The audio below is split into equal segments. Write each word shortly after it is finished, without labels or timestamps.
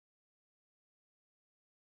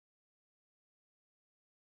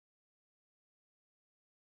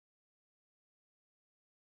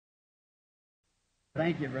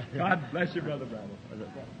Thank you, brother. God bless you, Brother Branham.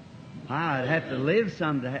 I'd have to live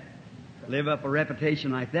some to live up a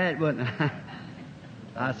reputation like that, wouldn't I?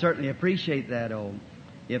 I certainly appreciate that. Oh,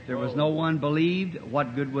 if there was no one believed,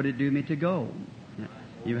 what good would it do me to go?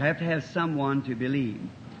 You have to have someone to believe.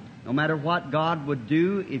 No matter what God would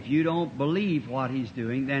do, if you don't believe what He's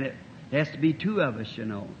doing, then it has to be two of us, you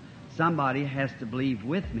know. Somebody has to believe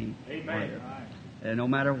with me. Amen. And no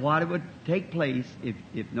matter what it would take place, if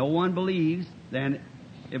no one believes, then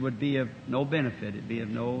it would be of no benefit. It'd be of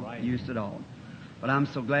no use at all. But I'm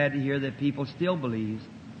so glad to hear that people still believe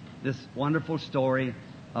this wonderful story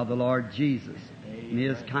of the Lord Jesus and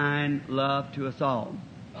His kind love to us all.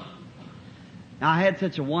 Now, I had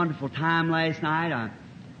such a wonderful time last night.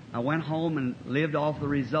 I went home and lived off the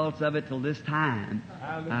results of it till this time.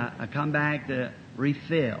 I come back to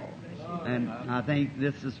refill. And I think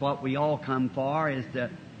this is what we all come for, is to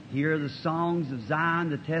hear the songs of Zion,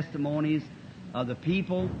 the testimonies of the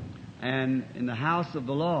people, and in the house of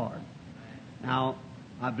the Lord. Now,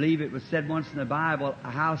 I believe it was said once in the Bible,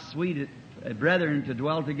 how sweet it, brethren, to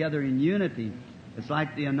dwell together in unity. It's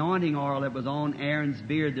like the anointing oil that was on Aaron's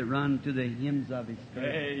beard that run to the hymns of his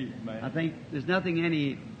spirit. Amen. I think there's nothing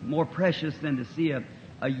any more precious than to see a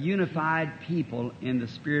unified people in the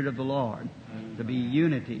Spirit of the Lord. To be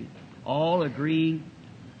unity. All agreeing.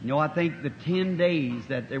 You know, I think the 10 days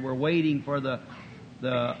that they were waiting for the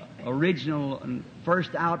original and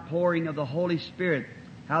first outpouring of the Holy Spirit,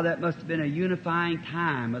 how that must have been a unifying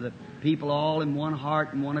time of the people all in one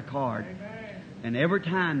heart and one accord. And every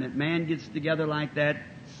time that man gets together like that,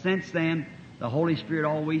 since then, the Holy Spirit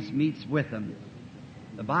always meets with them.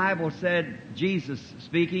 The Bible said, Jesus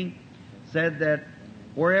speaking, said that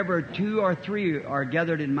wherever 2 or 3 are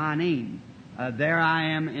gathered in my name, there I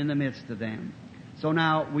am in the midst of them. So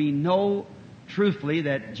now we know truthfully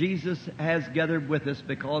that Jesus has gathered with us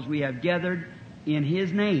because we have gathered in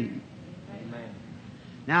His name. Amen.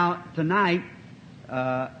 Now, tonight,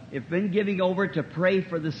 I've been giving over to pray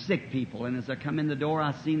for the sick people. And as I come in the door,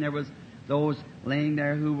 I seen there was those laying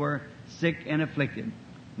there who were sick and afflicted.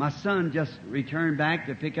 My son just returned back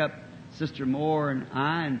to pick up Sister Moore and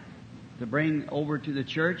I and to bring over to the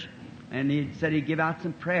church. And he said he'd give out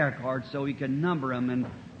some prayer cards so he could number them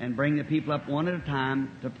and bring the people up one at a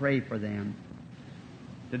time to pray for them.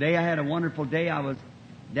 Today I had a wonderful day. I was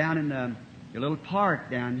down in the little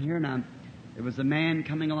park down here, and there was a man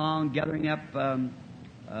coming along gathering up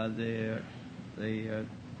the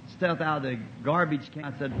stuff out of the garbage can.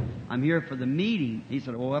 I said, I'm here for the meeting. He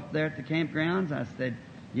said, oh, up there at the campgrounds? I said,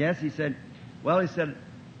 yes. He said, well,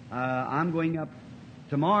 I'm going up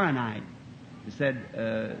tomorrow night. He said,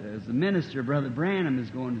 there's a minister, Brother Branham,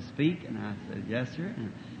 is going to speak. And I said, yes, sir.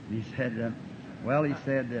 And he said,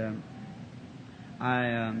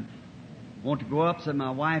 I want to go up. So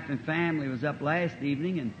my wife and family was up last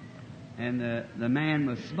evening, and the man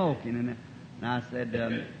was smoking. And I said,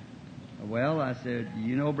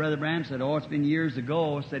 you know Brother Branham? Said, oh, it's been years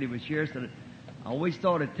ago. Said he was here. Said, I always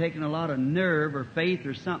thought it'd taken a lot of nerve or faith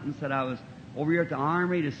or something. Said I was over here at the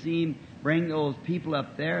armory to see him bring those people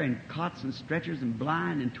up there in cots and stretchers and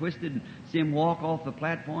blind and twisted and see him walk off the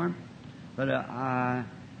platform. But I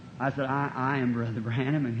said, I am Brother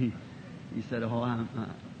Branham. And he said, oh, I'm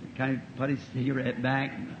kind of put his cigarette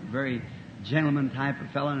back. Very gentleman type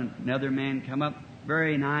of fellow. And another man come up,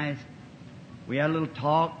 very nice. We had a little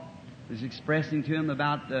talk. I was expressing to him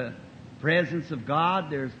about the presence of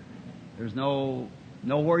God. There's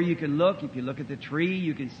nowhere you can look. If you look at the tree,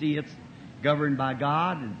 you can see it's governed by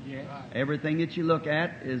God, and everything that you look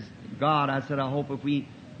at is God. I said, I hope if we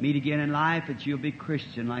meet again in life that you'll be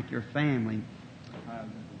Christian like your family.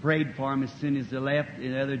 Prayed for them as soon as they left,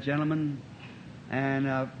 the other gentlemen,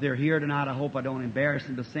 and they're here tonight. I hope I don't embarrass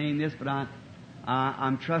them by saying this, but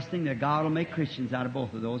I'm trusting that God will make Christians out of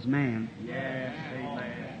both of those men. Yes,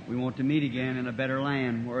 amen. We want to meet again in a better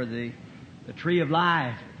land where the tree of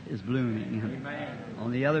life is blooming. Amen.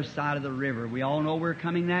 On the other side of the river. We all know we're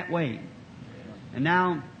coming that way. And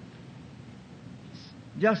now,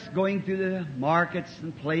 just going through the markets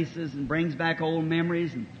and places and brings back old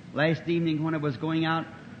memories. And last evening when I was going out,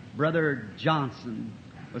 Brother Johnson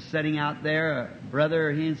was sitting out there.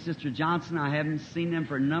 He and Sister Johnson, I haven't seen them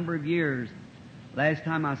for a number of years. Last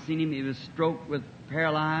time I seen him, he was stroked with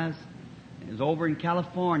paralyzed. It was over in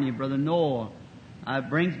California, Brother Noel. It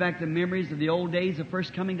brings back the memories of the old days of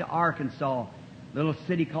first coming to Arkansas, a little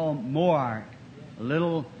city called Moark, a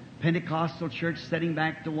little Pentecostal church sitting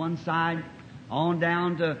back to one side, on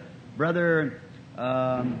down to Brother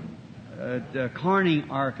Kearney,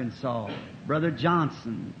 Arkansas, Brother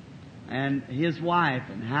Johnson and his wife,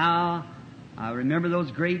 and how I remember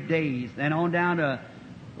those great days. Then on down to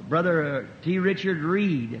Brother T. Richard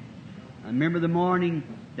Reed. I remember the morning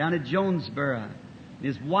down at Jonesboro.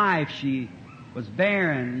 His wife, she was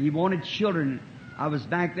barren. He wanted children. I was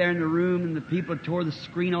back there in the room, and the people tore the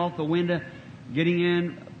screen off the window, getting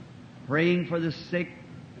in, praying for the sick.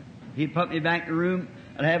 He'd put me back in the room.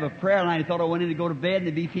 I'd have a prayer line. He thought I went in to go to bed, and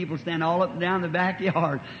there'd be people standing all up and down the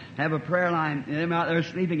backyard. Have a prayer line, and them out there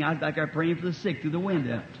sleeping. I was back there praying for the sick through the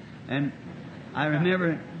window. And I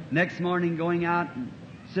remember next morning going out, and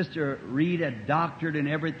Sister Reed had doctored and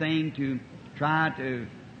everything to try to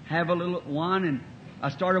have a little one, and I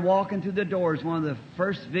started walking through the doors. One of the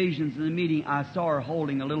first visions in the meeting, I saw her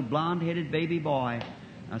holding a little blonde-headed baby boy.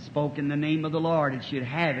 I spoke in the name of the Lord, and she'd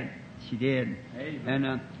have it. She did. Amen.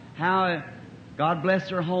 And how God bless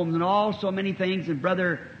her home, and also many things. And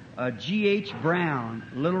Brother G.H. Brown,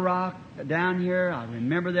 Little Rock down here, I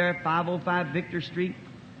remember there, 505 Victor Street.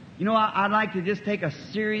 You know, I'd like to just take a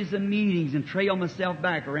series of meetings and trail myself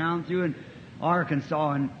back around through in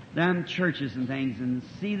Arkansas and them churches and things and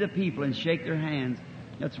see the people and shake their hands.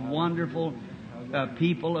 That's wonderful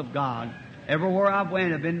people of God. Everywhere I've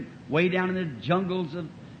went, I've been way down in the jungles of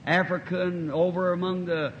Africa and over among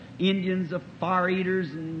the Indians, the fire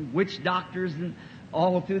eaters and witch doctors and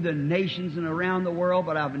all through the nations and around the world,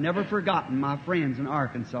 but I've never forgotten my friends in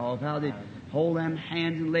Arkansas of how they'd hold them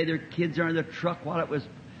hands and lay their kids under the truck while it was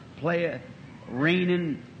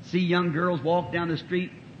raining, see young girls walk down the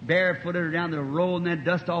street barefooted or down the road and then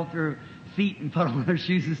dust off their feet and put on their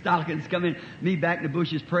shoes and stockings, come in, me back in the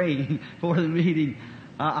bushes praying for the meeting.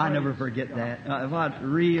 I never forget that. What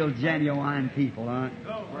real, genuine people.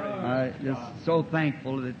 Just so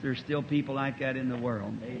thankful that there's still people like that in the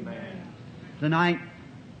world. Amen. Tonight,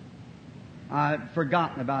 I'd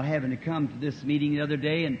forgotten about having to come to this meeting the other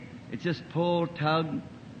day, and it's just pull, tug.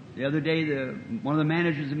 The other day, one of the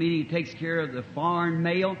managers of the meeting, he takes care of the foreign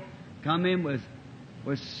mail, come in with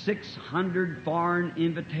 600 foreign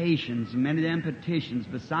invitations, many of them petitions,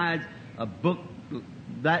 besides a book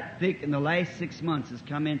that thick in the last 6 months has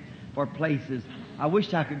come in for places. I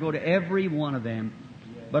wish I could go to every one of them,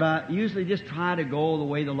 but I usually just try to go the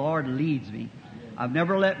way the Lord leads me. I've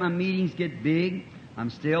never let my meetings get big. I'm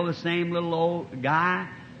still the same little old guy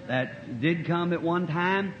that did come at one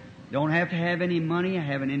time. Don't have to have any money. I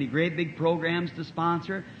haven't any great big programs to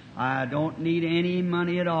sponsor. I don't need any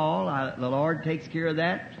money at all. The Lord takes care of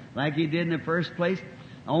that like He did in the first place.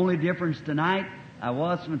 The only difference tonight, I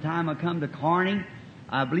was from the time I come to Corning,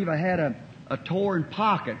 I believe I had a torn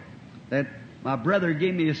pocket that my brother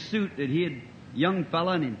gave me a suit that he had, young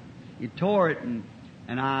fella, and he tore it, and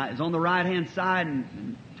it was on the right-hand side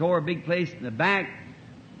and tore a big place in the back.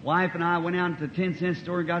 Wife and I went out to the 10-cent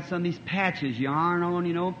store and got some of these patches you iron on,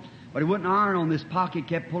 you know. But it wouldn't iron on this pocket,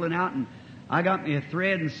 kept pulling out, and I got me a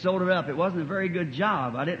thread and sewed it up. It wasn't a very good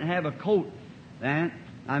job. I didn't have a coat then.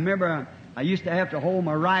 I remember I used to have to hold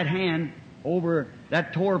my right hand over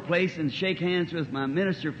that tore place and shake hands with my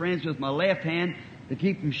minister friends with my left hand to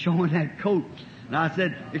keep from showing that coat. And I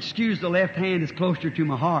said, excuse the left hand, is closer to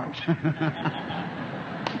my heart.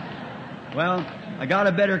 Well, I got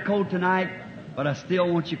a better coat tonight, but I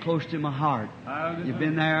still want you close to my heart. You've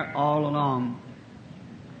been there all along.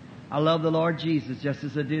 I love the Lord Jesus just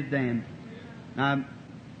as I did then. I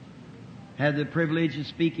had the privilege of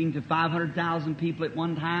speaking to 500,000 people at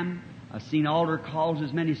one time. I've seen altar calls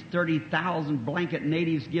as many as 30,000 blanket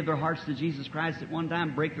natives give their hearts to Jesus Christ at one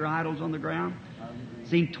time, break their idols on the ground.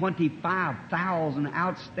 Seen 25,000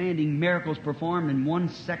 outstanding miracles performed in 1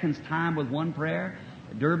 second's time with one prayer.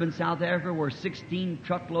 At Durban, South Africa, where 16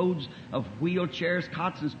 truckloads of wheelchairs,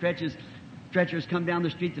 cots and stretchers come down the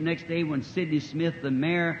street the next day when Sidney Smith, the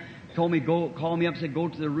mayor, called me up and said, go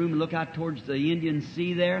to the room and look out towards the Indian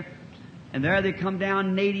Sea there. And there they come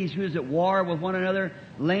down, natives who was at war with one another,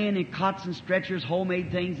 laying in cots and stretchers,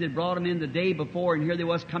 homemade things. They'd brought them in the day before, and here they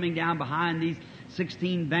was coming down behind these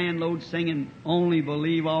 16 van loads singing, only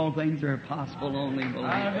believe all things are possible, only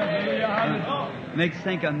believe. Makes you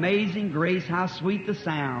think, amazing grace, how sweet the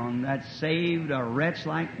sound that saved a wretch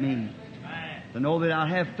like me. To know that I'll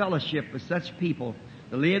have fellowship with such people,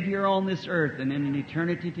 to live here on this earth and in an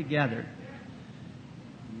eternity together.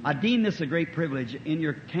 I deem this a great privilege. In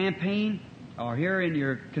your campaign or here in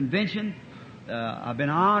your convention, I've been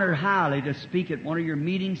honored highly to speak at one of your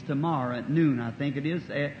meetings tomorrow at noon, I think it is.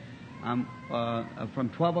 From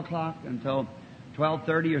 12 o'clock until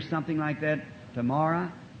 12:30 or something like that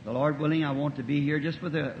tomorrow. The Lord willing, I want to be here just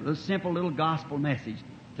with a simple little gospel message.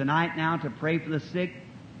 Tonight now to pray for the sick.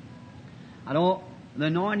 The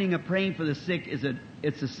anointing of praying for the sick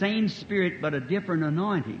it's the same spirit but a different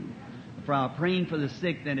anointing for praying for the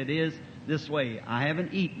sick than it is this way. I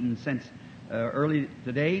haven't eaten since early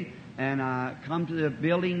today. and I come to the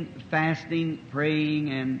building fasting,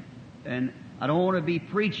 praying, and I don't want to be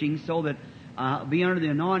preaching so that I'll be under the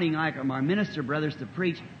anointing like my minister brothers to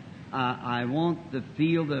preach. I want to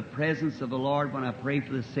feel the presence of the Lord when I pray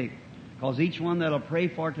for the sick. Because each one that I'll pray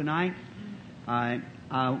for tonight, I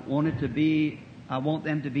want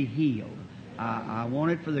them to be healed. I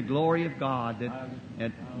want it for the glory of God,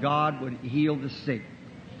 that God would heal the sick.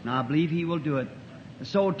 And I believe He will do it.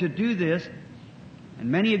 So to do this, and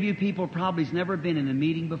many of you people probably has never been in a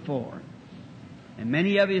meeting before, and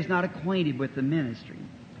many of you is not acquainted with the ministry.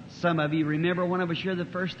 Some of you remember when I was here the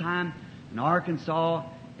first time in Arkansas,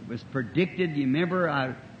 it was predicted. You remember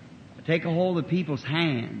I take a hold of people's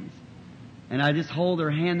hands, and I just hold their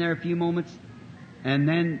hand there a few moments, and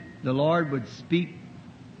then the Lord would speak,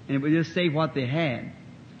 and it would just say what they had. And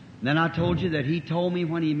then I told you that He told me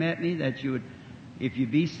when He met me that you would, if you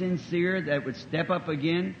be sincere, that would step up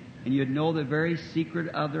again, and you'd know the very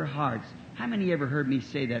secret of their hearts. How many ever heard me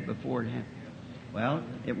say that before it happened? Well,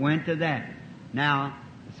 it went to that. Now,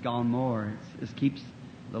 it's gone more.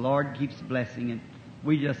 The Lord keeps blessing, and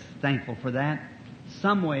we're just thankful for that.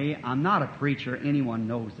 Some way, I'm not a preacher. Anyone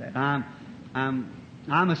knows that. I'm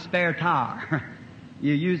a spare tire.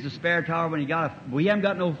 You use the spare tire when we haven't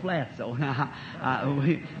got no flats, so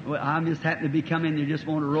I'm just happen to be coming there, just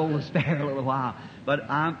want to roll the spare a little while. But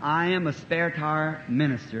I am a spare tire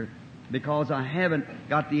minister because I haven't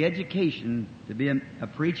got the education to be a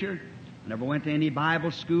preacher. I never went to any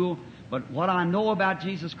Bible school. But what I know about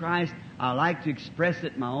Jesus Christ, I like to express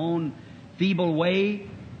it in my own feeble way,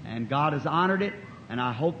 and God has honored it. And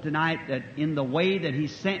I hope tonight that in the way that He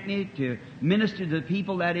sent me to minister to the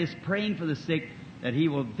people that is praying for the sick, that He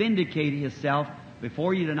will vindicate Himself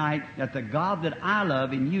before you tonight, that the God that I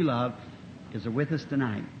love and you love is with us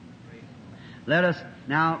tonight. Let us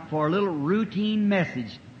now, for a little routine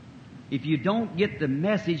message. If you don't get the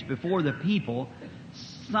message before the people,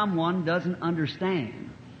 someone doesn't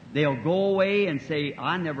understand. They'll go away and say,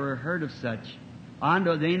 I never heard of such.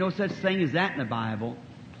 There ain't no such thing as that in the Bible.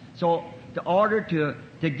 So, in order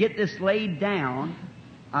to get this laid down,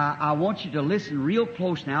 I want you to listen real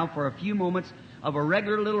close now for a few moments of a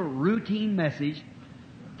regular little routine message,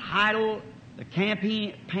 titled, the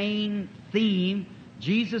campaign theme,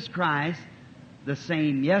 Jesus Christ, the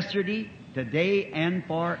same yesterday, today, and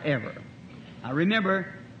forever. Now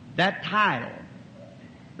remember that title,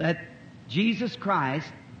 that Jesus Christ,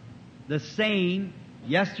 the same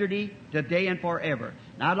yesterday, today, and forever.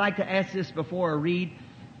 Now I'd like to ask this before I read.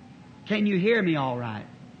 Can you hear me all right?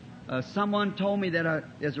 Someone told me that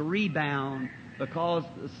there's a rebound because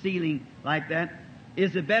the ceiling like that.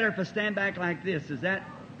 Is it better if I stand back like this? Is that?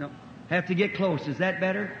 No. Have to get close. Is that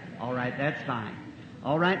better? All right, that's fine.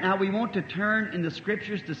 All right, now we want to turn in the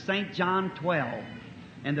Scriptures to St. John 12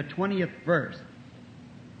 and the 20th verse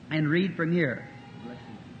and read from here.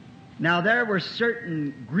 Now there were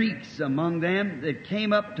certain Greeks among them that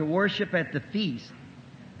came up to worship at the feast.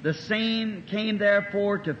 The same came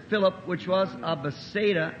therefore to Philip, which was of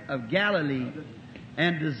Bethsaida of Galilee,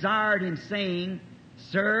 and desired him, saying,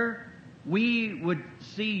 Sir, we would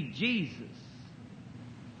see Jesus.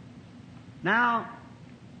 Now,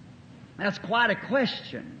 that's quite a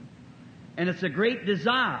question, and it's a great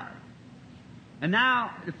desire. And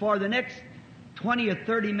now, for the next 20 or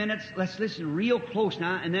 30 minutes, let's listen real close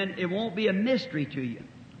now, and then it won't be a mystery to you.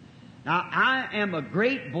 Now, I am a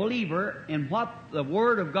great believer in what the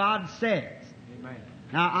Word of God says. Amen.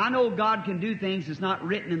 Now, I know God can do things that's not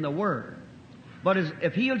written in the Word. But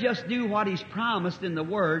if He'll just do what He's promised in the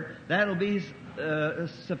Word, that'll be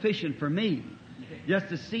sufficient for me. Just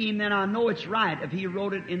to see Him, then I know it's right if He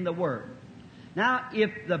wrote it in the Word. Now, if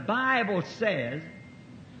the Bible says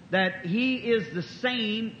that He is the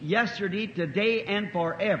same yesterday, today, and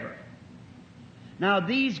forever. Now,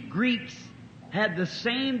 these Greeks had the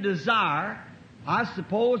same desire, I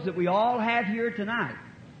suppose, that we all have here tonight.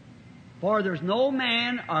 For there's no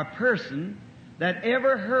man or person that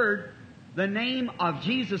ever heard the name of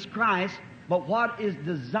Jesus Christ but what is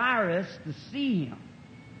desirous to see Him.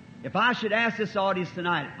 If I should ask this audience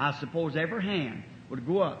tonight, I suppose every hand would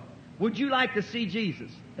go up. Would you like to see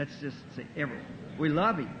Jesus? Let's just say everyone. We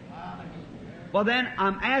love Him. Well then,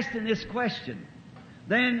 I'm asking this question.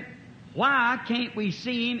 Then, why can't we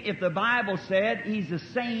see Him if the Bible said He's the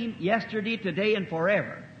same yesterday, today, and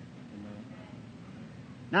forever?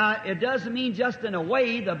 Now, it doesn't mean just in a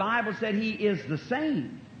way. The Bible said He is the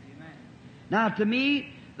same. Now, to me,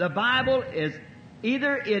 the Bible is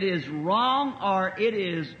either it is wrong or it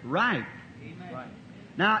is right. Right.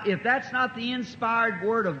 Now, if that's not the inspired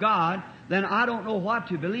Word of God, then I don't know what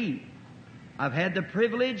to believe. I've had the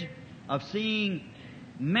privilege of seeing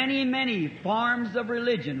many forms of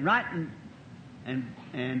religion, right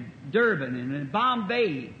and Durban and in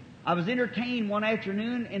Bombay. I was entertained one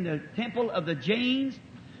afternoon in the temple of the Jains,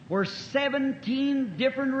 where 17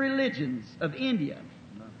 different religions of India,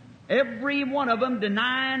 every one of them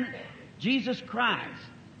denying Jesus Christ,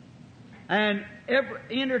 and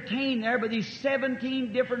entertained there by these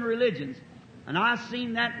 17 different religions. And I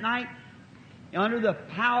seen that night, under the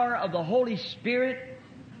power of the Holy Spirit,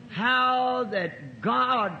 how that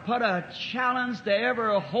God put a challenge to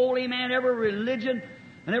every holy man, every religion,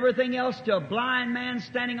 and everything else, to a blind man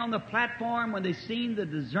standing on the platform. When they seen the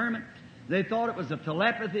discernment, they thought it was a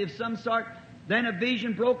telepathy of some sort. Then a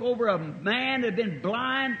vision broke over a man that had been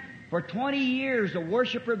blind for 20 years, a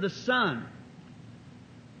worshiper of the sun.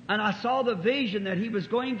 And I saw the vision that he was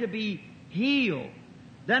going to be healed.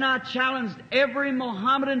 Then I challenged every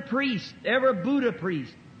Mohammedan priest, every Buddha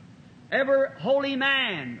priest, every holy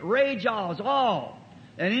man, Rajas, all,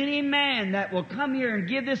 and any man that will come here and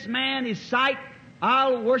give this man his sight,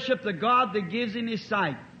 I'll worship the God that gives him his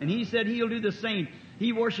sight. And he said he'll do the same.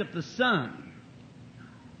 He worshiped the sun.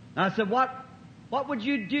 And I said, what would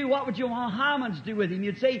you do? What would your Mohammedans do with him?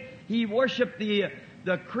 You'd say he worshiped the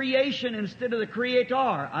creation instead of the creator.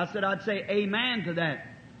 I said, I'd say amen to that.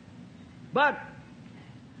 But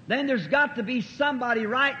then there's got to be somebody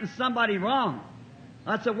right and somebody wrong.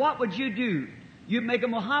 I said, what would you do? You'd make a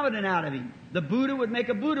Mohammedan out of him. The Buddha would make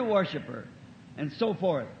a Buddha worshiper, and so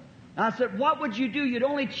forth. I said, what would you do? You'd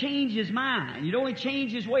only change his mind. You'd only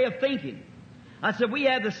change his way of thinking. I said, we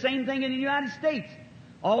have the same thing in the United States.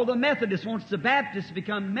 All the Methodists wants the Baptists to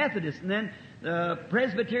become Methodists, and then the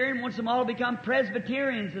Presbyterian wants them all to become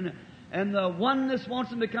Presbyterians, and the Oneness wants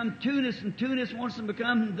them to become Tunists, and Tunists wants them to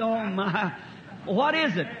become, oh my. What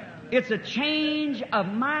is it? It's a change of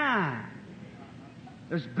mind.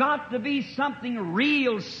 There's got to be something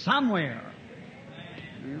real somewhere.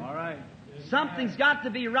 All right. Something's got to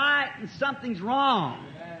be right and something's wrong.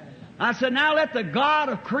 I said, now let the God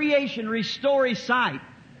of creation restore his sight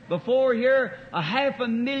before here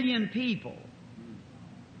 500,000 people.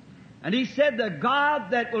 And he said, the God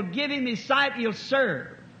that will give him his sight, he'll serve.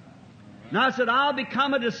 And I said, I'll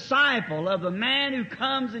become a disciple of the man who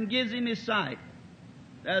comes and gives him his sight.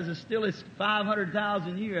 That's the stillest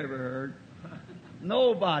 500,000 you ever heard.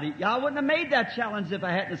 Nobody. I wouldn't have made that challenge if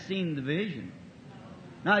I hadn't seen the vision.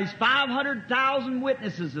 Now, there's 500,000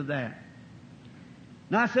 witnesses of that.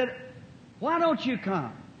 Now, I said, why don't you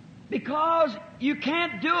come? Because you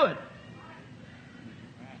can't do it.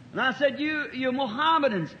 And I said, you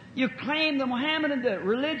Mohammedans, you claim the Mohammedan, the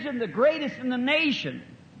religion, the greatest in the nation.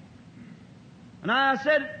 And I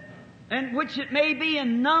said, and which it may be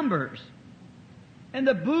in numbers, and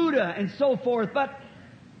the Buddha and so forth, but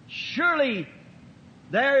surely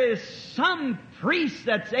there is some priest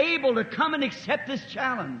that's able to come and accept this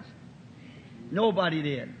challenge. Nobody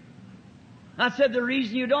did. I said, the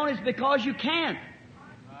reason you don't is because you can't.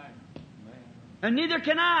 And neither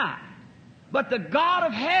can I. But the God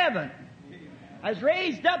of heaven has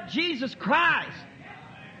raised up Jesus Christ,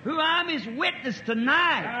 who I'm his witness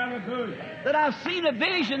tonight, that I've seen a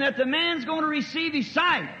vision that the man's going to receive his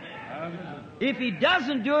sight. If he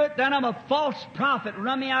doesn't do it, then I'm a false prophet.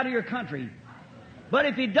 Run me out of your country. But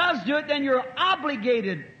if he does do it, then you're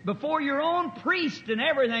obligated before your own priest and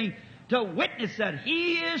everything to witness that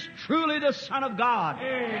he is truly the Son of God,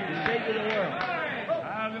 the Savior of the world.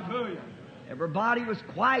 Hallelujah. Everybody was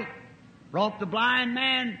quiet. Brought the blind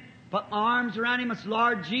man, put my arms around him. It's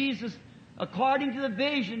Lord Jesus, according to the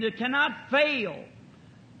vision that cannot fail.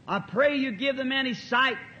 I pray you give the man his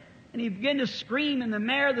sight. And he began to scream, and the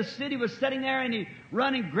mayor of the city was sitting there, and he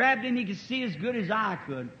run and grabbed him. He could see as good as I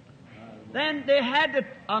could. Then they had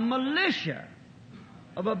a militia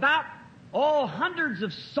of about hundreds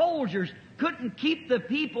of soldiers, couldn't keep the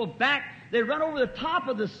people back. They run over the top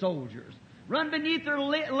of the soldiers, run beneath their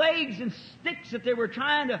legs and sticks that they were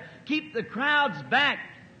trying to keep the crowds back.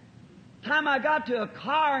 Time I got to a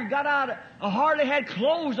car and got out, I hardly had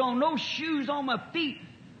clothes on, no shoes on my feet,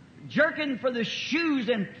 jerking for the shoes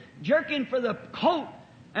and jerking for the coat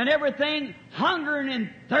and everything, hungering and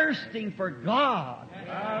thirsting for God.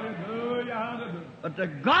 Hallelujah, hallelujah. But the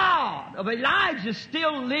God of Elijah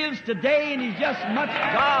still lives today, and he's just much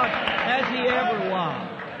God as he ever was.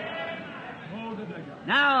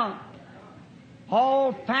 Now,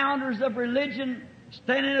 all founders of religion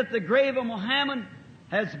standing at the grave of Muhammad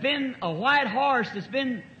has been a white horse that's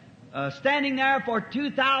been standing there for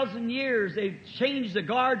 2,000 years. They've changed the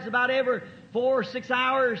guards about every 4 or 6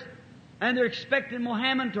 hours, and they're expecting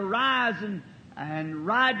Muhammad to rise and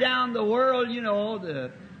ride down the world, you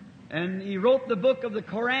know, and he wrote the book of the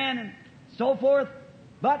Koran and so forth.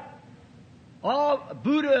 But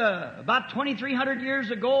Buddha, about 2,300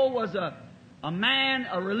 years ago, was a man,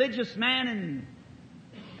 a religious man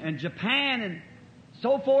in Japan and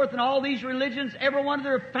so forth, and all these religions, every one of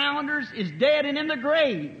their founders is dead and in the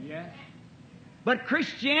grave. Yes. But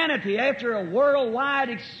Christianity, after a worldwide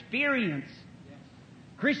experience,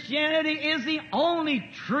 Christianity is the only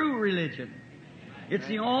true religion. It's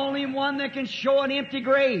the only one that can show an empty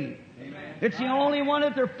grave. It's the only one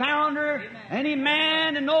that their founder, any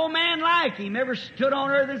man and no man like him, ever stood on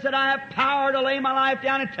earth and said, I have power to lay my life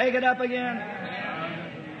down and take it up again.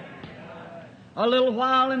 A little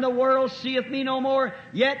while and the world seeth me no more,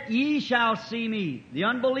 yet ye shall see me. The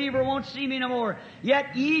unbeliever won't see me no more,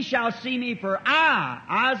 yet ye shall see me, for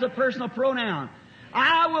I is a personal pronoun,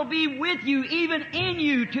 I will be with you, even in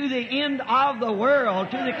you, to the end of the world,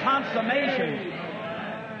 to the consummation.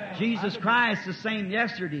 Jesus Christ the same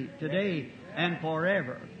yesterday, today, and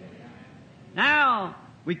forever. Now,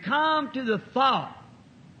 we come to the thought.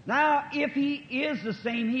 Now, if He is the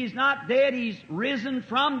same, He's not dead, He's risen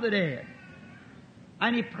from the dead.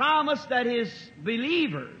 And He promised that His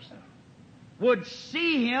believers would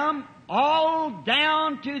see Him all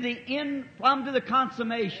down to the end, plumb to the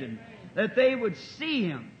consummation, that they would see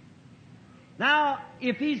Him. Now,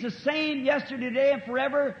 if He's the same yesterday, today, and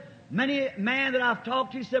forever, many man that I've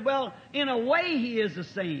talked to said, well, in a way He is the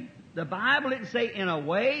same. The Bible didn't say in a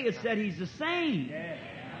way, it said He's the same. Yeah.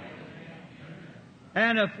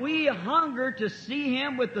 And if we hunger to see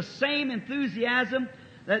Him with the same enthusiasm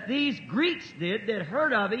that these Greeks did that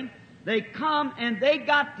heard of Him, they come and they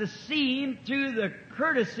got to see Him through the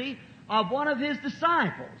courtesy of one of His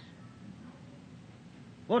disciples.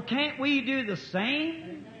 Well, can't we do the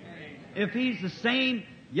same if He's the same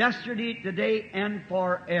yesterday, today, and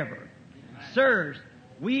forever? Sirs,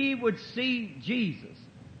 we would see Jesus.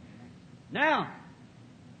 Now,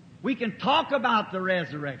 we can talk about the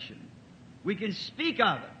resurrection. We can speak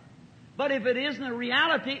of it. But if it isn't a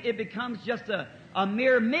reality, it becomes just a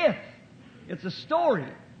mere myth. It's a story.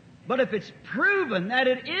 But if it's proven that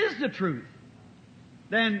it is the truth,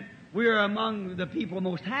 then we're among the people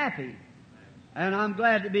most happy. And I'm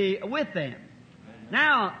glad to be with them.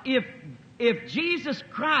 Now, if Jesus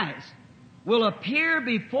Christ will appear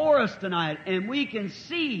before us tonight, and we can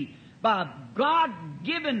see by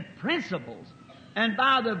God-given principles and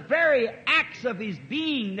by the very acts of His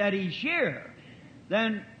being that He's here,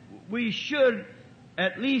 then we should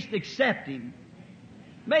at least accept Him.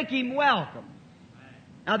 Make Him welcome.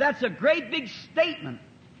 Now that's a great big statement,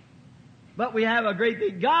 but we have a great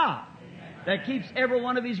big God that keeps every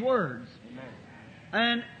one of His words.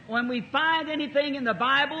 And when we find anything in the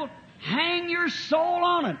Bible, hang your soul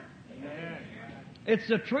on it. It's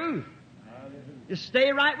the truth. Just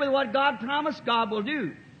stay right with what God promised, God will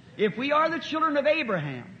do. If we are the children of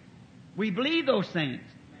Abraham, we believe those things.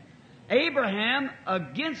 Abraham,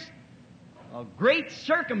 against great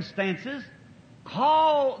circumstances,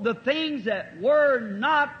 called the things that were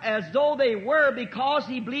not as though they were, because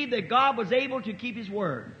he believed that God was able to keep His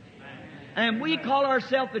word. And we call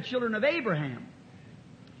ourselves the children of Abraham.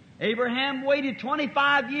 Abraham waited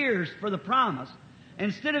 25 years for the promise.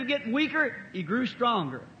 Instead of getting weaker, he grew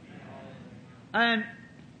stronger. And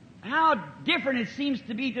how different it seems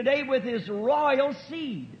to be today with his royal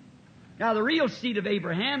seed. Now, the real seed of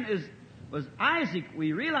Abraham was Isaac.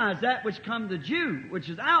 We realize that, which come the Jew, which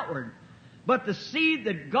is outward. But the seed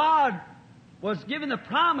that God was given the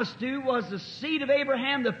promise to was the seed of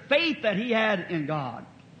Abraham, the faith that he had in God,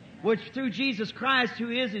 which through Jesus Christ,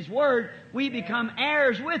 who is His Word, we become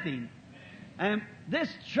heirs with Him. And this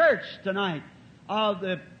church tonight of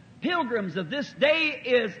the pilgrims of this day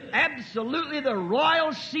is absolutely the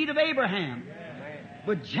royal seed of Abraham,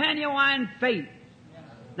 with genuine faith.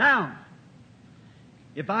 Now,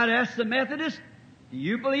 if I'd ask the Methodist, do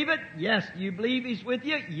you believe it? Yes. Do you believe He's with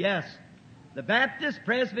you? Yes. The Baptist,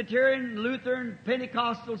 Presbyterian, Lutheran,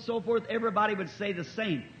 Pentecostal, so forth, everybody would say the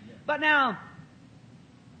same. But now,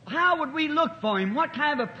 how would we look for Him? What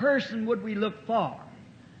kind of a person would we look for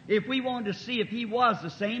if we wanted to see if He was the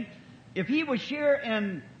same? If He was here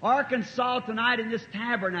in Arkansas tonight in this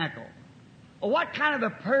tabernacle, what kind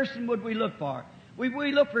of a person would we look for? Would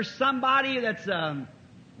we look for somebody that's,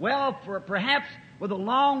 perhaps with a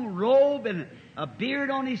long robe and a beard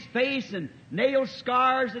on his face and nail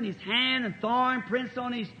scars in his hand and thorn prints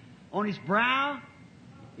on his brow?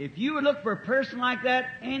 If you would look for a person like that,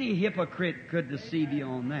 any hypocrite could deceive you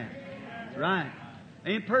on that. That's right.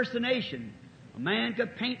 Impersonation. A man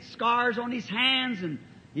could paint scars on his hands, and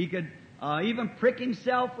he could even prick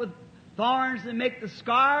himself with thorns and make the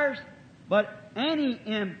scars. But any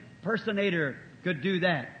impersonator could do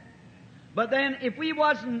that. But then, if we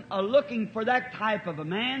wasn't looking for that type of a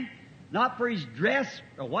man, not for his dress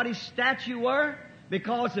or what his statue were,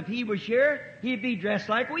 because if he was here, he'd be dressed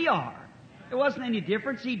like we are. There wasn't any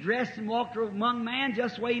difference. He dressed and walked among man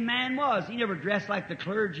just the way man was. He never dressed like the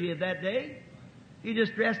clergy of that day. He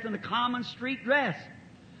just dressed in a common street dress.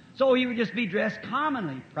 So he would just be dressed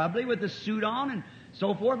commonly, probably with a suit on and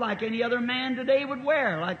so forth, like any other man today would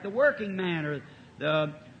wear, like the working man or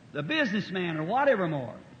the businessman or whatever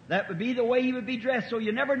more. That would be the way he would be dressed. So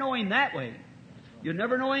you never know him that way. You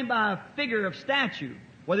never know him by a figure of stature.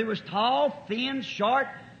 Whether he was tall, thin, short,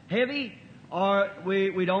 heavy, or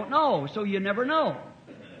we don't know. So you never know.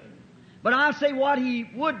 But I'll say what he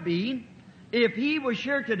would be. If he was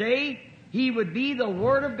here today, he would be the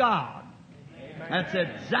Word of God. That's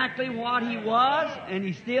exactly what he was, and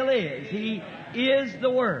he still is. He is the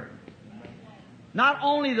Word. Not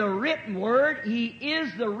only the written Word, he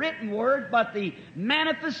is the written Word, but the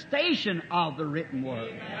manifestation of the written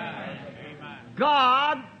Word.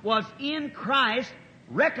 God was in Christ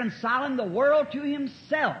reconciling the world to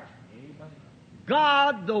Himself.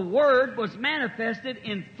 God, the Word, was manifested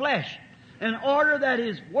in flesh in order that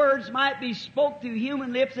His words might be spoke through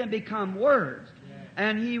human lips and become words.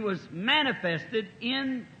 And He was manifested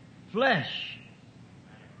in flesh.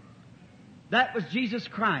 That was Jesus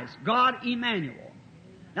Christ, God Emmanuel.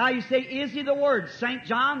 Now you say, is He the Word? St.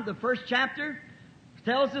 John, the first chapter,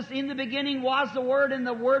 tells us, in the beginning was the Word, and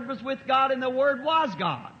the Word was with God, and the Word was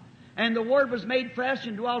God. And the Word was made flesh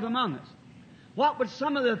and dwelt among us. What were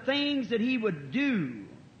some of the things that He would do?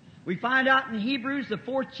 We find out in Hebrews, the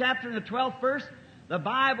 4th chapter and the 12th verse, the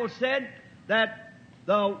Bible said that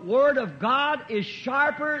the Word of God is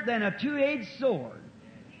sharper than a two-edged sword.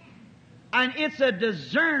 And it's a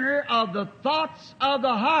discerner of the thoughts of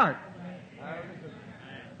the heart.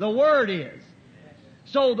 The Word is.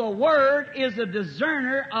 So the Word is a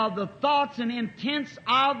discerner of the thoughts and intents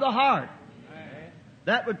of the heart.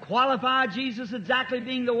 That would qualify Jesus exactly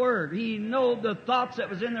being the Word. He knew the thoughts that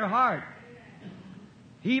was in their heart.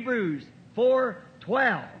 Hebrews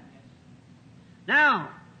 4:12. Now,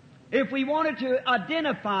 if we wanted to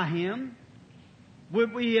identify Him,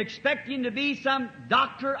 would we expect Him to be some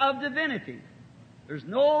doctor of divinity? There's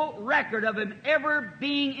no record of Him ever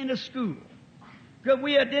being in a school. Could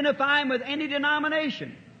we identify Him with any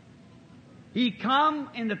denomination? He come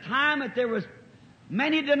in the time that there was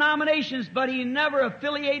many denominations, but He never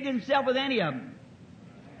affiliated Himself with any of them.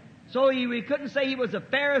 So we couldn't say He was a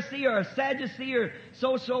Pharisee or a Sadducee or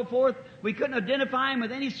so forth. We couldn't identify Him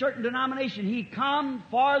with any certain denomination. He come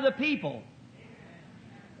for the people.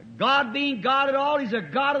 God being God at all, He's a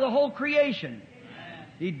God of the whole creation.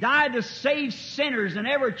 He died to save sinners in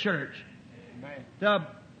every church.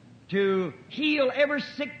 To heal every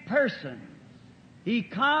sick person. He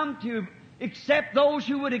come to accept those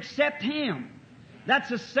who would accept Him. That's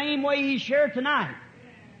the same way He's here tonight.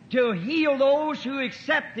 To heal those who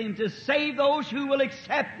accept Him, to save those who will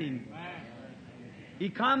accept Him. He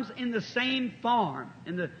comes in the same form,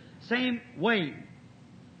 in the same way.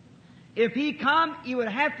 If He come, He would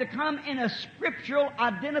have to come in a scriptural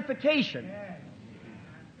identification.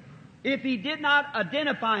 If He did not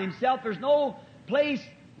identify Himself, there's no place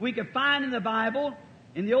we could find in the Bible,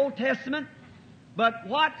 in the Old Testament, but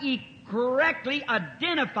what He correctly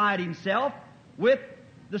identified Himself with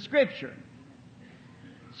the Scripture.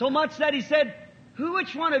 So much that He said,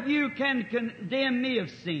 which one of you can condemn me of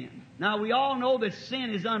sin? Now we all know that sin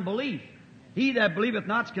is unbelief. He that believeth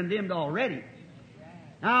not is condemned already.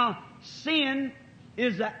 Now, sin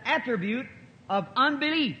is an attribute of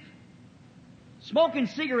unbelief. Smoking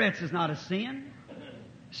cigarettes is not a sin.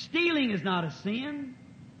 Stealing is not a sin.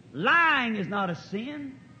 Lying is not a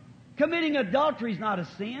sin. Committing adultery is not a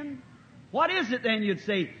sin. What is it then, you'd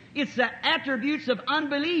say? It's the attributes of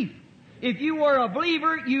unbelief. If you were a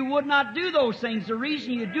believer, you would not do those things. The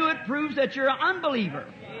reason you do it proves that you're an unbeliever.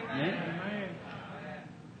 Amen.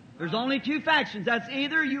 There's only two factions. That's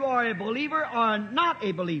either you are a believer or not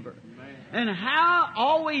a believer. And how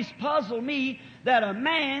always puzzled me that a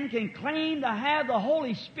man can claim to have the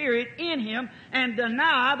Holy Spirit in him and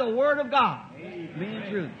deny the Word of God being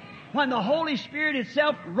true. When the Holy Spirit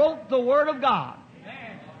itself wrote the Word of God.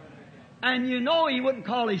 And you know He wouldn't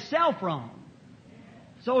call Himself wrong.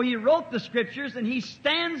 So He wrote the Scriptures and He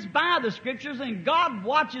stands by the Scriptures and God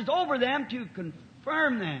watches over them to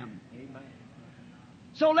confirm them. Amen.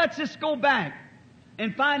 So let's just go back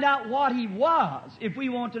and find out what He was. If we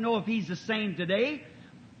want to know if He's the same today,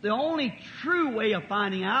 the only true way of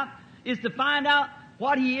finding out is to find out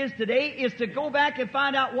what He is today, is to go back and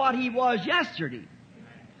find out what He was yesterday.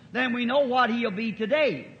 Then we know what He'll be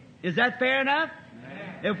today. Is that fair enough?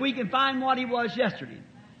 Amen. If we can find what He was yesterday.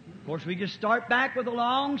 Of course, we just start back with a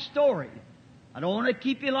long story. I don't want to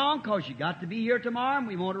keep you long because you got to be here tomorrow and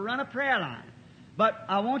we want to run a prayer line. But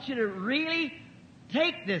I want you to really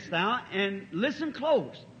take this now and listen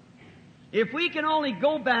close. If we can only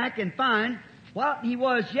go back and find what he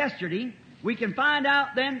was yesterday, we can find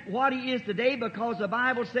out then what he is today, because the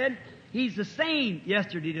Bible said he's the same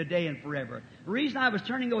yesterday, today, and forever. The reason I was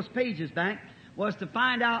turning those pages back was to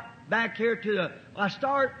find out back here I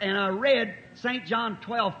start and I read St. John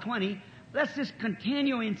 12:20. Let's just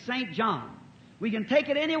continue in St. John. We can take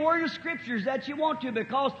it anywhere in the Scriptures that you want to,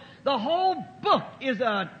 because the whole book is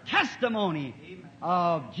a testimony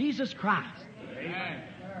of Jesus Christ. Amen.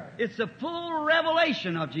 It's a full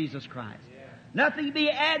revelation of Jesus Christ. Nothing to be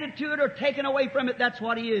added to it or taken away from it. That's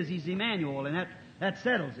what he is. He's Emmanuel, and that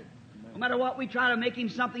settles it. No matter what we try to make him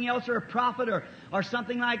something else, or a prophet or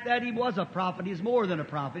something like that, he was a prophet. He's more than a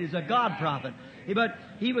prophet. He's a God prophet. But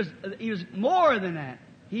he was more than that.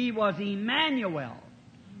 He was Emmanuel.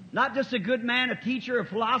 Not just a good man, a teacher, a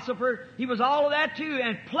philosopher. He was all of that too,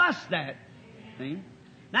 and plus that. See?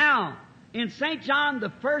 Now, in St. John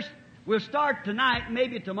the first, we'll start tonight,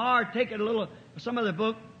 maybe tomorrow, take it a little, some other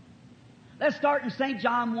book. Let's start in St.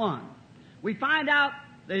 John 1. We find out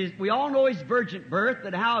that we all know his virgin birth,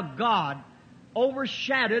 that how God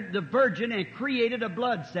overshadowed the virgin and created a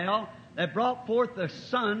blood cell that brought forth the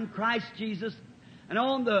Son, Christ Jesus. And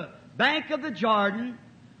on the bank of the Jordan,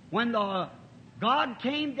 when God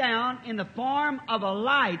came down in the form of a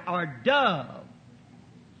light or dove,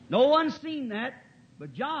 no one's seen that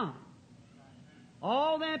but John.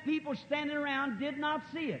 All them people standing around did not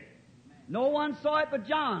see it. No one saw it but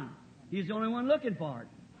John. He's the only one looking for it.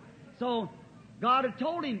 So God had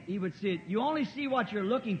told him he would see it. You only see what you're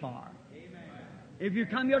looking for. If you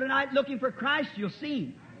come here tonight looking for Christ, you'll see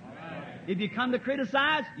him. If you come to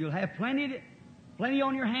criticize, you'll have plenty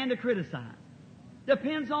on your hand to criticize.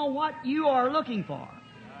 Depends on what you are looking for.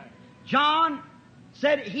 John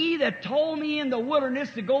said, he that told me in the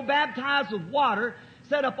wilderness to go baptize with water,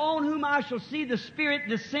 said, upon whom I shall see the Spirit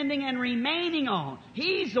descending and remaining on.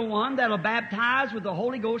 He's the one that'll baptize with the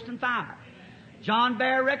Holy Ghost and fire. John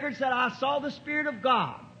bare record, said, I saw the Spirit of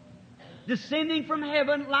God descending from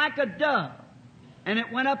heaven like a dove, and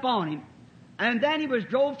it went up on him. And then he was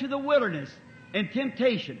drove to the wilderness in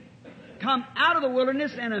temptation. Come out of the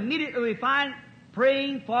wilderness, and immediately we find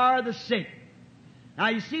praying for the sick. Now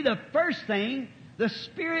you see, the first thing, the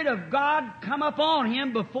Spirit of God come upon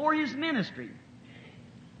him before his ministry.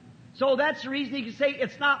 So that's the reason he can say,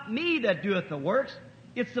 it's not me that doeth the works,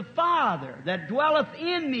 it's the Father that dwelleth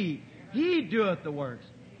in me. He doeth the works.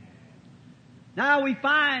 Now we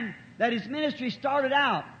find that his ministry started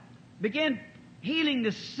out, began healing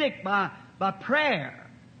the sick by prayer.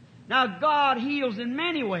 Now God heals in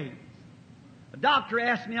many ways. A doctor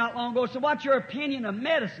asked me not long ago, so what's your opinion of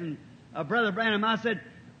medicine, Brother Branham? I said,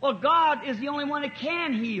 well, God is the only one that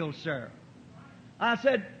can heal, sir. I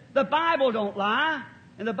said, the Bible don't lie.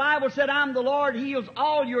 And the Bible said, I'm the Lord, heals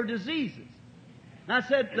all your diseases. And I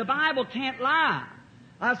said, the Bible can't lie.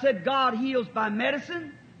 I said, God heals by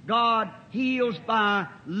medicine. God heals by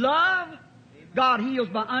love. God heals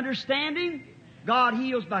by understanding. God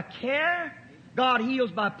heals by care. God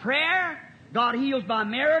heals by prayer. God heals by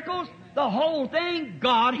miracles. The whole thing,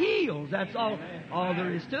 God heals. That's all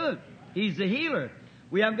there is to it. He's the healer.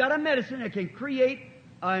 We have got a medicine that can create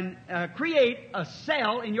a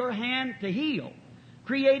cell in your hand to heal.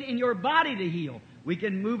 Create in your body to heal. We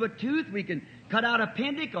can move a tooth, we can cut out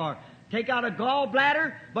appendix or take out a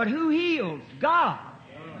gallbladder, but who heals? God.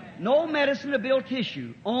 No medicine to build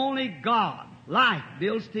tissue. Only God. Life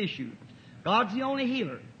builds tissue. God's the only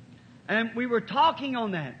healer. And we were talking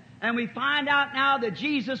on that. And we find out now that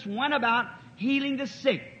Jesus went about healing the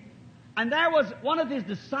sick. And there was one of his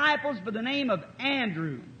disciples by the name of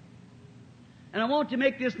Andrew. And I want to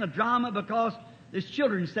make this in a drama because there's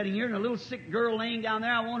children sitting here and a little sick girl laying down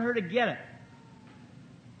there. I want her to get it.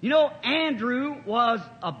 You know, Andrew was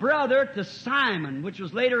a brother to Simon, which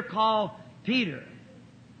was later called Peter.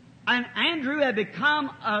 And Andrew had become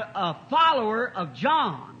a follower of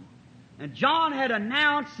John. And John had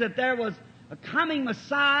announced that there was a coming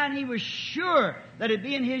Messiah, and he was sure that it'd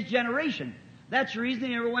be in his generation. That's the reason he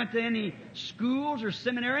never went to any schools or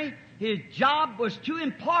seminary. His job was too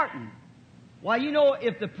important. Why, you know,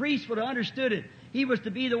 if the priest would have understood it, he was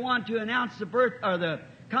to be the one to announce the birth or the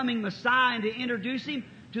coming Messiah and to introduce him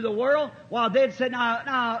to the world. While they'd said,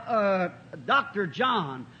 now, Dr.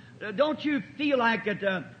 John, don't you feel like it,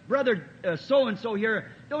 Brother so-and-so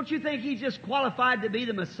here, don't you think he's just qualified to be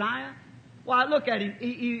the Messiah? Why, look at him.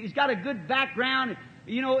 He's got a good background.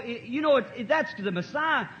 That's to the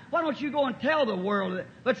Messiah. Why don't you go and tell the world?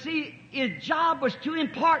 But see, his job was too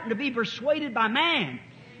important to be persuaded by man.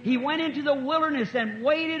 He went into the wilderness and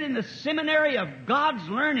waited in the seminary of God's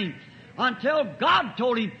learning until God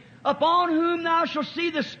told him, upon whom thou shalt see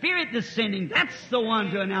the Spirit descending. That's the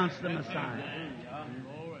one to announce the Messiah.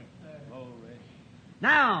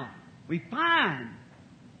 Now, we find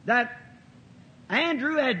that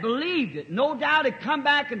Andrew had believed it. No doubt had come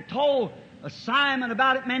back and told Simon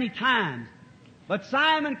about it many times. But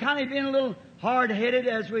Simon kind of been a little hard-headed,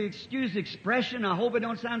 as we excuse the expression. I hope it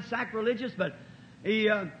don't sound sacrilegious, but he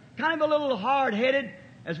kind of a little hard-headed,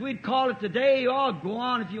 as we'd call it today. Oh, go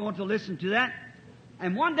on if you want to listen to that.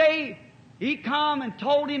 And one day, he come and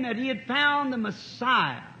told him that he had found the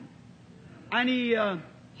Messiah. And he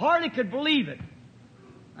hardly could believe it.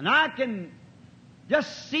 And I can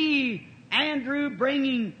just see Andrew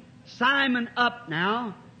bringing Simon up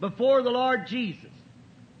now before the Lord Jesus.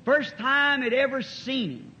 First time he'd ever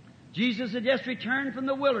seen him. Jesus had just returned from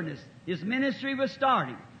the wilderness. His ministry was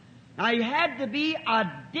starting. Now he had to be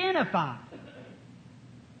identified.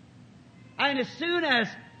 And as soon as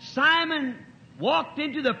Simon walked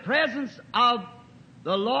into the presence of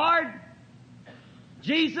the Lord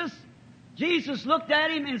Jesus, Jesus looked at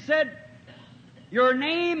him and said, your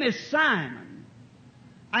name is Simon,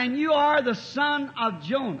 and you are the son of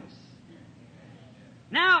Jonas.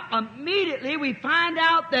 Now, immediately we find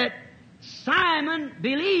out that Simon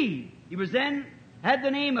believed. He was then had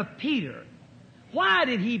the name of Peter. Why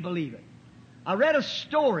did he believe it? I read a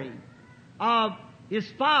story of his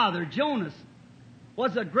father, Jonas,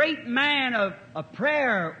 was a great man of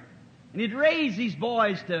prayer, and he'd raised these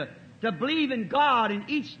boys to believe in God, and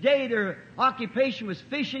each day their occupation was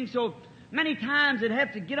fishing, so many times they'd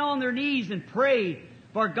have to get on their knees and pray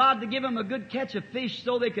for God to give them a good catch of fish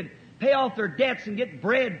so they could pay off their debts and get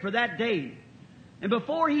bread for that day. And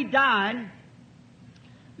before he died,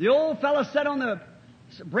 the old fellow sat on the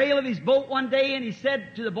rail of his boat one day and he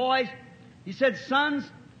said to the boys, he said, sons,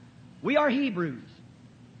 we are Hebrews,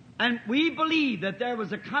 and we believe that there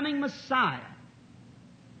was a coming Messiah.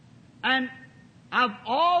 And I've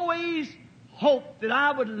always hoped that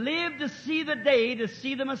I would live to see the day to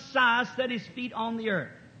see the Messiah set his feet on the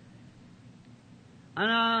earth.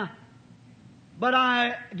 And but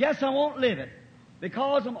I guess I won't live it,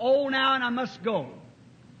 because I'm old now and I must go.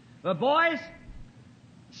 But boys,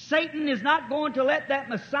 Satan is not going to let that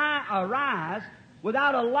Messiah arise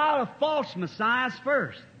without a lot of false messiahs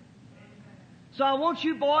first. So I want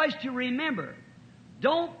you boys to remember,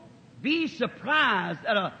 don't be surprised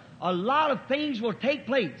that a lot of things will take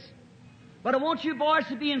place. But I want you boys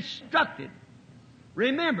to be instructed.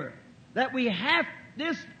 Remember that we have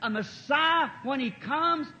a Messiah, when He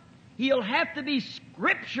comes, He'll have to be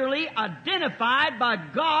scripturally identified by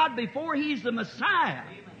God before He's the Messiah.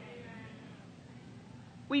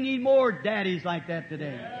 We need more daddies like that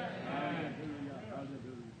today.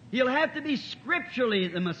 He'll have to be scripturally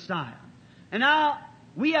the Messiah. And now,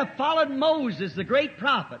 we have followed Moses, the great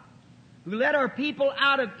prophet, who led our people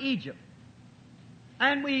out of Egypt.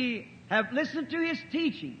 And we have listened to his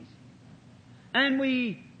teachings. And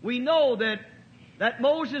we know that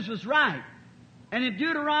Moses was right. And in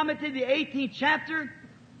Deuteronomy, the 18th chapter,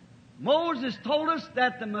 Moses told us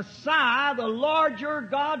that the Messiah, the Lord your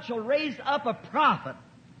God, shall raise up a prophet,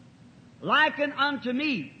 likened unto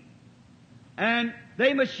me. And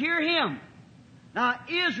they must hear him. Now,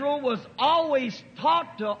 Israel was always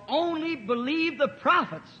taught to only believe the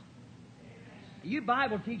prophets. You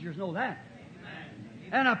Bible teachers know that.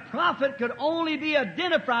 And a prophet could only be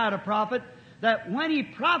identified a prophet that when he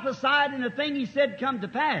prophesied and the thing he said come to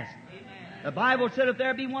pass. The Bible said, if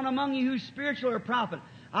there be one among you who's spiritual or prophet,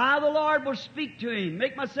 I, the Lord, will speak to him,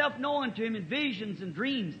 make myself known to him in visions and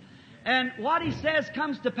dreams. And what he says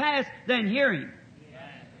comes to pass, then hear him.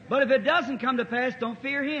 But if it doesn't come to pass, don't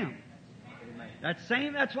fear him.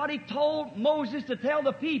 That's what he told Moses to tell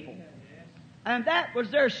the people. And that was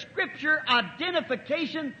their scripture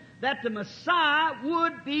identification that the Messiah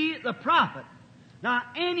would be the prophet. Now,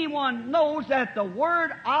 anyone knows that the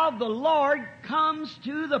word of the Lord comes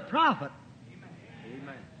to the prophet.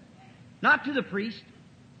 Amen. Not to the priest,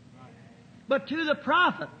 but to the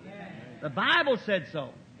prophet. The Bible said so.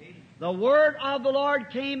 The word of the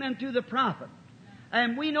Lord came unto the prophet.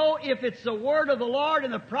 And we know if it's the word of the Lord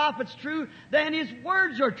and the prophet's true, then his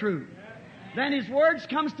words are true. Then his words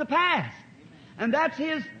comes to pass. And that's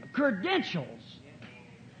his credentials.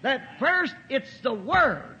 That first it's the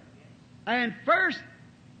Word. And first,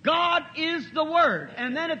 God is the Word.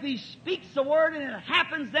 And then if He speaks the Word and it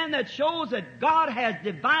happens, then that shows that God has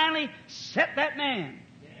divinely set that man.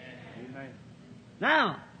 Amen.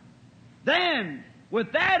 Now, then,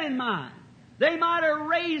 with that in mind, they might have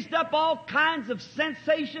raised up all kinds of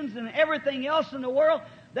sensations and everything else in the world.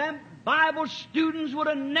 Then Bible students would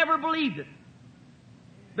have never believed it.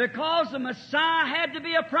 Because the Messiah had to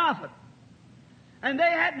be a prophet. And they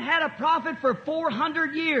hadn't had a prophet for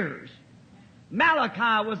 400 years.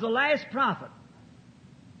 Malachi was the last prophet.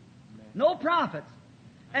 No prophets.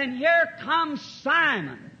 And here comes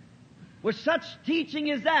Simon with such teaching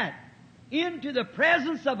as that into the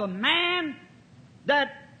presence of a man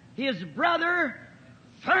that his brother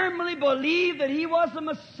firmly believed that he was the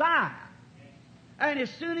Messiah. And as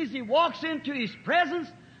soon as he walks into his presence,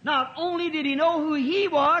 not only did he know who he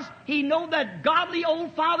was, he knew that godly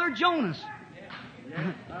old Father Jonas.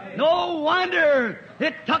 No wonder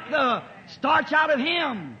it took the starch out of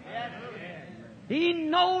him. He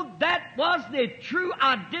knew that was the true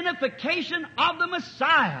identification of the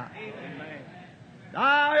Messiah.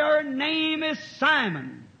 Your name is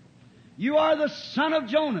Simon. You are the son of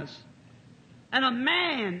Jonas. And a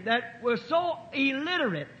man that was so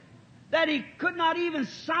illiterate that he could not even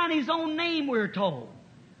sign his own name, we're told.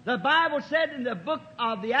 The Bible said in the book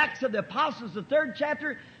of the Acts of the Apostles, the 3rd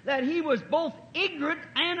chapter, that he was both ignorant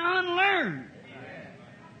and unlearned.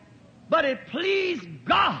 But it pleased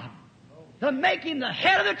God to make him the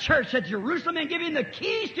head of the church at Jerusalem and give him the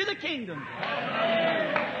keys to the kingdom.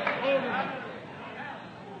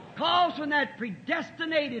 Calls from that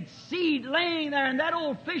predestinated seed laying there in that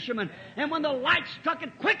old fisherman. And when the light struck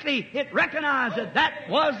it quickly, it recognized that that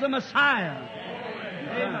was the Messiah.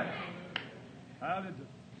 Amen.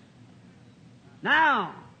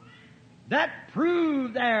 Now, that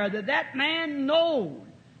proved there that that man knowed.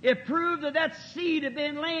 It proved that that seed had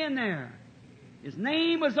been laying there. His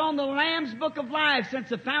name was on the Lamb's Book of Life since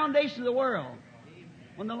the foundation of the world.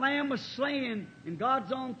 When the Lamb was slain in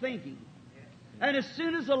God's own thinking. And as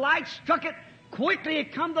soon as the light struck it, quickly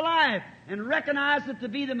it come to life and recognized it to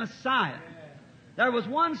be the Messiah. There was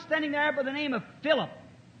one standing there by the name of Philip.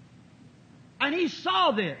 And he saw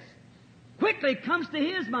this. Quickly it comes to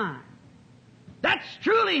his mind. That's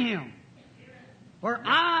truly him. For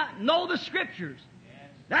I know the Scriptures.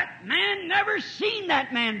 That man never seen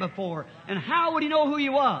that man before. And how would he know who he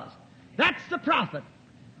was? That's the prophet.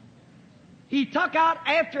 He took out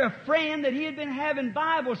after a friend that he had been having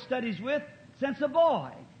Bible studies with since a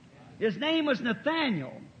boy. His name was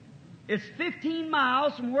Nathaniel. It's 15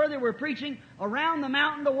 miles from where they were preaching around the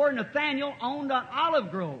mountain to where Nathaniel owned an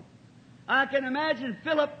olive grove. I can imagine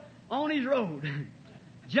Philip on his road,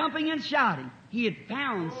 jumping and shouting. He had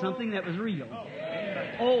found something that was real.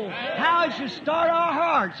 Oh, how it should start our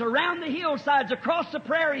hearts around the hillsides, across the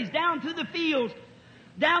prairies, down through the fields,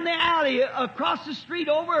 down the alley, across the street,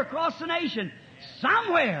 over across the nation.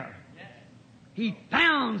 Somewhere he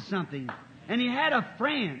found something. And he had a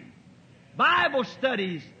friend. Bible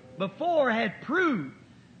studies before had proved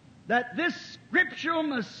that this scriptural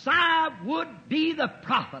Messiah would be the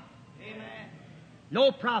prophet. Amen.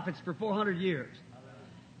 No prophets for 400 years.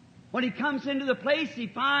 When he comes into the place, he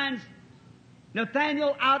finds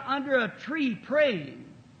Nathaniel out under a tree praying.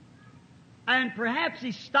 And perhaps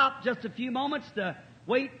he stopped just a few moments to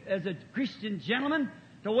wait as a Christian gentleman,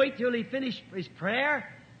 to wait till he finished his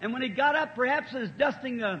prayer. And when he got up, perhaps was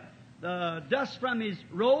dusting the dust from his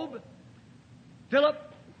robe, Philip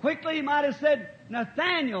quickly might have said,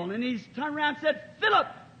 Nathaniel. And he's turned around and said, Philip,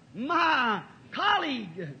 my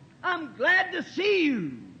colleague, I'm glad to see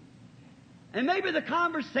you. And maybe the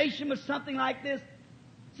conversation was something like this.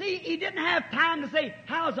 See, he didn't have time to say,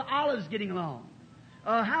 how's the olives getting along?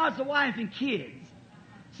 How's the wife and kids?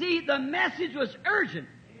 See, the message was urgent.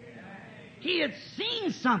 He had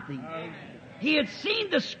seen something. He had seen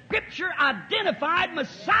the Scripture-identified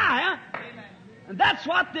Messiah. And that's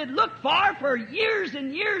what they'd looked for years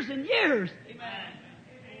and years and years.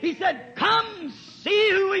 He said, come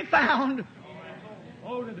see who we found.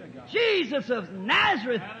 Jesus of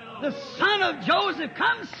Nazareth, the son of Joseph,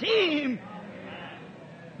 come see him.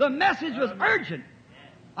 The message was urgent.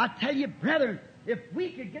 I tell you, brethren, if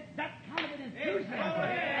we could get that kind of an enthusiasm,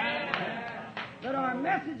 that our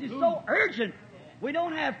message is so urgent, we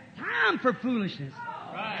don't have time for foolishness.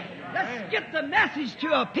 Let's get the message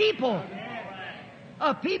to a people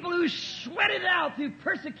who sweated it out through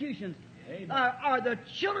persecutions, are the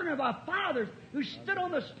children of our fathers who stood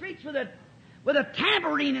on the streets with a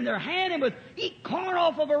tambourine in their hand and would eat corn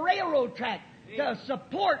off of a railroad track to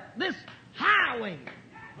support this highway,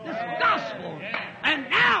 this gospel. And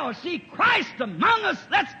now, see Christ among us.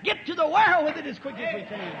 Let's get to the world with it as quick as we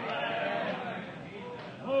can.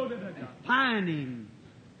 Find him.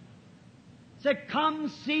 Said, come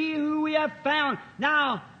see who we have found.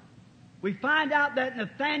 Now, we find out that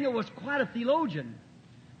Nathaniel was quite a theologian.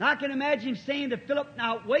 Now, I can imagine him saying to Philip,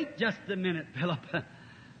 now, wait just a minute, Philip.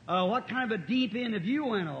 what kind of a deep end have you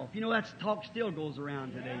went off? You know, that talk still goes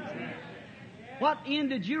around today. See? What end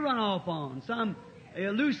did you run off on? Some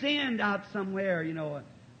loose end out somewhere, you know.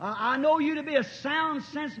 I know you to be a sound,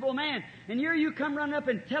 sensible man. And here you come running up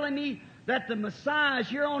and telling me that the Messiah is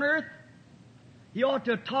here on earth. You ought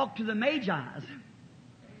to talk to the Magi's.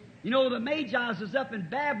 You know, the Magi's was up in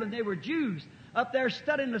Babylon. They were Jews up there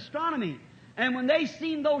studying astronomy. And when they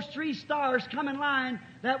seen those 3 stars come in line,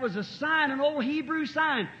 that was a sign, an old Hebrew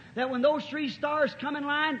sign, that when those 3 stars come in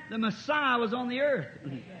line, the Messiah was on the earth.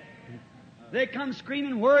 They come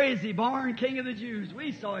screaming, "Where is he, born King of the Jews?"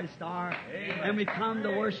 We saw his star, and we come to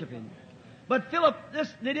worship him. But Philip,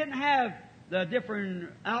 they didn't have the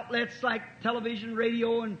different outlets like television,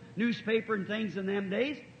 radio, and newspaper and things in them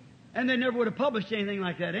days, and they never would have published anything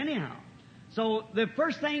like that anyhow. So the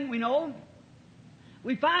first thing we know,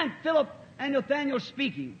 we find Philip and Nathaniel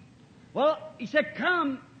speaking. Well, he said,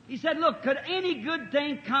 "Come." He said, "Look, could any good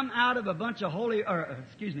thing come out of a bunch of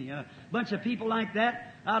bunch of people like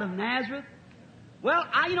that out of Nazareth?" Well,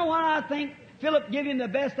 you know what I think? Philip gave him the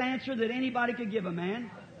best answer that anybody could give a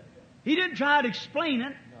man. He didn't try to explain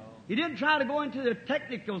it. He didn't try to go into the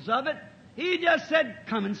technicals of it. He just said,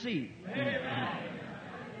 "Come and see."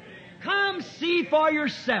 Come see for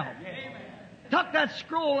yourself. Tuck that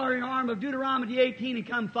scroll under your arm of Deuteronomy 18 and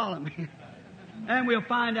come follow me. And we'll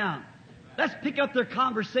find out. Let's pick up their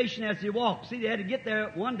conversation as they walk. See, they had to get there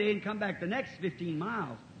one day and come back the next 15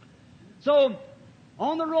 miles. So,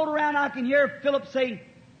 on the road around, I can hear Philip say,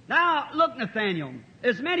 "Now, look, Nathaniel,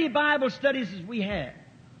 as many Bible studies as we have,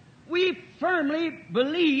 we firmly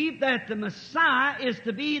believe that the Messiah is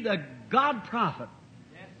to be the God prophet.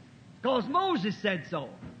 Because Moses said so.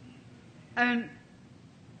 And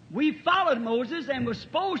we followed Moses and were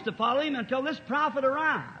supposed to follow him until this prophet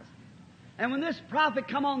arrives. And when this prophet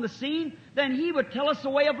come on the scene, then he would tell us the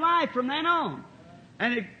way of life from then on.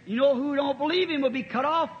 And if you know who don't believe him will be cut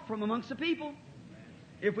off from amongst the people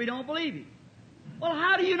if we don't believe him. Well,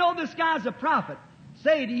 how do you know this guy's a prophet?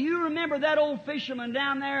 Say, do you remember that old fisherman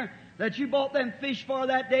down there that you bought them fish for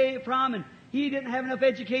that day from, and he didn't have enough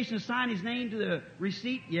education to sign his name to the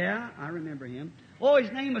receipt? Yeah, I remember him. Oh,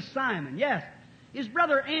 his name was Simon. Yes. His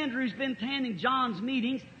brother Andrew's been attending John's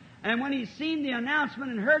meetings, and when he's seen the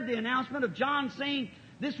announcement and heard the announcement of John saying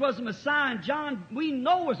this was the Messiah, and John, we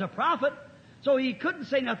know, was a prophet, so he couldn't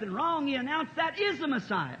say nothing wrong. He announced that is the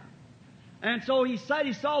Messiah. And so he said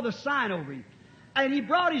he saw the sign over him. And he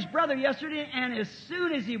brought his brother yesterday, and as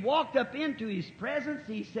soon as he walked up into his presence,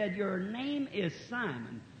 he said, "Your name is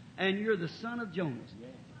Simon, and you're the son of Jonas."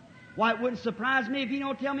 Why, it wouldn't surprise me if you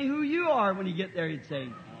don't tell me who you are when you get there, he'd say.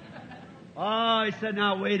 Oh, he said,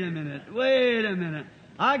 "Now, wait a minute.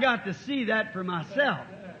 I got to see that for myself.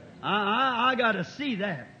 I got to see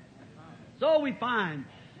that." So we find,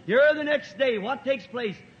 here the next day, what takes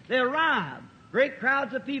place? They arrive. Great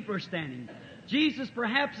crowds of people are standing. Jesus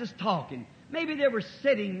perhaps is talking. Maybe they were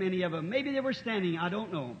sitting, many of them. Maybe they were standing. I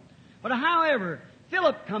don't know. But however,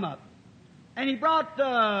 Philip come up, and he brought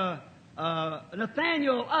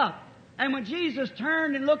Nathaniel up. And when Jesus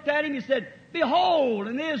turned and looked at him, he said, "Behold,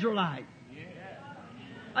 an Israelite.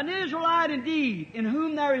 An Israelite indeed, in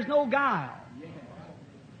whom there is no guile."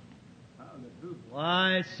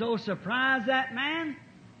 Why, so surprised that man.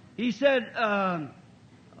 He said,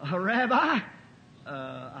 "Rabbi,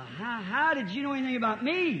 how did you know anything about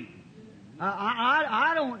me?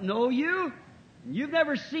 I don't know you. You've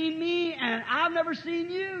never seen me, and I've never seen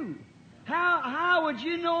you. How would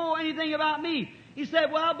you know anything about me?" He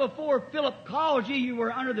said, "Well, before Philip called you, you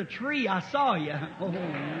were under the tree. I saw you."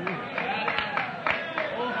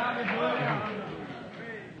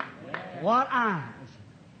 What eyes!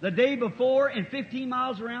 The day before and 15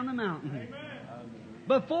 miles around the mountain. Amen.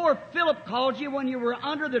 Before Philip called you, when you were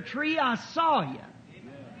under the tree, I saw you.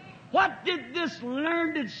 What did this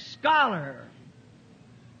learned scholar,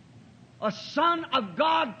 a son of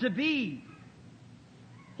God to be,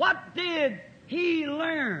 what did he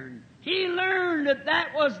learn? He learned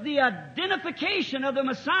that was the identification of the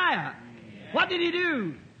Messiah. What did he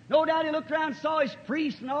do? No doubt he looked around and saw his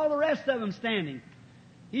priests and all the rest of them standing.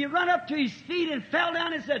 He ran up to his feet and fell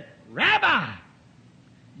down and said, "Rabbi,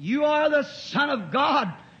 you are the Son of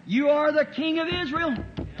God. You are the King of Israel."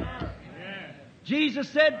 Jesus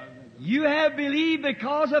said, "You have believed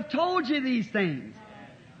because I've told you these things.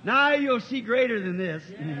 Now you'll see greater than this."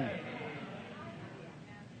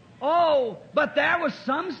 Oh, but there was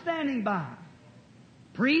some standing by.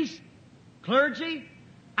 Priests, clergy,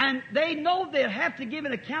 and they know they'd have to give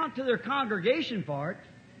an account to their congregation for it.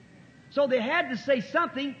 So they had to say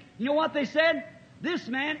something. You know what they said? "This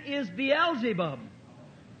man is Beelzebub.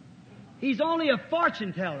 He's only a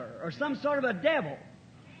fortune teller or some sort of a devil."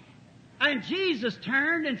 And Jesus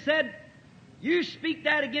turned and said, you speak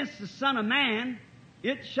that against the Son of Man,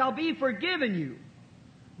 it shall be forgiven you.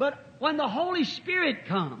 But when the Holy Spirit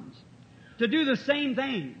comes to do the same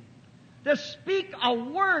thing, to speak a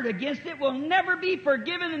word against it will never be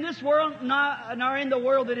forgiven in this world, nor in the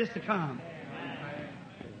world that is to come.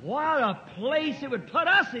 What a place it would put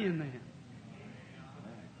us in then.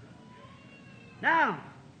 Now,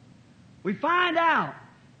 we find out,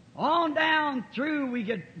 on down through, we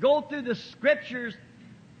could go through the Scriptures.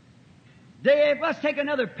 Let's take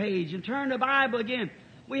another page and turn the Bible again.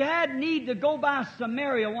 We had need to go by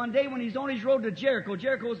Samaria one day when he's on his road to Jericho.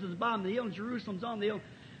 Jericho's at the bottom of the hill and Jerusalem's on the hill.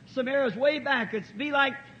 Samaria's way back. It's be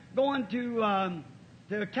like going to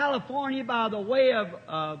California by the way of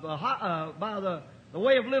the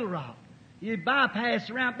way of Little Rock. You bypass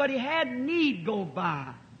around, but he had need go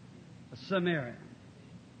by Samaria.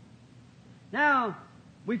 Now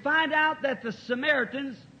we find out that the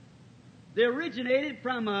Samaritans, they originated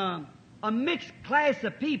from a mixed class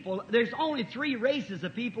of people. There's only 3 races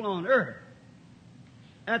of people on earth.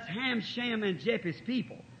 That's Ham, Shem, and Japheth's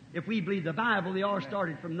people. If we believe the Bible, they all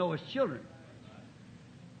started from Noah's children.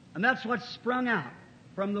 And that's what sprung out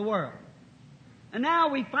from the world. And now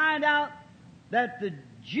we find out that the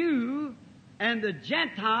Jew and the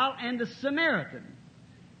Gentile and the Samaritan,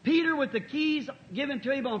 Peter with the keys given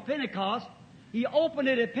to him on Pentecost, he opened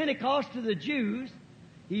it at Pentecost to the Jews,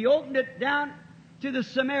 he opened it down to the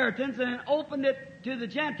Samaritans, and then opened it to the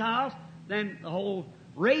Gentiles. Then the whole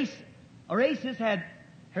races had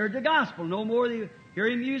heard the gospel. No more the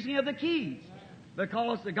hearing using of the keys,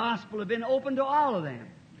 because the gospel had been open to all of them.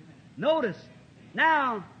 Notice,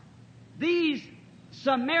 now, these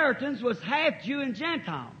Samaritans was half Jew and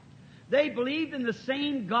Gentile. They believed in the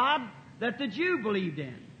same God that the Jew believed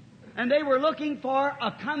in. And they were looking for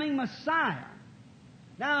a coming Messiah.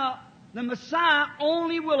 Now, the Messiah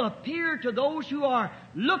only will appear to those who are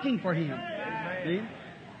looking for Him. See?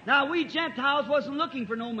 Now, we Gentiles wasn't looking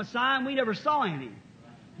for no Messiah, and we never saw any.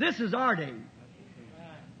 This is our day.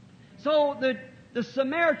 So the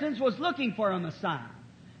Samaritans was looking for a Messiah.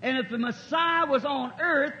 And if the Messiah was on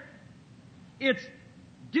earth, it's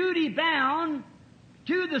duty bound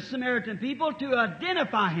to the Samaritan people to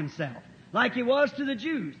identify Himself like He was to the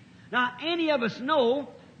Jews. Now, any of us know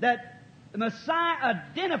that the Messiah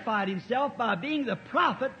identified Himself by being the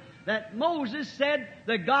prophet that Moses said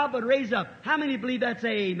that God would raise up. How many believe that?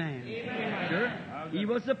 Say amen. Amen. Sure. He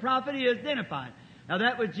was the prophet. He identified. Now,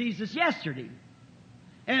 that was Jesus yesterday.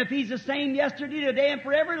 And if He's the same yesterday, today, and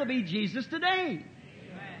forever, it'll be Jesus today. Amen.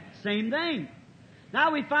 Same thing.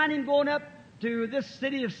 Now we find Him going up to this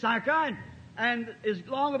city of Sychar, and it's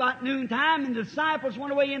long about noontime, and the disciples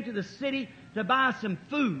went away into the city to buy some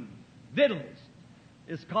food. Victuals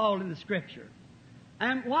is called in the Scripture.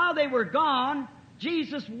 And while they were gone,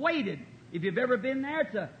 Jesus waited. If you've ever been there,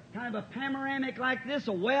 it's a kind of a panoramic like this,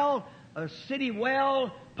 a well, a city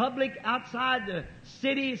well, public outside the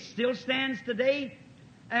city, still stands today.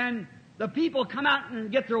 And the people come out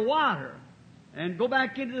and get their water and go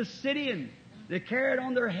back into the city, and they carry it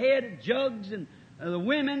on their head, jugs, and the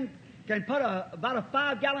women can put about a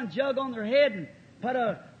 5-gallon jug on their head and put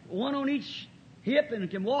one on each hip, and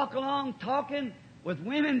can walk along talking with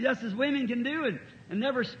women just as women can do, and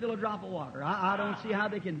never spill a drop of water. I don't see how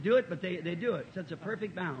they can do it, but they do it. Such a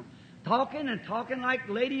perfect balance. Talking and talking like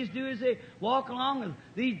ladies do as they walk along with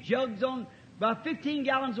these jugs on about 15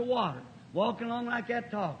 gallons of water. Walking along like that,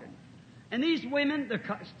 talking. And these women,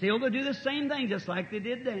 they're still to do the same thing, just like they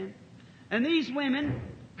did then. And these women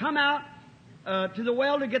come out to the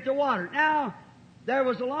well to get their water. Now, there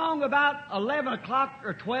was along about 11 o'clock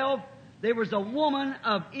or 12, there was a woman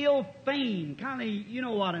of ill fame, kind of, you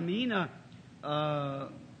know what I mean, a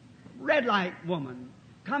red light woman,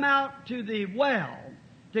 come out to the well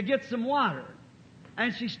to get some water.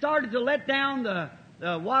 And she started to let down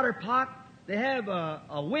the water pot. They have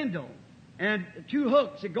a window and 2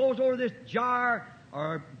 hooks. It goes over this jar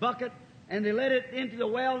or bucket, and they let it into the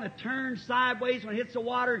well, and it turns sideways. When it hits the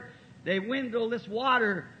water, they windle this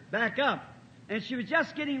water back up. And she was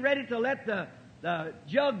just getting ready to let the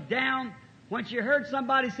jug down when she heard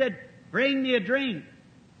somebody said, "Bring me a drink."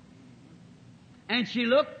 And she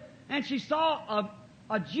looked, and she saw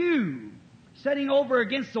a Jew sitting over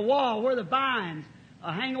against the wall where the vines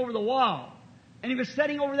hang over the wall. And he was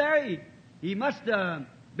sitting over there. He must have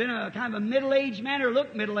been a kind of a middle-aged man, or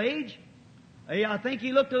looked middle-aged. I think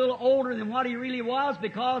he looked a little older than what he really was,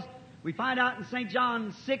 because we find out in St.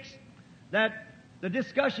 John 6 that the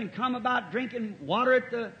discussion come about drinking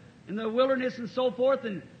water in the wilderness and so forth,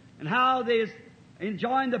 and how they is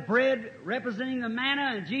enjoying the bread representing the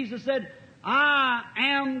manna. And Jesus said, "I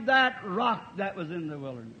am that rock that was in the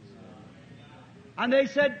wilderness." And they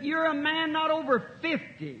said, you're a man not over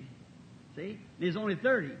 50. See? He's only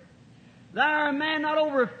 30. Thou a man not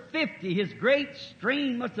over 50. His great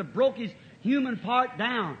strain must have broke his human part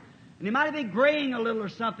down. And he might have been graying a little or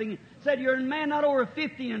something. Said, you're a man not over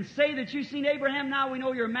 50 and say that you've seen Abraham, now we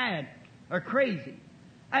know you're mad or crazy.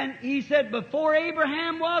 And he said, before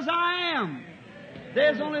Abraham was, I am. They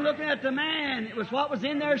was only looking at the man. It was what was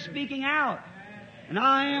in there speaking out. And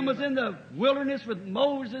I am was in the wilderness with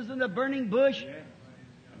Moses in the burning bush.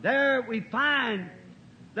 There we find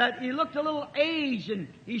that he looked a little aged, and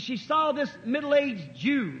she saw this middle-aged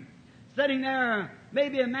Jew sitting there,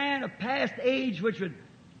 maybe a man of past age which would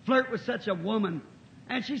flirt with such a woman.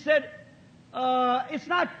 And she said, it's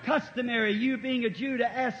not customary, you being a Jew, to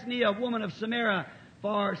ask me, a woman of Samaria,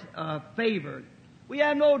 for favor. We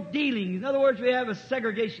have no dealings. In other words, we have a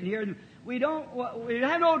segregation here. We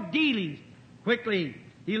have no dealings. Quickly,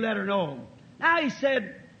 he let her know. Now he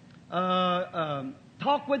said,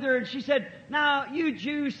 talk with her, and she said, now you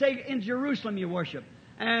Jews say in Jerusalem you worship,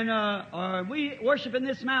 and we worship in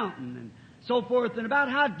this mountain, and so forth, and about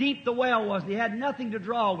how deep the well was. He had nothing to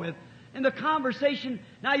draw with. In the conversation,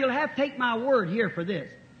 now you'll have to take my word here for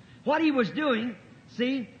this. What he was doing,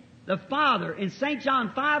 see, the Father, in St.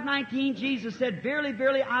 John 5:19, Jesus said, verily,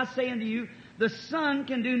 verily, I say unto you, the Son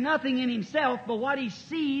can do nothing in himself but what he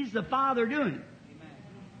sees the Father doing. Amen.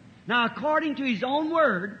 Now, according to his own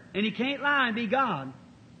word, and he can't lie and be God,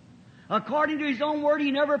 according to his own word,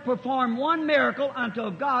 he never performed one miracle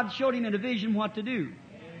until God showed him in a vision what to do.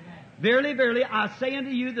 Verily, verily, I say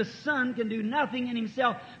unto you, the Son can do nothing in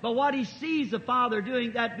himself, but what he sees the Father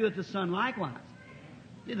doing, that doeth the Son likewise.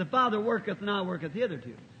 See, the Father worketh and I worketh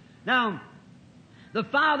hitherto. Now, the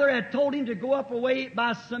Father had told him to go up away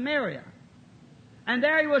by Samaria. And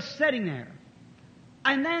there he was sitting there.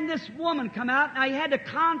 And then this woman come out. Now he had to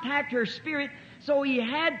contact her spirit, so he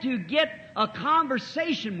had to get a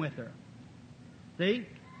conversation with her. See?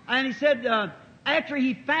 And he said, after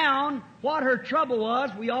he found what her trouble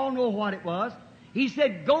was, we all know what it was, he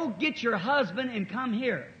said, go get your husband and come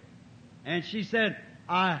here. And she said,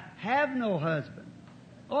 I have no husband.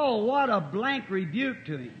 Oh, what a blank rebuke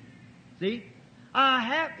to him. See?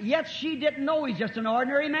 Yet she didn't know he's just an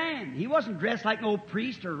ordinary man. He wasn't dressed like no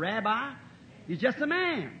priest or rabbi. He's just a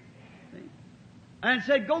man. See? And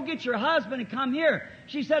said, go get your husband and come here.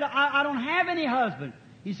 She said, I don't have any husband.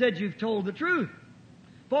 He said, you've told the truth.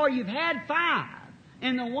 For you've had 5,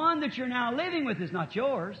 and the one that you're now living with is not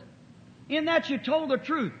yours. In that you told the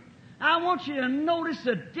truth. I want you to notice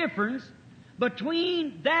the difference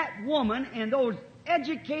between that woman and those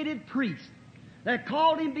educated priests that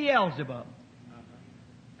called him Beelzebub.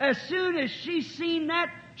 As soon as she seen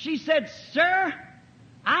that, she said, sir,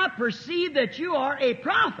 I perceive that you are a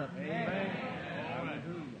prophet. Amen.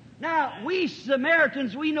 Now, we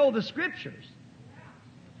Samaritans, we know the Scriptures.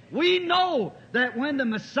 We know that when the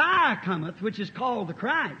Messiah cometh, which is called the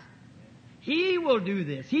Christ, He will do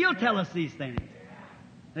this. He'll tell us these things.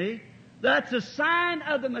 See? That's a sign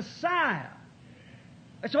of the Messiah.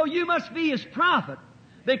 So you must be His prophet,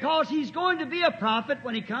 because He's going to be a prophet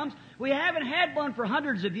when He comes. We haven't had one for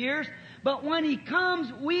hundreds of years, but when He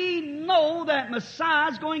comes, we know that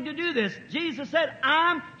Messiah is going to do this. Jesus said,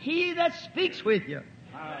 I'm He that speaks with you.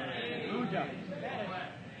 Hallelujah.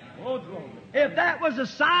 If that was a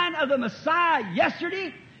sign of the Messiah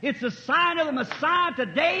yesterday, it's a sign of the Messiah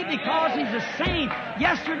today, because He's the same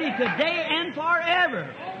yesterday, today, and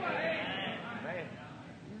forever.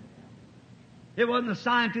 It wasn't a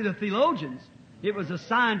sign to the theologians. It was a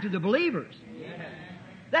sign to the believers.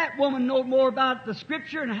 That woman knew more about the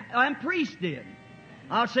Scripture than priests did.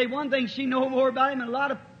 I'll say one thing, she knew more about Him than a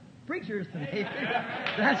lot of preachers today.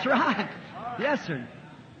 That's right. Yes, sir.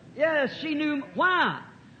 Yes, she knew. Why?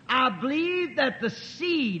 I believe that the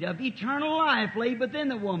seed of eternal life lay within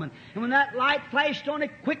the woman. And when that light flashed on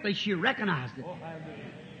it, quickly she recognized it.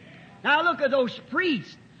 Now look at those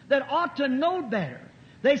priests that ought to know better.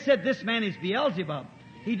 They said, this man is Beelzebub.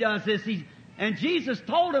 He does this. And Jesus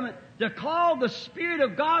told them to call the Spirit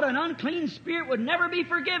of God an unclean spirit would never be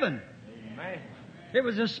forgiven. Amen. It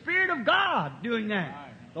was the Spirit of God doing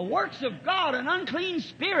that. The works of God, an unclean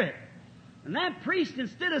spirit. And that priest,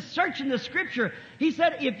 instead of searching the Scripture, he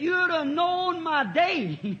said, if you would have known my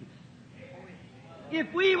day,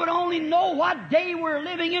 if we would only know what day we're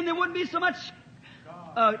living in, there wouldn't be so much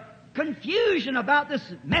confusion about this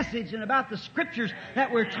message and about the Scriptures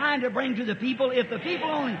that we're trying to bring to the people. If the people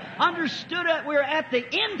only understood that we're at the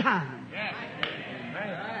end time. Yes.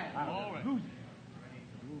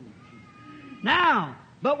 Now,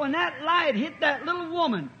 but when that light hit that little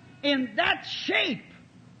woman in that shape,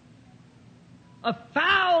 a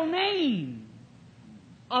foul name,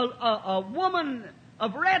 a woman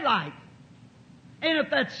of red light. And if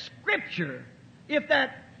that Scripture, if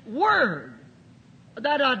that Word,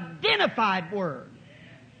 that identified Word,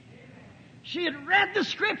 she had read the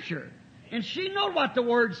Scripture, and she knew what the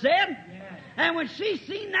Word said, and when she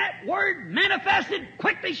seen that Word manifested,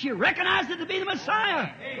 quickly she recognized it to be the Messiah.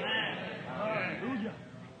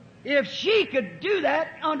 If she could do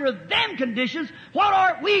that under them conditions, what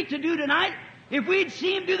are we to do tonight if we'd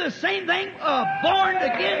see Him do the same thing, born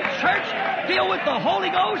again church, filled with the Holy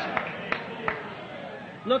Ghost?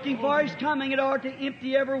 Looking for His coming, it ought to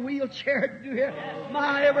empty every wheelchair to here.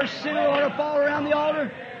 My, every sinner ought to fall around the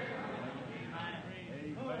altar.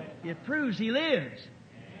 It proves He lives.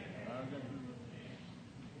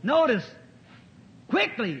 Notice,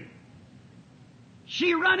 quickly,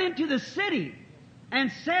 she run into the city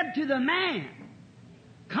and said to the man,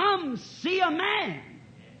 "Come see a man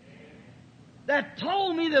that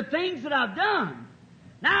told me the things that I've done."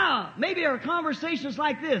 Now, maybe our conversation's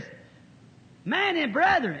like this: "Man and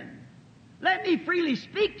brethren, let me freely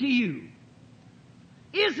speak to you.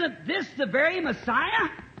 Isn't this the very Messiah?"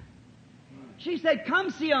 She said, "Come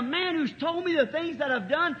see a man who's told me the things that I've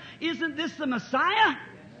done. Isn't this the Messiah?"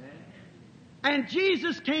 And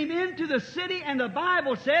Jesus came into the city, and the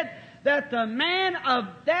Bible said that the man of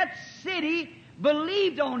that city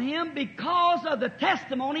believed on Him because of the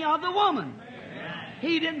testimony of the woman.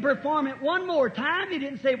 He didn't perform it one more time. He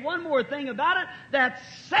didn't say one more thing about it. That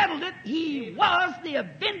settled it. He was the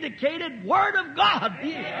vindicated Word of God.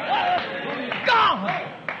 He was God,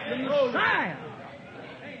 the Messiah.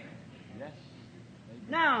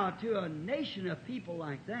 Now, to a nation of people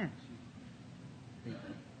like that.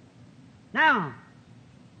 Now,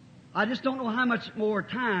 I just don't know how much more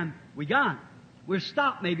time we got. We'll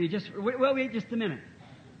stop maybe wait just a minute.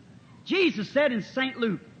 Jesus said in St.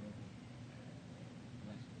 Luke,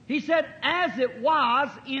 He said, "As it was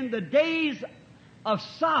in the days of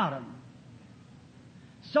Sodom,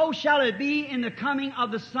 so shall it be in the coming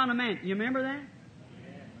of the Son of Man." You remember that?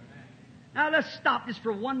 Now let's stop just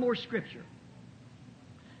for one more scripture.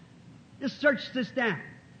 Just search this down.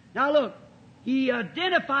 Now look, He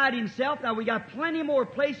identified Himself. Now we got plenty more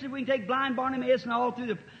places we can take blind Bartimaeus and all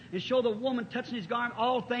through and show the woman touching His garment,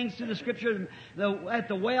 all things through the Scripture. At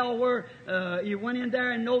the well where you went in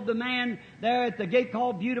there and know the man there at the gate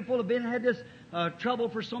called Beautiful had this trouble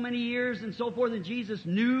for so many years and so forth, and Jesus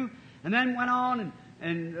knew, and then went on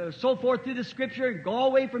and so forth through the Scripture and go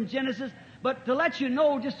away from Genesis. But to let you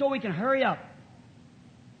know, just so we can hurry up.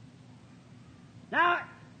 Now,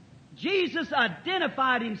 Jesus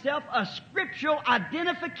identified Himself, a scriptural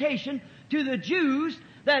identification to the Jews,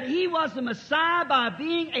 that He was the Messiah by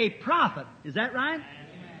being a prophet. Is that right? Amen.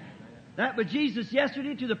 That was Jesus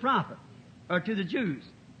yesterday to the prophet, or to the Jews.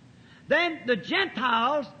 Then the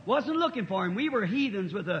Gentiles wasn't looking for Him. We were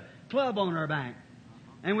heathens with a club on our back.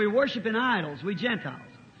 And we were worshiping idols, we Gentiles.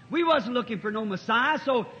 We wasn't looking for no Messiah,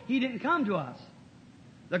 so He didn't come to us.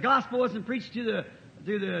 The gospel wasn't preached to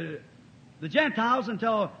the Gentiles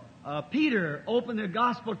until Peter opened the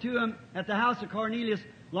gospel to him at the house of Cornelius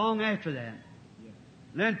long after that.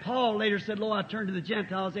 And then Paul later said, "Lo, I turned to the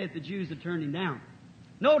Gentiles after the Jews had turned him down."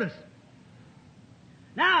 Notice.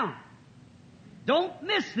 Now, don't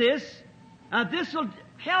miss this. This will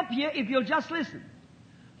help you if you'll just listen.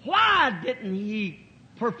 Why didn't He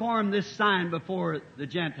perform this sign before the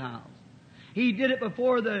Gentiles? He did it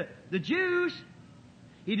before the Jews.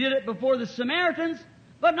 He did it before the Samaritans.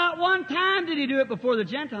 But not one time did He do it before the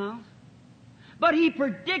Gentiles. But He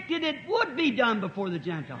predicted it would be done before the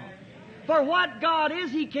Gentiles. For what God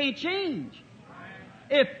is, He can't change.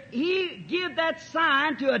 If He give that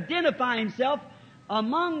sign to identify Himself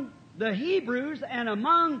among the Hebrews and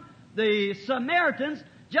among the Samaritans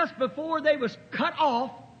just before they was cut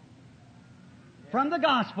off from the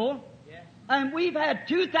gospel, and we've had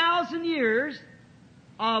 2,000 years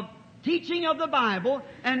of teaching of the Bible,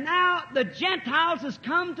 and now the Gentiles has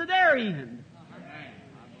come to their end.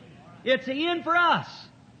 It's the end for us.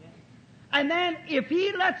 And then if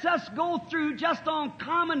He lets us go through just on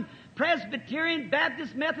common Presbyterian,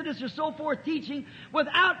 Baptist, Methodist, or so forth teaching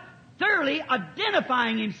without thoroughly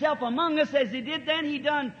identifying Himself among us as He did then, He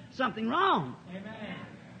done something wrong. Amen.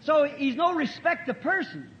 So He's no respect to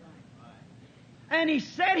person. And He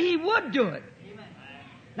said He would do it. Amen.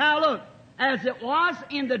 Now look, as it was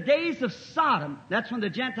in the days of Sodom, that's when the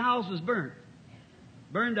Gentiles was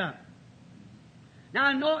burned up.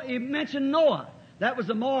 Now, he mentioned Noah. That was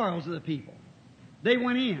the morals of the people. They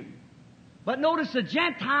went in. But notice the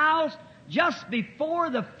Gentiles, just before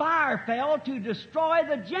the fire fell to destroy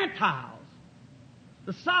the Gentiles,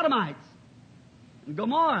 the Sodomites, and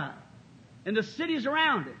Gomorrah, and the cities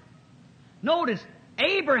around it. Notice,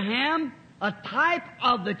 Abraham, a type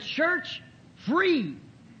of the church, free,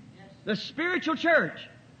 the spiritual church.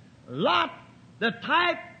 Lot, the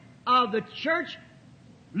type of the church,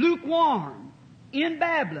 lukewarm, in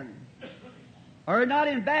Babylon. Or not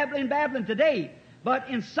in Babylon today, but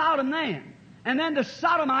in Sodom then. And then the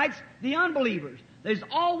Sodomites, the unbelievers. There's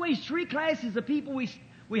always three classes of people.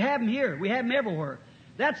 We have them here. We have them everywhere.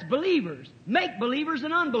 That's believers, make-believers,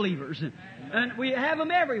 and unbelievers. And we have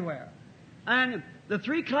them everywhere. And the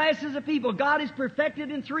three classes of people, God is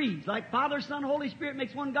perfected in threes. Like Father, Son, Holy Spirit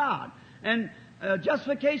makes one God. And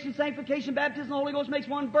justification, sanctification, baptism, the Holy Ghost makes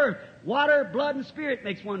one birth. Water, blood, and Spirit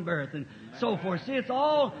makes one birth. And so forth. See,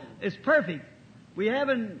 it's perfect. We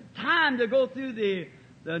haven't time to go through the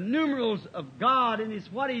numerals of God and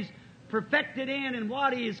what He's perfected in and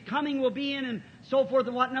what His coming will be in and so forth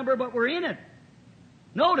and what number, but we're in it.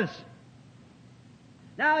 Notice.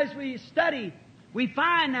 Now as we study, we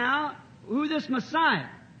find now who this Messiah.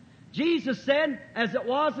 Jesus said, as it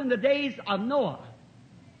was in the days of Noah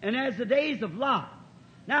and as the days of Lot.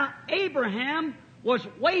 Now Abraham was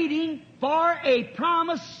waiting for a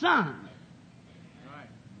promised son.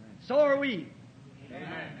 So are we.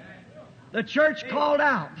 Amen. The church called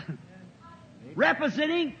out,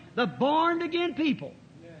 representing the born-again people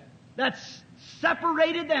that's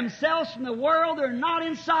separated themselves from the world. They're not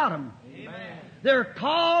in Sodom. Amen. They're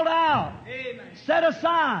called out, Amen. set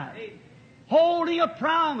aside, holding a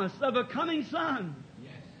promise of a coming son.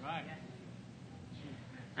 Yes. Right.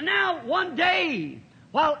 And now one day,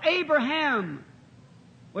 while Abraham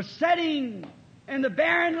was sitting in the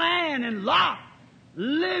barren land and Lot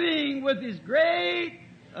living with his great,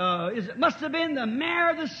 it must have been the mayor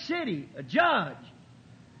of the city, a judge.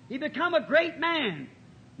 He become a great man.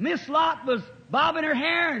 Miss Lot was bobbing her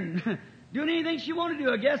hair and doing anything she wanted to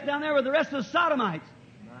do, I guess, down there with the rest of the Sodomites.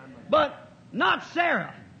 But not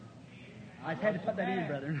Sarah. I had to put that in,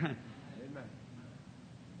 brother.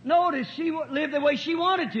 Notice she lived the way she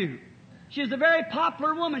wanted to. She was a very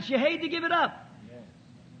popular woman. She hated to give it up.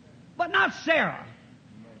 But not Sarah.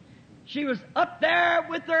 She was up there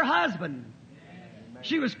with her husband.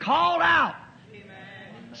 She was called out,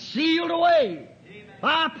 sealed away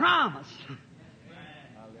by a promise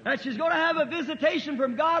that she's going to have a visitation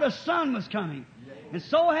from God. A son was coming. And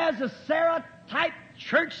so has the Sarah-type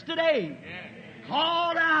church today,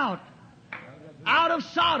 called out of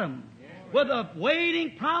Sodom with a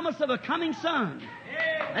waiting promise of a coming son.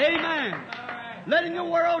 Amen. Letting the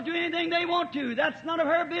world do anything they want to. That's none of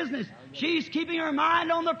her business. She's keeping her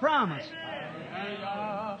mind on the promise.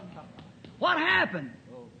 What happened?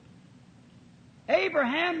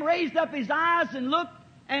 Abraham raised up his eyes and looked,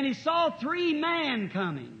 and he saw three men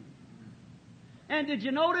coming. And did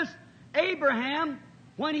you notice Abraham,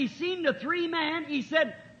 when he seen the three men, he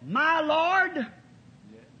said, "My Lord,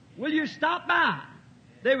 will you stop by?"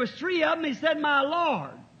 There was three of them. He said, "My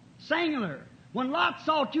Lord," singular. When Lot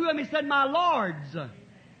saw two of them, he said, "My Lords."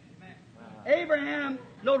 Abraham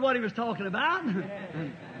knowed what he was talking about.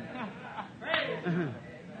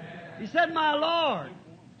 He said, "My Lord."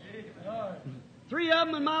 Three of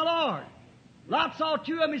them and "My Lord." Lot saw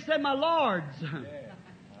two of them. He said, "My Lords."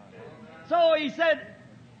 So he said,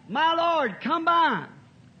 "My Lord, come by."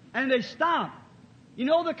 And they stopped. You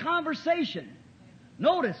know the conversation.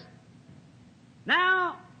 Notice.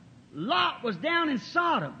 Now, Lot was down in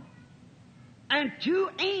Sodom. And two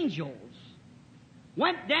angels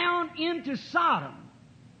went down into Sodom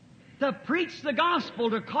to preach the gospel,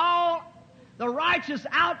 to call the righteous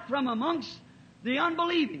out from amongst the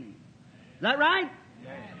unbelieving. Is that right?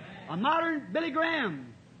 Yes. A modern Billy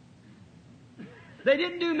Graham. They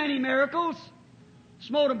didn't do many miracles.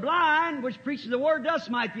 Smote them blind, which preaches the word does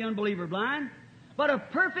smite the unbeliever blind. But a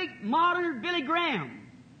perfect modern Billy Graham.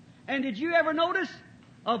 And did you ever notice,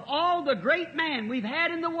 of all the great men we've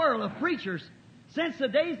had in the world of preachers since the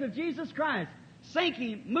days of Jesus Christ,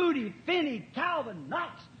 Sankey, Moody, Finney, Calvin,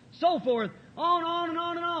 Knox, so forth, on and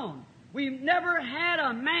on and on. We've never had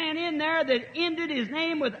a man in there that ended his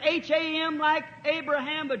name with H-A-M like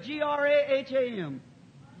Abraham, but G-R-A-H-A-M.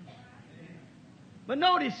 But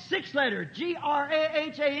notice, 6 letters,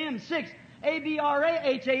 G-R-A-H-A-M, 6.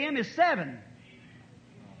 A-B-R-A-H-A-M is 7.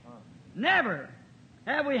 Never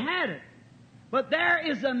have we had it. But there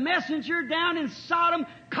is a messenger down in Sodom.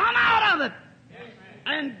 Come out of it!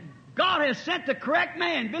 And God has sent the correct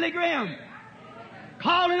man, Billy Graham,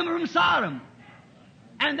 calling them from Sodom.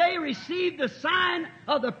 And they received the sign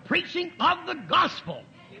of the preaching of the gospel.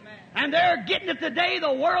 And they're getting it today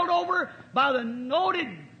the world over by the noted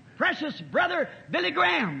precious brother Billy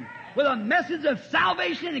Graham with a message of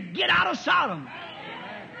salvation and get out of Sodom.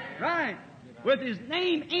 Right. with his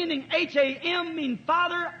name ending H-A-M, mean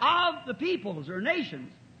father of the peoples or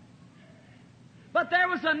nations. But there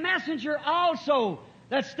was a messenger also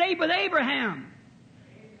that stayed with Abraham.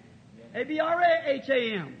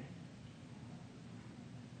 A-B-R-A-H-A-M.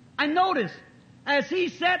 And notice, as he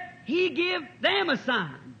said, he gave them a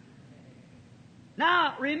sign.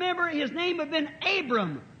 Now, remember, his name had been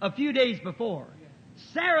Abram a few days before.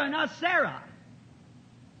 Sarah, not Sarah.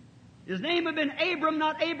 His name had been Abram,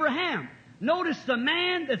 not Abraham. Notice the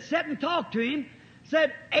man that sat and talked to him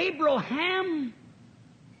said, Abraham,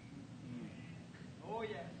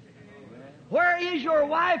 where is your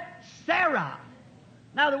wife Sarah?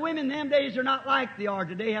 Now, the women in them days are not like they are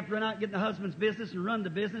today. They have to run out and get in the husband's business and run the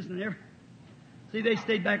business and everything. See, they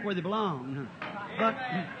stayed back where they belong.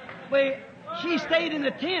 But she stayed in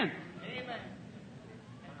the tent.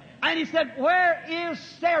 And he said, where is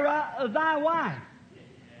Sarah, thy wife?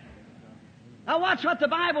 Now watch what the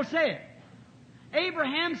Bible said.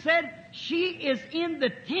 Abraham said, she is in the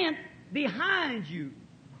tent behind you.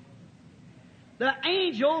 The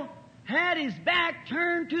angel had his back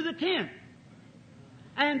turned to the tent.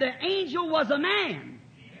 And the angel was a man.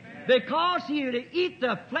 Because he had to eat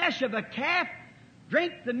the flesh of a calf,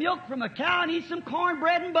 drink the milk from a cow, and eat some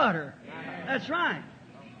cornbread and butter. That's right.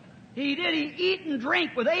 He did. He eat and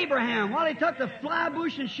drink with Abraham while he took the fly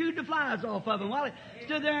bush and shooed the flies off of him while he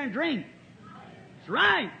stood there and drank. That's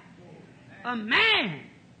right. A man.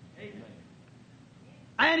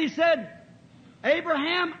 And he said,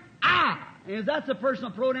 Abraham, and that's a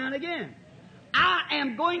personal pronoun again. I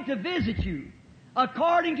am going to visit you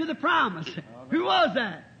according to the promise. Who was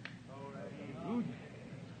that?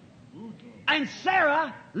 And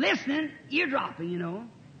Sarah, listening, eardropping, you know,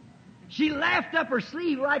 she laughed up her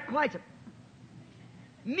sleeve right quite.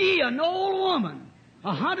 Me, an old woman,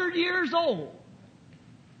 100 years old,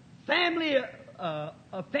 family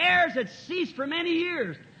affairs had ceased for many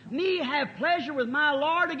years. Me have pleasure with my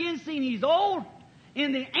Lord again, seeing he's old.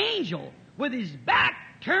 And the angel, with his back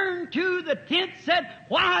turned to the tent, said,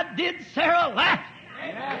 why did Sarah laugh?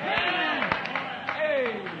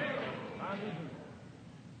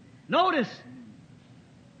 Notice,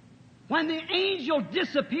 when the angel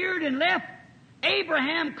disappeared and left,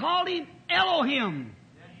 Abraham called him Elohim.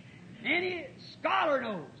 Any scholar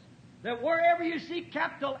knows that wherever you see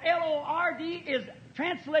capital L-O-R-D is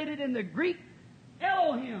translated in the Greek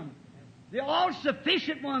Elohim, the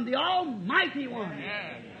all-sufficient one, the almighty one,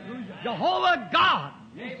 Jehovah God.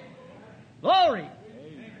 Glory.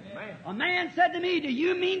 A man said to me, do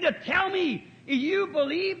you mean to tell me you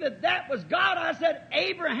believe that that was God? I said,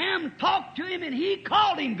 Abraham talked to him and he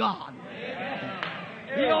called him God.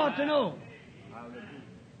 He ought to know.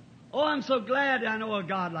 Oh, I'm so glad I know a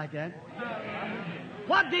God like that.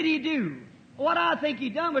 What did he do? What I think he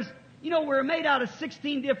done was, we're made out of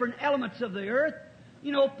 16 different elements of the earth.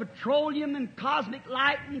 Petroleum and cosmic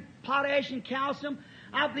light and potash and calcium.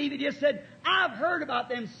 I believe he just said, I've heard about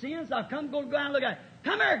them sins. I've come to go down and look at it.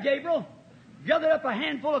 Come here, Gabriel. Gathered up a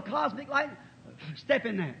handful of cosmic light. Step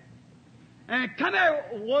in that. And come here,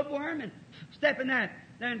 woodworm, and step in that.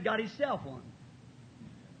 Then got himself one.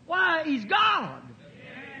 Why? He's God.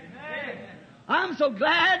 I'm so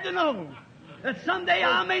glad to know that someday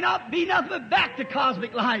I may not be nothing but back to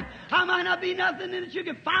cosmic light. I might not be nothing that you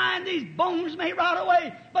can find these bones may rot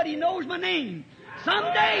away, but he knows my name.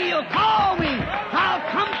 Someday he'll call me.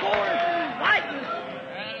 I'll come forth in his likeness.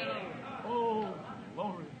 Oh,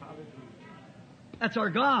 glory. That's our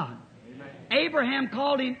God. Amen. Abraham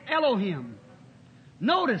called him Elohim.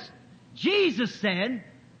 Notice, Jesus said,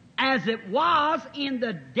 as it was in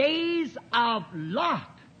the days of Lot,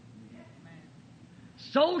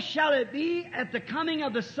 so shall it be at the coming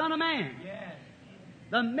of the Son of Man. Yes.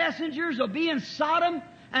 The messengers will be in Sodom,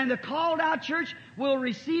 and the called out church will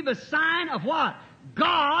receive a sign of what?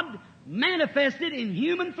 God manifested in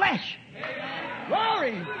human flesh. Amen.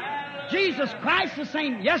 Glory! Jesus Christ the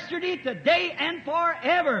same yesterday, today, and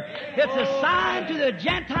forever. It's a sign to the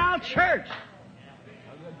Gentile church.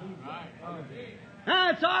 Now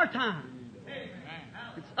it's our time.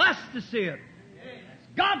 It's us to see it. It's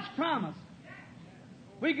God's promise.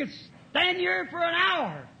 We could stand here for an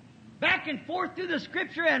hour, back and forth through the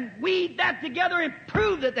Scripture, and weed that together and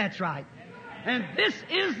prove that that's right. And this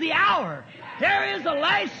is the hour. There is a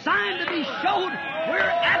last sign to be showed. We're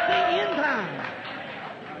at the end time.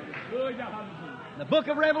 The book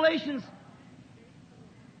of Revelations,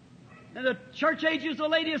 and the church ages, the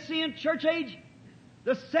Laodicean church age,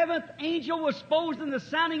 the seventh angel was supposed in the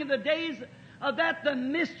sounding of the days of that the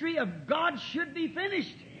mystery of God should be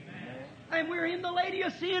finished. And we're in the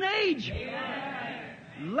Laodicean age.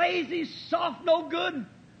 Amen. Lazy, soft, no good,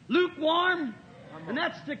 lukewarm, And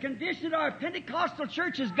that's the condition our Pentecostal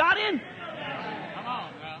church has got in. Come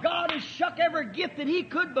on now. God has shuck every gift that He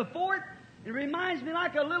could before it. It reminds me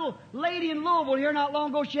like a little lady in Louisville here not long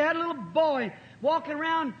ago. She had a little boy walking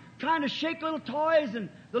around trying to shake little toys, and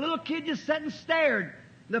the little kid just sat and stared.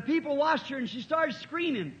 The people watched her, and she started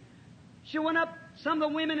screaming. She went up some of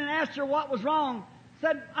the women and asked her what was wrong.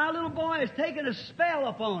 Said, our little boy has taken a spell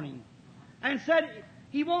upon him. And said,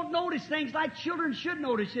 he won't notice things like children should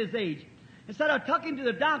notice his age. And said, I took him to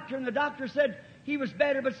the doctor, and the doctor said he was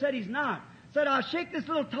better, but said he's not. Said, I'll shake this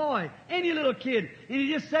little toy, any little kid, and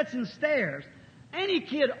he just sits and stares. Any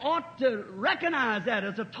kid ought to recognize that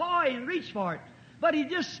as a toy and reach for it. But he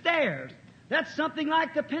just stares. That's something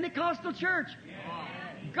like the Pentecostal church.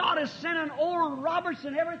 God has sent an Oral Roberts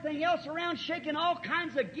and everything else around shaking all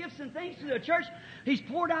kinds of gifts and things to the church. He's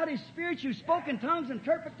poured out His Spirit. You've spoken tongues,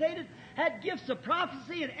 interpreted, had gifts of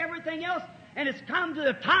prophecy and everything else. And it's come to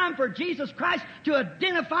the time for Jesus Christ to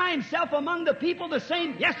identify Himself among the people the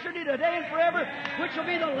same yesterday, today, and forever, which will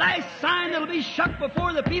be the last sign that will be shook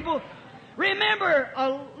before the people. Remember, a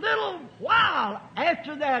little while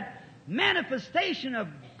after that manifestation of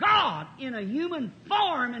God in a human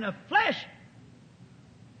form, in a flesh,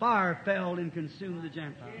 fire fell and consumed the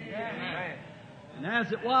Gentiles. And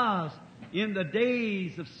as it was in the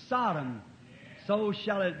days of Sodom, so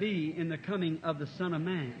shall it be in the coming of the Son of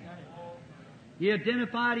Man. He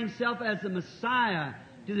identified Himself as the Messiah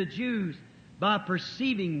to the Jews by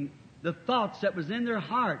perceiving the thoughts that was in their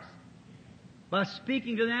hearts, by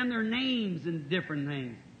speaking to them their names and different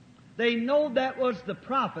things. They know that was the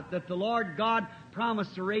prophet that the Lord God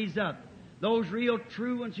promised to raise up. Those real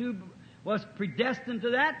true ones who was predestined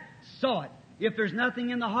to that saw it. If there's nothing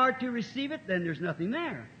in the heart to receive it, then there's nothing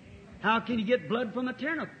there. How can you get blood from a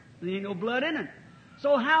turnip? There ain't no blood in it.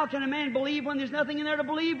 So how can a man believe when there's nothing in there to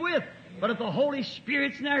believe with? But if the Holy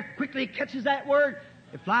Spirit's in there, quickly catches that word,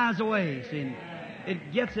 it flies away. See,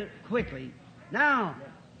 it gets it quickly. Now,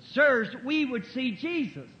 sirs, we would see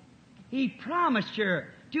Jesus. He promised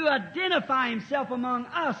here to identify Himself among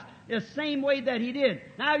us the same way that He did.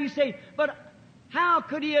 Now you say, but how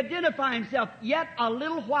could He identify Himself? Yet a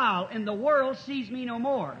little while, and the world sees me no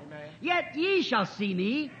more. Amen. Yet ye shall see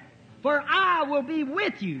me, for I will be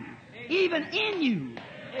with you, even in you. Amen.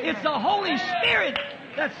 It's the Holy Spirit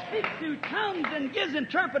that speaks through tongues and gives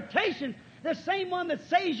interpretations. The same one that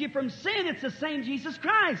saves you from sin, it's the same Jesus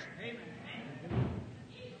Christ. Amen.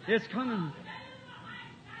 It's coming.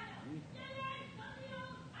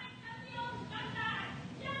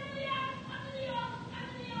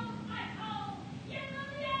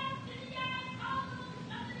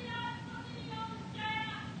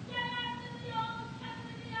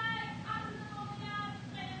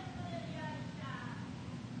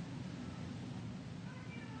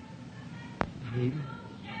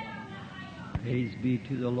 Praise be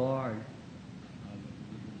to the Lord.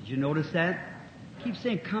 Did you notice that? Keep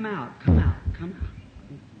saying, come out, come out, come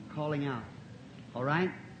out. Calling out. All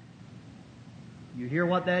right? You hear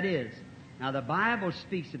what that is. Now the Bible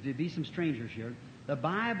speaks, if there be some strangers here, the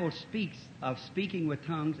Bible speaks of speaking with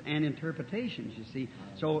tongues and interpretations, you see.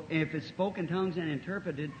 So if it's spoken tongues and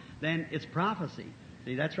interpreted, then it's prophecy.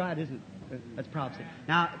 See, that's right, isn't it? That's prophecy.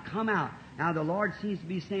 Now, come out. Now, the Lord seems to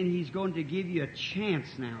be saying He's going to give you a chance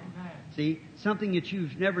now. See, something that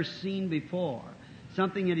you've never seen before.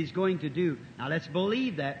 Something that He's going to do. Now, let's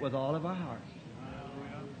believe that with all of our hearts.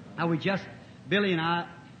 Now, Billy and I,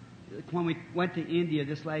 when we went to India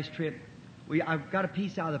this last trip, I've got a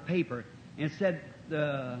piece out of the paper, and it said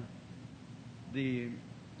the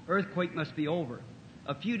earthquake must be over.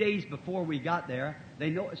 A few days before we got there,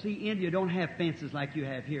 India don't have fences like you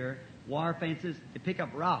have here, wire fences. They pick up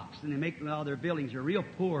rocks and they make all their buildings. They're real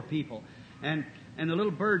poor people. And the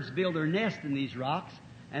little birds build their nest in these rocks,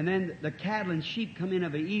 and then the cattle and sheep come in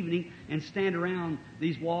of an evening and stand around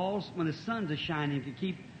these walls when the sun's shining to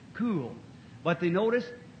keep cool. But they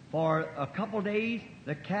noticed for a couple days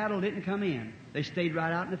the cattle didn't come in. They stayed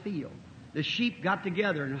right out in the field. The sheep got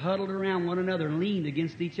together and huddled around one another and leaned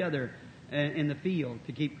against each other in the field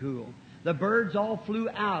to keep cool. The birds all flew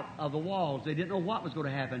out of the walls. They didn't know what was going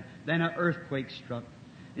to happen. Then an earthquake struck.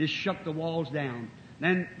 It shook the walls down.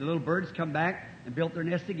 Then the little birds come back and built their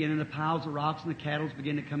nest again in the piles of rocks, and the cattle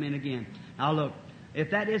begin to come in again. Now look,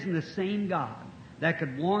 if that isn't the same God that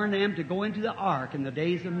could warn them to go into the ark in the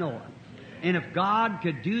days of Noah, and if God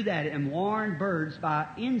could do that and warn birds by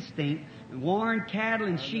instinct, and warn cattle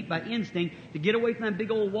and sheep by instinct to get away from them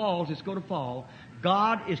big old walls that's going to fall,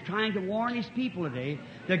 God is trying to warn His people today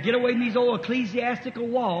to get away from these old ecclesiastical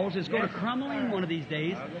walls that's going to crumble in one of these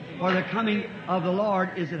days, for the coming of the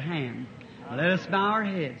Lord is at hand. Let us bow our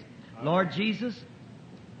heads. Lord Jesus,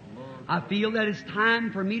 I feel that it's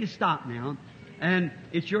time for me to stop now, and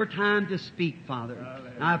it's your time to speak, Father.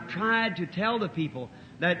 I've tried to tell the people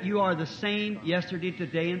that you are the same yesterday,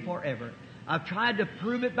 today, and forever. I've tried to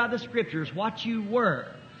prove it by the Scriptures, what you were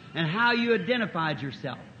and how you identified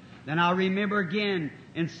yourself. Then I'll remember again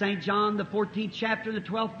in St. John, the 14th chapter, the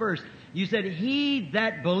 12th verse, you said, He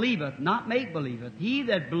that believeth, not make believeth, he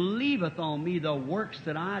that believeth on me, the works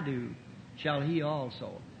that I do, shall he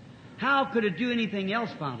also. How could it do anything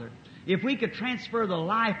else, Father? If we could transfer the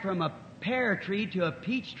life from a pear tree to a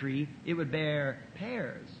peach tree, it would bear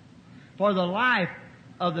pears. For the life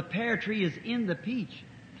of the pear tree is in the peach.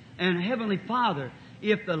 And Heavenly Father,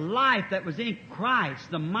 if the life that was in Christ,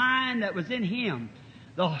 the mind that was in Him,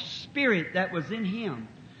 the Spirit that was in Him,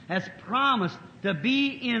 has promised to be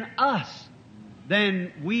in us,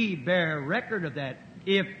 then we bear record of that.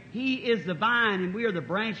 If He is the vine and we are the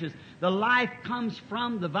branches, the life comes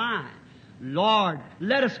from the vine. Lord,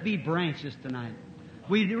 let us be branches tonight.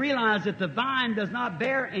 We realize that the vine does not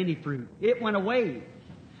bear any fruit. It went away.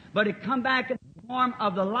 But it come back in the form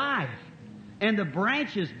of the life. And the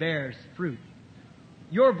branches bears fruit.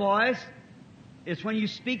 Your voice is when you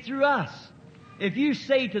speak through us. If you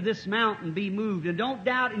say to this mountain, be moved, and don't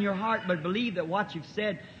doubt in your heart, but believe that what you've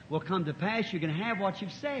said will come to pass, you can have what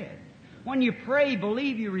you've said. When you pray,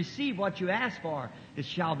 believe you receive what you ask for, it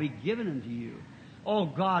shall be given unto you. Oh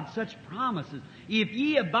God, such promises. If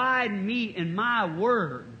ye abide in me and my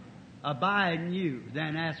word abide in you,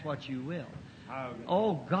 then ask what you will.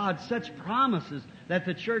 Oh God, such promises that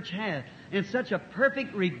the church has, and such a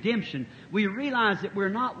perfect redemption. We realize that we're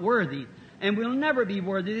not worthy, and we'll never be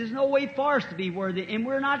worthy. There's no way for us to be worthy, and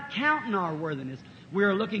we're not counting our worthiness.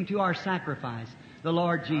 We're looking to our sacrifice, the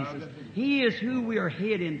Lord Jesus. He is who we are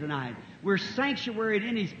hid in tonight. We're sanctuaried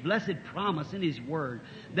in His blessed promise, in His Word.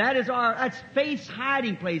 That's faith's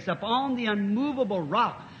hiding place upon the unmovable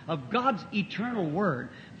rock of God's eternal Word.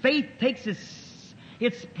 Faith takes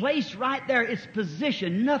its place right there, its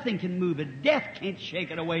position. Nothing can move it. Death can't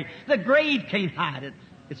shake it away. The grave can't hide it.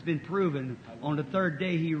 It's been proven. On the third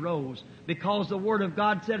day He rose, because the Word of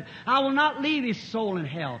God said, I will not leave his soul in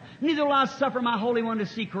hell, neither will I suffer my Holy One to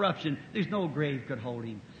see corruption. There's no grave could hold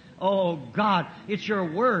Him. Oh God, it's your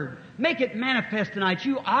Word. Make it manifest tonight.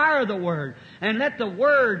 You are the Word. And let the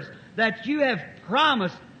words that you have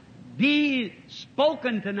promised be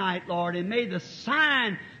spoken tonight, Lord. And may the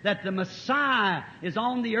sign that the Messiah is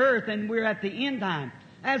on the earth and we're at the end time.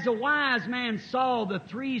 As a wise man saw the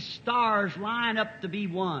 3 stars line up to be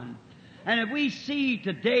one. And if we see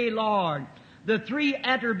today, Lord, the 3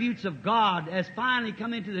 attributes of God has finally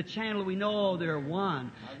come into the channel, we know they're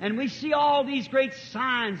one. And we see all these great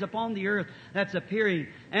signs upon the earth that's appearing.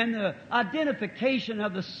 And the identification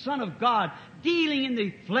of the Son of God dealing in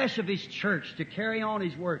the flesh of His church to carry on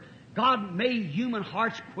His Word. God, may human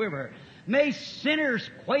hearts quiver. May sinners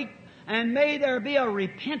quake. And may there be a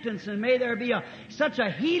repentance, and may there be such a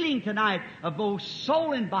healing tonight of both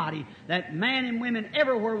soul and body, that men and women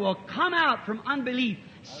everywhere will come out from unbelief,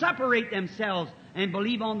 separate themselves, and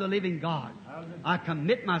believe on the living God. I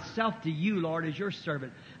commit myself to you, Lord, as your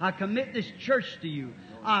servant. I commit this church to you.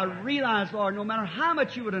 I realize, Lord, no matter how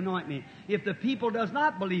much you would anoint me, if the people does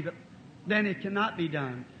not believe it, then it cannot be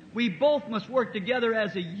done. We both must work together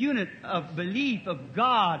as a unit of belief of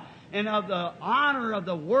God and of the honor of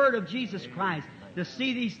the Word of Jesus Christ to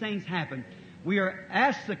see these things happen. We are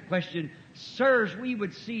asked the question, sirs, we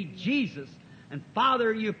would see Jesus. And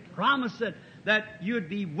Father, you promised that you'd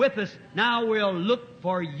be with us. Now we'll look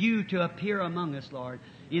for you to appear among us, Lord.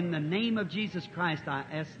 In the name of Jesus Christ, I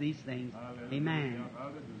ask these things. Amen.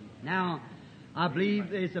 Now, I believe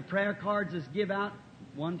there's the prayer cards that's give out,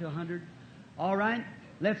 1 to 100. All right.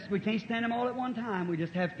 We can't stand them all at one time. We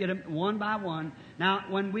just have to get them one by one. Now,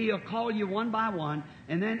 when we'll call you one by one,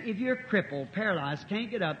 and then if you're crippled, paralyzed,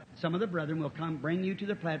 can't get up, some of the brethren will come bring you to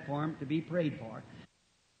the platform to be prayed for.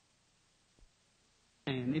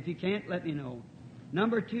 And if you can't, let me know.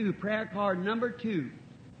 Number 2, prayer card number 2.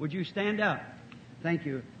 Would you stand up? Thank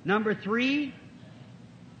you. Number 3.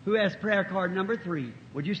 Who has prayer card number 3?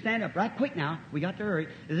 Would you stand up right quick now? We got to hurry.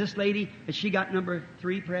 Is this lady, has she got number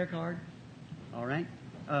 3 prayer card? All right.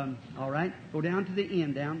 All right. Go down to the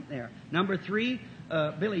end down there. Number 3,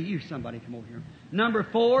 Billy, you somebody come over here. Number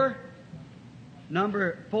 4,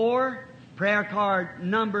 prayer card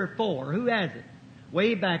number 4. Who has it?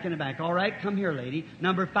 Way back in the back. All right, come here, lady.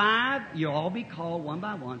 Number 5, you'll all be called one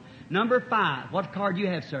by one. Number 5, what card do you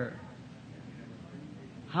have, sir?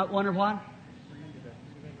 Wonder what?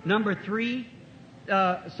 Number 3,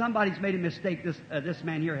 somebody's made a mistake. This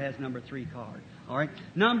man here has number 3 card. All right.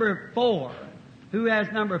 Number 4. Who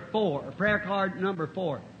has number 4? Prayer card number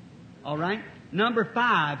 4. All right? Number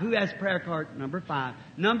 5, who has prayer card? Number 5.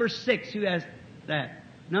 Number 6, who has that?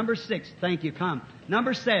 Number 6, thank you, come.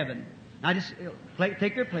 Number 7, now just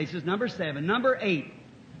take your places. Number 7. Number 8.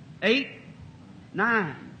 8,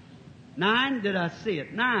 9. 9, did I see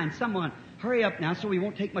it? 9, someone, hurry up now so we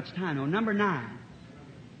won't take much time. No, number 9.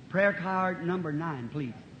 Prayer card number 9,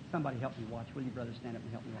 please. Somebody help me watch. Will you, brother, stand up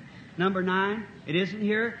and help me watch? Number 9, it isn't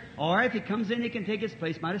here. Or if he comes in, he can take his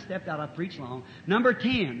place. Might have stepped out. I've preached long. Number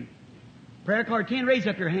 10. Prayer card 10, raise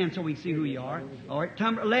up your hand so we can see who you are. All right.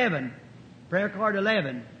 Number 11. Prayer card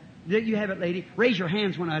 11. Did you have it, lady? Raise your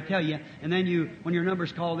hands when I tell you, and then when your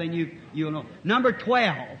number's called, then you'll know. Number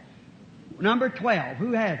 12. Number 12.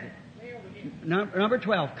 Who has it? Number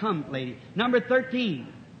 12. Come, lady. Number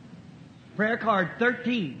 13. Prayer card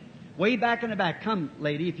 13. Way back in the back. Come,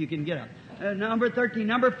 lady, if you can get up. Number 13.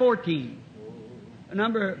 Number 14.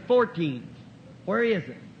 Number 14. Where is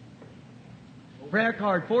it? Prayer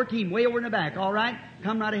card 14. Way over in the back. All right?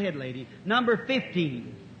 Come right ahead, lady. Number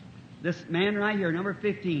 15. This man right here. Number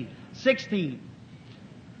 15. 16.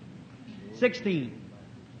 16.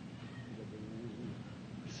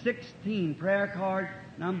 16. Prayer card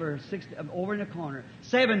number 16. Over in the corner.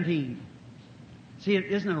 17. See, it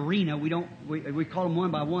isn't an arena. We call them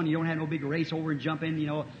one by one. You don't have no big race over and jump in, you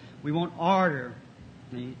know. We want order,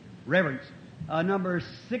 reverence. Number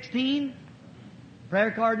 16,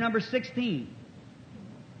 prayer card number 16.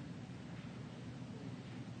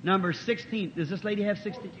 Number 16. Does this lady have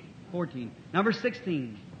 16? 14. Number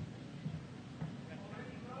 16.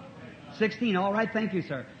 16. All right. Thank you,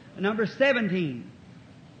 sir. Number 17.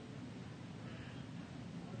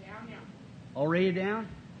 Already down?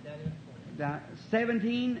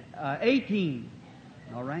 17, 18.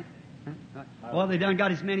 All right. Well, they done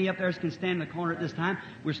got as many up there as can stand in the corner at this time.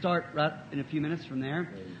 We'll start right in a few minutes from there.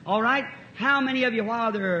 All right. How many of you,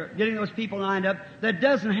 while they're getting those people lined up, that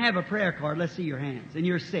doesn't have a prayer card? Let's see your hands. And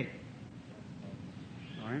you're sick.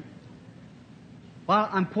 All right. Well,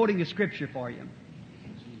 I'm quoting a scripture for you.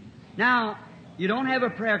 Now, you don't have a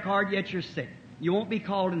prayer card, yet you're sick. You won't be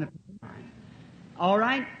called in the prayer line. All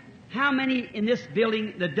right. How many in this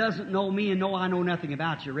building that doesn't know me and know I know nothing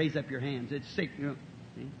about you? Raise up your hands. It's sick, you know.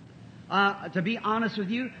 See? To be honest with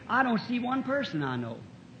you, I don't see one person I know.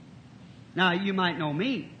 Now, you might know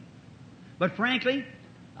me. But frankly,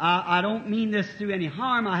 I don't mean this through any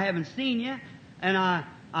harm. I haven't seen you. And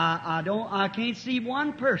I can't see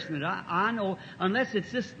one person that I know, unless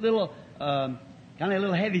it's this little, kind of a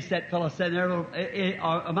little heavy-set fellow sitting there.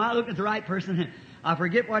 Am I looking at the right person? I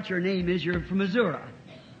forget what your name is. You're from Missouri.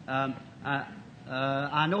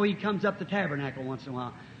 I know he comes up the tabernacle once in a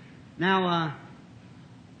while. Now,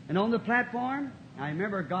 and on the platform, I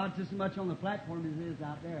remember God's just as much on the platform as it is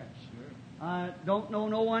out there. Sure. Don't know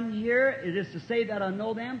no one here. It is to say that I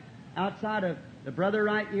know them outside of the brother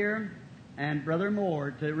right here and Brother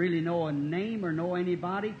Moore to really know a name or know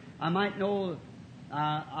anybody. I might know,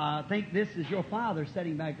 I think this is your father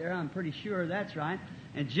sitting back there. I'm pretty sure that's right.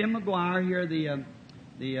 And Jim McGuire here,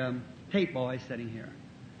 the tape boy sitting here.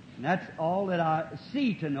 And that's all that I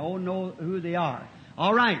see to know who they are.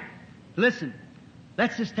 All right. Listen.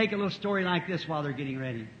 Let's just take a little story like this while they're getting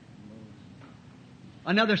ready.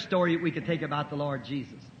 Another story we could take about the Lord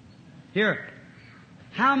Jesus. Here.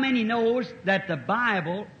 How many knows that the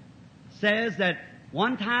Bible says that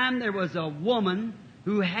one time there was a woman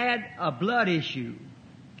who had a blood issue.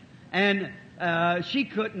 And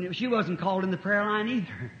she wasn't called in the prayer line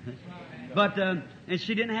either. But, and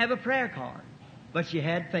she didn't have a prayer card. But she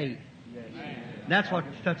had faith. That's what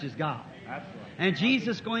touches God. And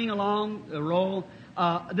Jesus going along the road,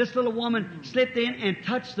 this little woman slipped in and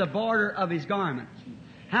touched the border of his garment.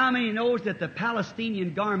 How many knows that the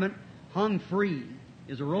Palestinian garment hung free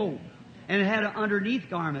is a robe? And it had an underneath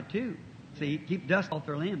garment too. See, keep dust off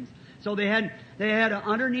their limbs. So they had an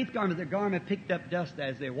underneath garment. The garment picked up dust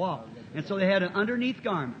as they walked. And so they had an underneath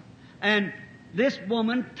garment. And this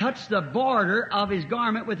woman touched the border of his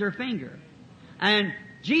garment with her finger. And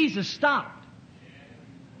Jesus stopped.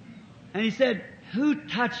 And he said, "Who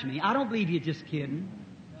touched me?" I don't believe you're just kidding.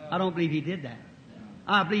 I don't believe he did that.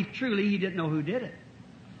 I believe truly he didn't know who did it.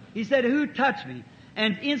 He said, "Who touched me?"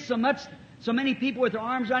 And so many people with their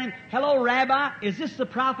arms around him. "Hello, Rabbi. Is this the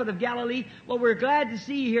prophet of Galilee?" "Well, we're glad to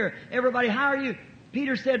see you here. Everybody, how are you?"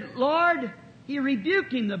 Peter said, "Lord," he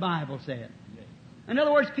rebuked him, the Bible said. In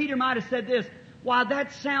other words, Peter might have said this, "Why,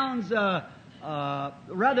 that sounds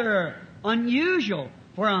rather unusual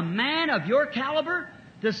for a man of your caliber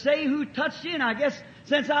to say who touched you. And I guess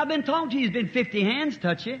since I've been talking to you, it's been 50 hands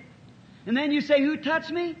touch you. And then you say, who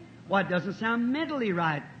touched me? Well, it doesn't sound mentally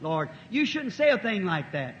right, Lord. You shouldn't say a thing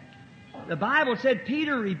like that." The Bible said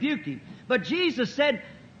Peter rebuked him. But Jesus said,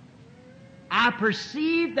 I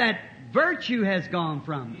perceive that virtue has gone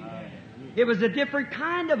from me. It was a different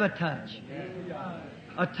kind of a touch.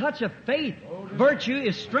 A touch of faith. Virtue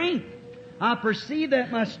is strength. I perceive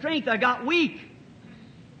that my strength, I got weak.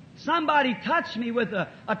 Somebody touched me with a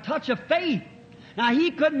touch of faith. Now,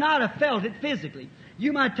 he could not have felt it physically.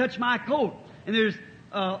 You might touch my coat, and there's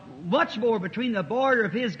much more between the border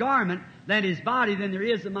of his garment than his body than there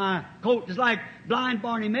is of my coat. It's like blind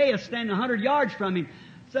Bartimaeus standing 100 yards from him.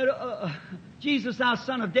 Said, Jesus, thou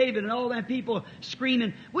son of David, and all them people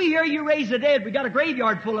screaming, we hear you raise the dead. We got a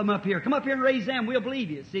graveyard full of them up here. Come up here and raise them. We'll believe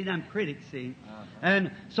you. See, them critics, see.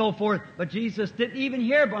 And so forth. But Jesus didn't even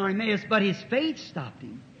hear Bartimaeus, but his faith stopped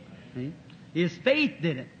him. See? His faith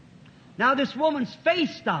did it. Now this woman's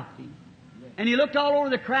faith stopped him. And he looked all over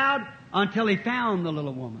the crowd until he found the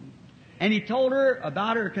little woman. And he told her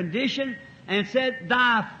about her condition and said,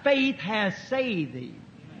 thy faith has saved thee.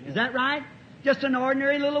 Is that right? Just an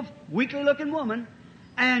ordinary little weakly looking woman.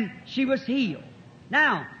 And she was healed.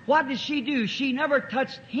 Now, what did she do? She never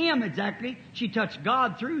touched him exactly. She touched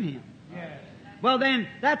God through him. Well then,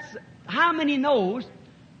 that's how many knows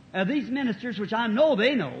these ministers, which I know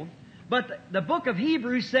they know, but the book of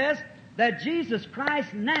Hebrews says that Jesus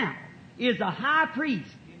Christ now is a high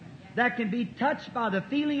priest that can be touched by the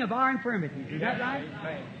feeling of our infirmities. Is that right?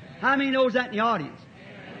 How many knows that in the audience?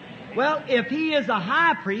 Well, if he is a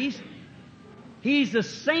high priest, he's the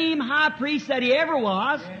same high priest that he ever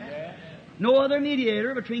was. No other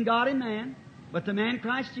mediator between God and man, but the man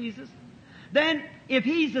Christ Jesus. Then, if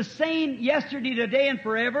he's the same yesterday, today, and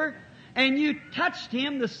forever, and you touched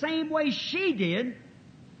him the same way she did,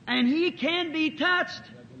 and he can be touched.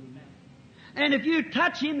 And if you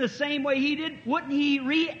touch him the same way he did, wouldn't he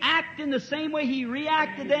react in the same way he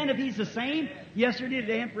reacted then if he's the same yesterday,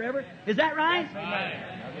 today, and forever? Is that right?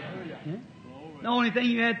 Yeah. The only thing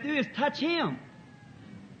you have to do is touch him.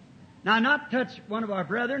 Now, not touch one of our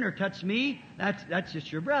brethren or touch me. That's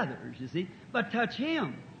just your brothers, you see. But touch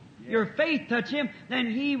him. Your faith touch him,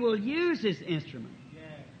 then he will use his instrument.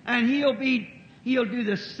 And he'll do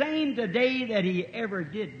the same today that he ever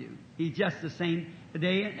did do. He's just the same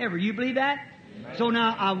today and ever. You believe that? Amen. So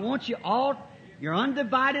now I want you all, your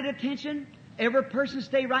undivided attention, every person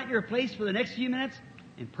stay right in your place for the next few minutes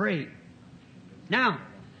and pray. Now,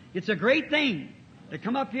 it's a great thing to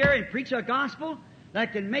come up here and preach a gospel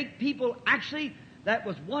that can make people actually that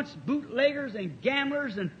was once bootleggers and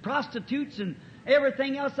gamblers and prostitutes and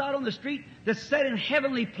everything else out on the street to set in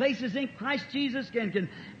heavenly places in Christ Jesus can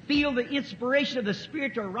feel the inspiration of the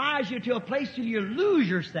Spirit to rise you to a place till you lose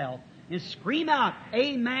yourself and scream out,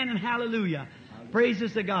 amen and hallelujah.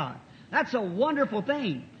 Praises to God. That's a wonderful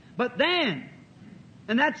thing. But then,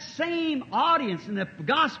 and that same audience and the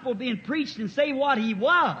gospel being preached and say what he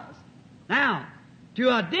was, now, to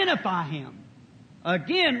identify him,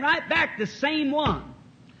 again, right back the same one.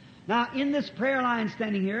 Now, in this prayer line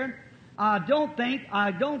standing here, I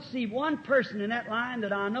don't see one person in that line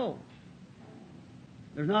that I know.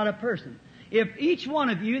 There's not a person. If each one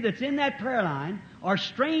of you that's in that prayer line are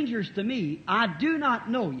strangers to me, I do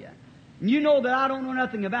not know you, and you know that I don't know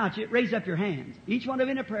nothing about you, raise up your hands. Each one of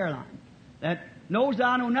you in a prayer line that knows that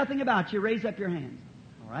I know nothing about you, raise up your hands.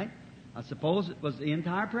 All right? I suppose it was the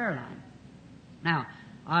entire prayer line. Now,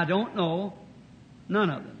 I don't know none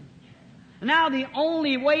of them. Now, the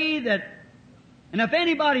only way that, and if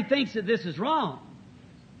anybody thinks that this is wrong,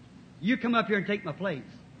 you come up here and take my place.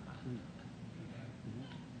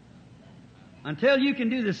 Until you can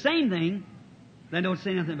do the same thing, then don't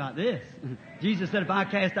say nothing about this. Jesus said, if I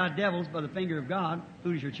cast out devils by the finger of God,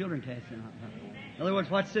 who does your children cast them out? In other words,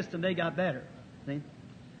 what system they got better? See?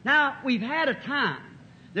 Now, we've had a time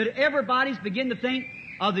that everybody's begin to think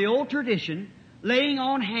of the old tradition, laying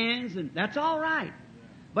on hands, and that's all right.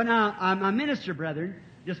 But now, my minister brethren,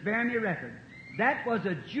 just bear me a record. That was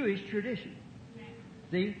a Jewish tradition.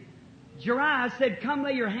 See? Jariah said, come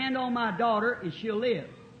lay your hand on my daughter and she'll live.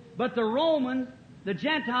 But the Romans, the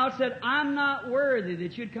Gentiles said, I'm not worthy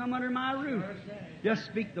that you'd come under my roof. Just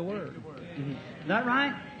speak the word. Is that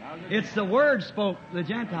right? It's the word spoke the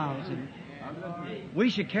Gentiles. We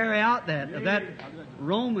should carry out that. If that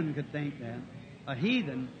Roman could think that, a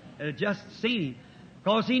heathen that had just seen him.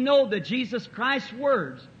 Because he knew that Jesus Christ's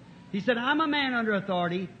words. He said, I'm a man under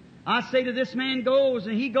authority. I say to this man goes,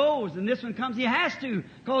 and he goes, and this one comes. He has to,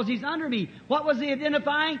 because he's under me. What was he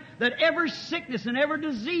identifying? That every sickness and every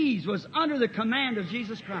disease was under the command of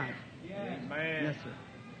Jesus Christ. Yes, yes, sir.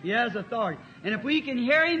 He has authority. And if we can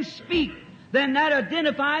hear him speak, then that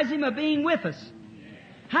identifies him of being with us.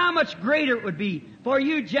 How much greater it would be for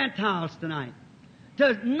you Gentiles tonight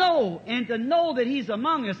To know and to know that He's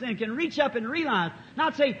among us and can reach up and realize,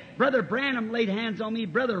 not say, Brother Branham laid hands on me,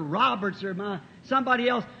 Brother Roberts or somebody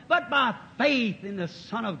else, but by faith in the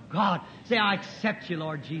Son of God. Say, I accept you,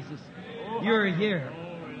 Lord Jesus. You're here.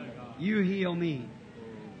 You heal me.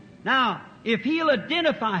 Now, if He'll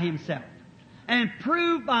identify Himself and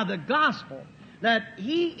prove by the gospel that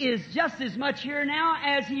He is just as much here now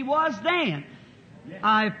as He was then,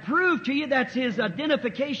 I prove to you that's His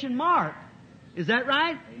identification mark. Is that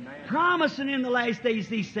right? Amen. Promising in the last days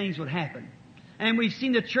these things would happen. And we've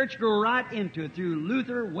seen the church grow right into it through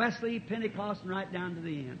Luther, Wesley, Pentecost, and right down to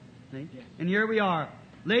the end. See? And here we are.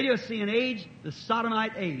 Laodicean age, the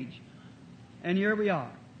Sodomite age. And here we are.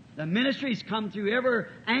 The ministry's come through every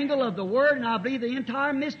angle of the Word, and I believe the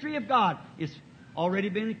entire mystery of God is already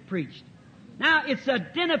been preached. Now, it's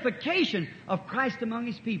identification of Christ among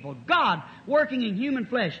His people. God working in human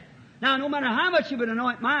flesh. Now, no matter how much you would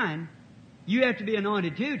anoint mine, you have to be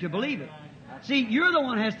anointed too to believe it. See, you're the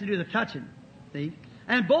one who has to do the touching. See?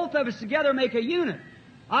 And both of us together make a unit.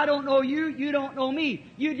 I don't know you, you don't know me.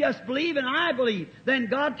 You just believe and I believe. Then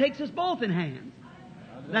God takes us both in hands.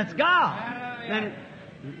 That's God. And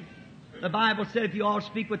the Bible said if you all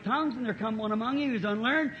speak with tongues and there come one among you who's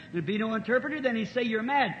unlearned, there'd be no interpreter, then He say you're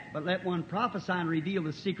mad. But let one prophesy and reveal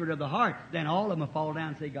the secret of the heart. Then all of them will fall down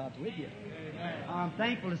and say God's with you. I'm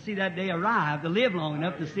thankful to see that day arrive, to live long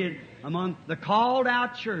enough to see it among the called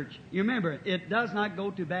out church. You remember, it does not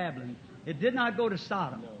go to Babylon. It did not go to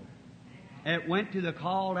Sodom. It went to the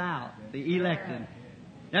called out, the elected.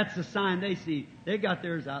 That's the sign they see. They got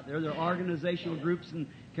theirs out there. They're organizational groups and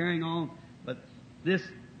carrying on. But this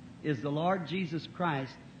is the Lord Jesus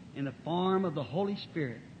Christ in the form of the Holy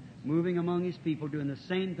Spirit moving among His people, doing the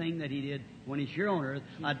same thing that He did when He's here on earth,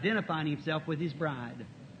 identifying Himself with His bride.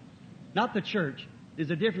 Not the church.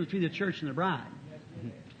 There's a difference between the church and the bride.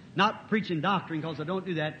 Not preaching doctrine, because I don't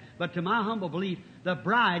do that. But to my humble belief, the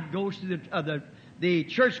bride goes through the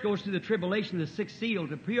church goes through the tribulation of the sixth seal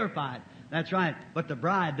to purify it. That's right. But the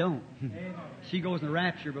bride don't. She goes in the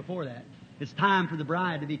rapture before that. It's time for the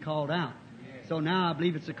bride to be called out. So now I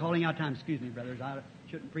believe it's a calling out time. Excuse me, brothers. I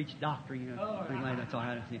shouldn't preach doctrine. Things like that's all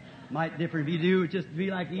right. Might differ if you do. Just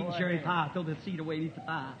be like eating cherry pie. Throw the seed away and eat the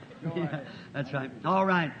pie. That's right. All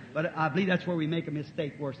right. But I believe that's where we make a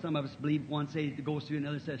mistake, where some of us believe one says it goes through,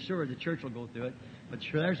 another says, sure, the church will go through it. But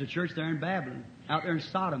sure, there's a church there in Babylon. Out there in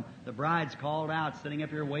Sodom. The bride's called out, sitting up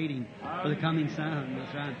here waiting for the coming Son.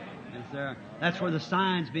 That's right. That's there. That's where the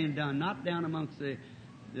sign's being done, not down amongst the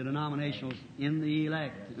denominationals, in the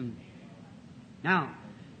elect. Now,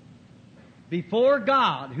 before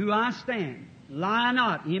God, who I stand, lie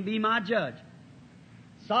not, Him be my judge.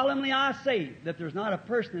 Solemnly I say that there's not a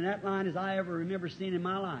person in that line as I ever remember seeing in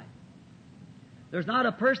my life. There's not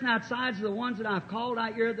a person outside of the ones that I've called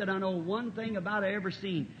out here that I know one thing about I ever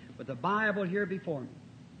seen, but the Bible here before me.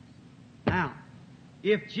 Now,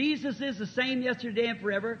 if Jesus is the same yesterday and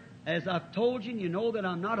forever, as I've told you, and you know that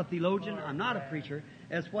I'm not a theologian, I'm not a preacher.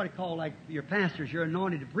 That's what I call, like your pastors, you're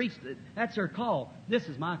anointed to preach. That's their call. This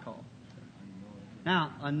is my call.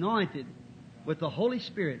 Now, anointed with the Holy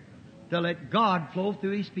Spirit to let God flow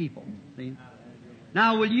through His people. See?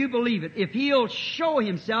 Now, will you believe it? If He'll show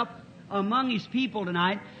Himself among His people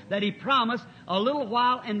tonight, that He promised a little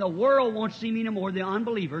while and the world won't see me no more, the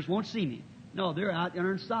unbelievers won't see me. No, they're out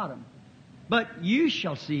there in Sodom. But you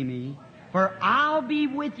shall see me, for I'll be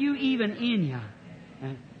with you even in you.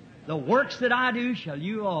 And the works that I do shall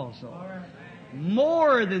you also.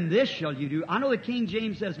 More than this shall you do. I know the King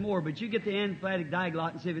James says more, but you get the emphatic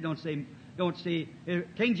diglot and see if it don't say.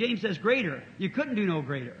 King James says greater. You couldn't do no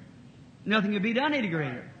greater. Nothing could be done any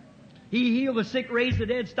greater. He healed the sick, raised the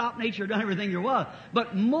dead, stopped nature, done everything there was.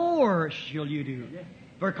 But more shall you do.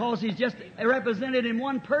 Because He's just represented in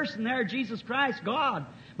one person there, Jesus Christ, God.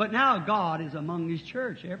 But now God is among His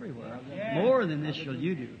church everywhere. More than this shall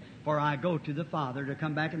you do. For I go to the Father, to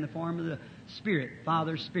come back in the form of the Spirit,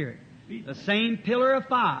 Father's Spirit. The same pillar of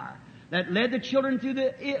fire that led the children through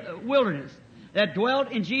the wilderness, that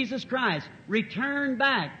dwelt in Jesus Christ, returned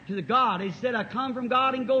back to the God. He said, I come from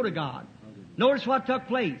God and go to God. Notice what took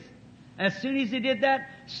place. As soon as he did that,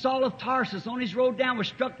 Saul of Tarsus on his road down was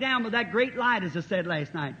struck down with that great light, as I said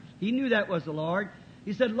last night. He knew that was the Lord.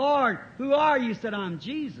 He said, Lord, who are you? He said, I'm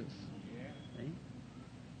Jesus. See?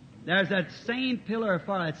 There's that same pillar of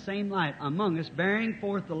fire, that same light among us, bearing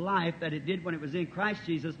forth the life that it did when it was in Christ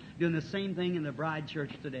Jesus, doing the same thing in the bride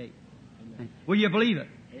church today. Will you believe it?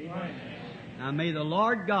 Amen. Now may the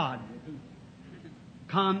Lord God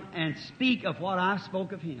come and speak of what I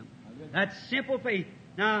spoke of Him. That's simple faith.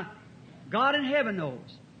 Now, God in heaven knows.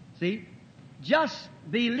 See? Just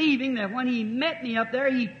believing that when He met me up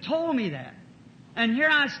there, He told me that. And here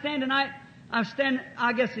I stand tonight.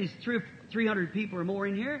 I guess there's 300 people or more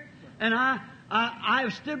in here. And I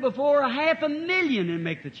have stood before 500,000 and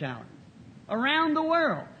make the challenge. Around the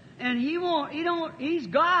world. And He's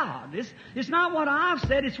God. It's not what I've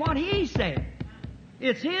said, it's what He said.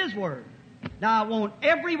 It's His Word. Now I want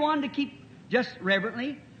everyone to keep just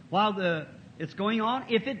reverently while it's going on,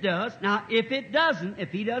 if it does. Now, if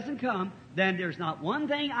He doesn't come, then there's not one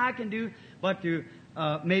thing I can do but to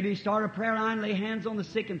maybe start a prayer line, lay hands on the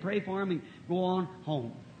sick and pray for them and go on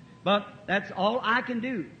home. But that's all I can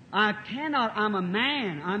do. I cannot, I'm a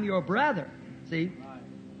man, I'm your brother. See?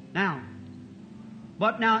 Now,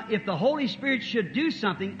 if the Holy Spirit should do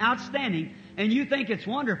something outstanding and you think it's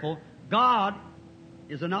wonderful, God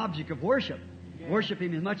is an object of worship. Worship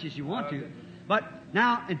Him as much as you want to. But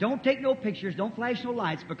now, and don't take no pictures, don't flash no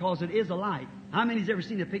lights, because it is a light. How many's ever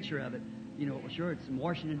seen a picture of it? You know, sure, it's in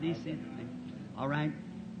Washington, D.C. All right.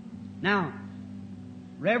 Now,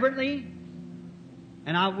 reverently,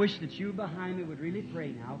 and I wish that you behind me would really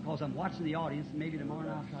pray now, because I'm watching the audience, and maybe tomorrow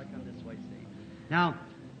night I'll try to come this way, see. Now,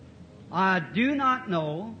 I do not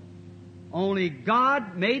know, only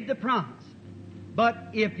God made the promise. But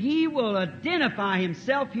if He will identify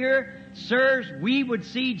Himself here, sirs, we would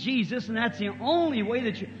see Jesus, and that's the only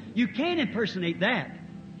way that you can't impersonate that,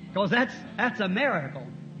 because that's a miracle.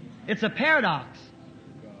 It's a paradox.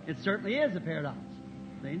 It certainly is a paradox.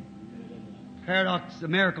 See? Paradox, a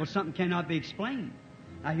miracle, something cannot be explained.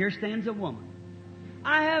 Now here stands a woman.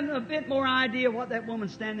 I have a bit more idea what that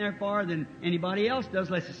woman's standing there for than anybody else does,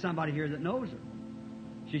 unless there's somebody here that knows her.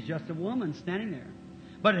 She's just a woman standing there.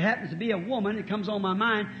 But it happens to be a woman. It comes on my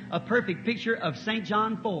mind, a perfect picture of St.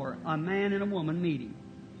 John 4, a man and a woman meeting,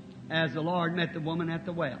 as the Lord met the woman at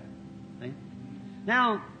the well. See?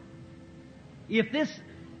 Now, if this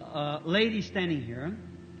lady standing here,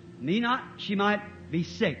 she might be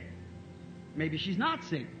sick. Maybe she's not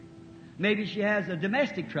sick. Maybe she has a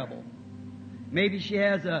domestic trouble. Maybe she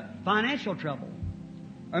has a financial trouble.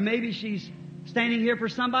 Or maybe she's standing here for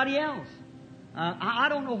somebody else. I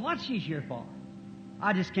don't know what she's here for.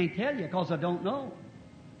 I just can't tell you because I don't know.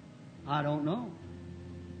 I don't know.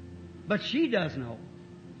 But she does know.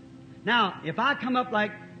 Now, if I come up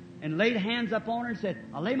and laid hands up on her and said,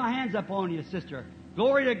 I'll lay my hands up on you, sister.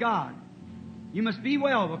 Glory to God. You must be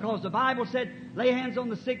well, because the Bible said, lay hands on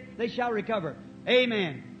the sick, they shall recover.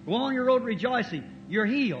 Amen. Go on your road rejoicing. You're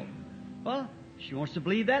healed. Well, she wants to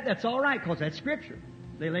believe that. That's all right, because that's Scripture.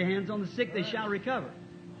 They lay hands on the sick, they shall recover.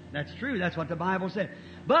 That's true. That's what the Bible said.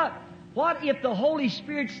 But what if the Holy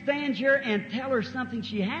Spirit stands here and tell her something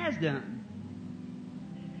she has done?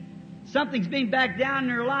 Something's being back down in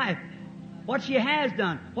her life. What she has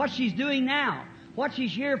done. What she's doing now. What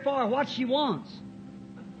she's here for. What she wants.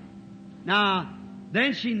 Now,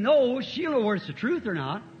 then she'll know whether it's the truth or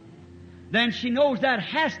not. Then she knows that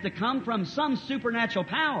has to come from some supernatural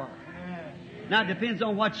power. Now, it depends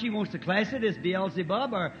on what she wants to class it as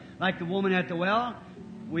Beelzebub, or like the woman at the well.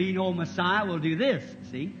 We know Messiah will do this,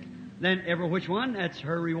 see? Then every which one, that's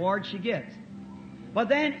her reward she gets. But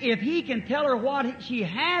then if He can tell her what she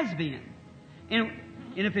has been, and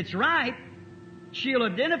if it's right, she'll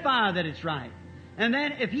identify that it's right. And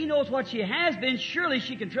then if He knows what she has been, surely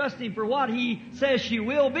she can trust Him for what He says she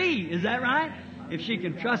will be. Is that right? If she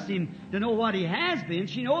can trust Him to know what He has been,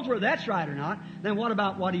 she knows whether that's right or not, then what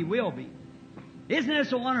about what He will be? Isn't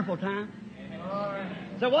this a wonderful time?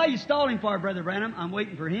 So what are you stalling for, Brother Branham? I'm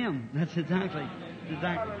waiting for Him. That's exactly.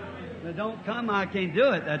 Now, don't come, I can't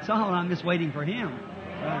do it. That's all. I'm just waiting for Him.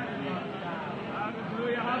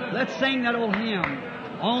 Let's sing that old hymn.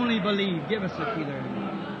 Only believe. Give us a key there.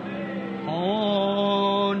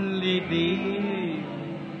 Only believe.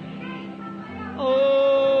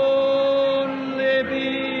 Only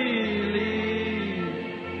believe.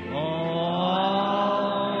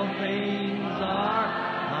 All things are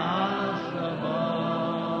possible.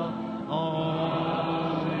 Only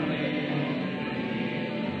believe.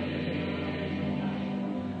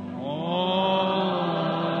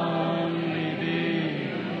 Only believe.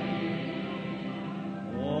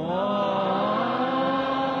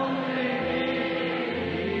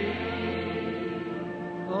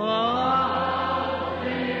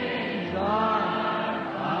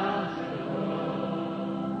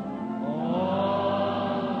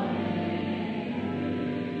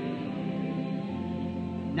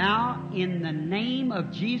 In the name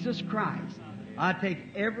of Jesus Christ, I take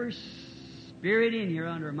every spirit in here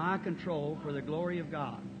under my control for the glory of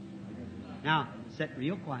God. Now, sit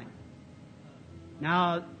real quiet.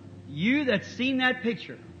 Now, you that's seen that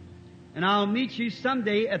picture, and I'll meet you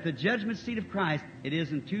someday at the judgment seat of Christ. It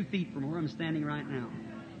isn't 2 feet from where I'm standing right now.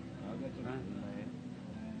 Right?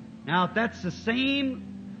 Now, if that's the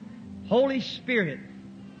same Holy Spirit,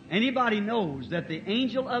 anybody knows that the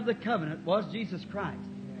angel of the covenant was Jesus Christ,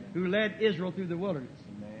 who led Israel through the wilderness.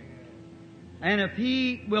 And if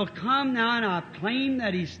He will come now, and I claim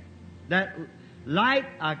that He's that light,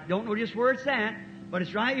 I don't know just where it's at, but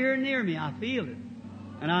it's right here near me. I feel it.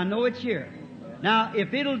 And I know it's here. Now,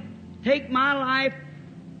 if it'll take my life,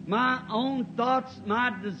 my own thoughts,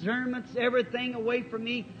 my discernments, everything away from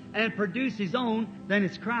me and produce His own, then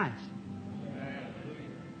it's Christ.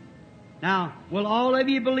 Now, will all of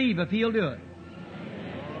you believe if He'll do it?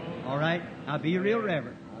 All right. Now, be real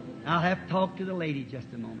reverent. I'll have to talk to the lady just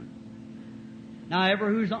a moment. Now,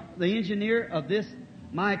 who's the engineer of this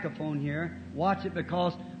microphone here, watch it,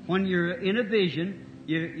 because when you're in a vision,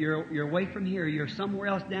 you're away from here. You're somewhere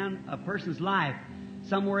else down a person's life,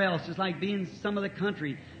 somewhere else. It's like being some of the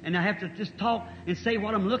country, and I have to just talk and say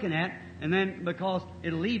what I'm looking at, and then because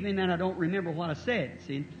it'll leave me, and then I don't remember what I said.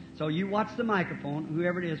 See, so you watch the microphone,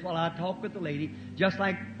 whoever it is, while I talk with the lady, just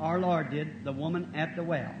like our Lord did the woman at the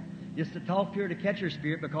well. Just to talk to her, to catch her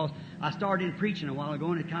spirit, because I started preaching a while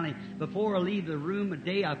ago, and it kind of, before I leave the room a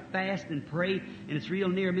day, I fast and pray, and it's real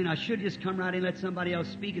near me, and I should just come right in and let somebody else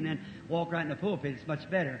speak and then walk right in the pulpit. It's much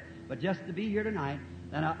better. But just to be here tonight,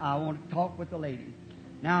 then I want to talk with the lady.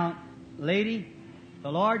 Now, lady,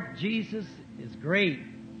 the Lord Jesus is great,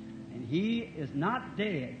 and He is not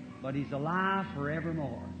dead, but He's alive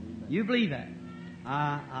forevermore. You believe that?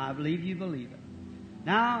 I believe you believe it.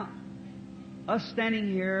 Now, us standing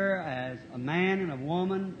here as a man and a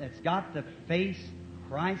woman that's got to face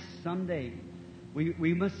Christ someday,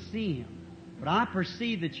 we must see Him. But I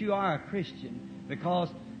perceive that you are a Christian, because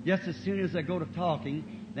just as soon as I go to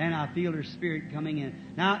talking, then I feel her spirit coming in.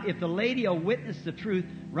 Now, if the lady will witness the truth,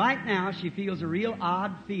 right now she feels a real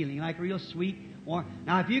odd feeling, like real sweet.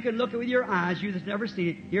 Now, if you can look with your eyes, you that's never seen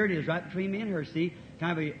it, here it is, right between me and her, see?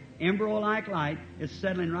 Kind of a embryo-like light is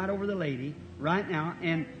settling right over the lady right now,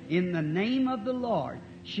 and in the name of the Lord,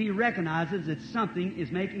 she recognizes that something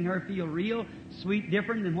is making her feel real sweet,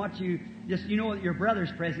 different than what you know that your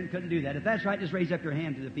brother's present couldn't do that. If that's right, just raise up your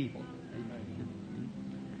hand to the people.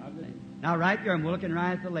 Now, right there, I'm looking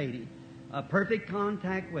right at the lady. Perfect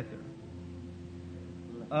contact with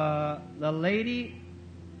her. The lady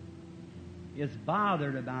is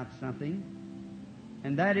bothered about something,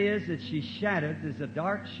 and that is that she's shadowed. There's a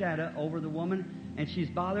dark shadow over the woman, and she's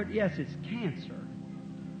bothered. Yes, it's cancer.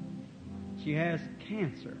 She has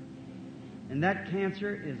cancer. And that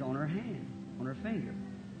cancer is on her hand, on her finger.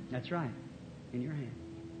 That's right, in your hand.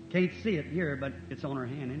 Can't see it here, but it's on her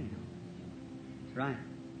hand anyhow. That's right.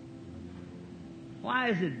 Why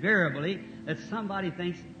is it variably that somebody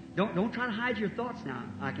thinks, don't try to hide your thoughts now.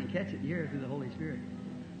 I can catch it here through the Holy Spirit.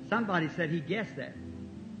 Somebody said he guessed that.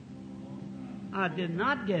 I did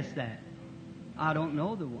not guess that. I don't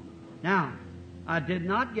know the woman. Now, I did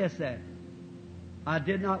not guess that. I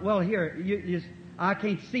did not. Well, here, I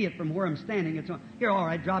can't see it from where I'm standing. It's on. Here, all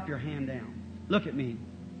right, drop your hand down. Look at me.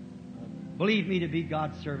 Believe me to be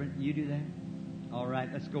God's servant. You do that? All right,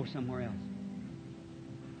 let's go somewhere else.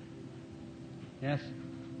 Yes,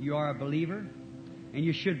 you are a believer, and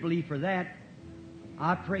you should believe for that.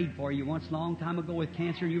 I prayed for you once a long time ago with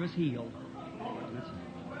cancer, and you was healed.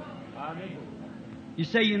 You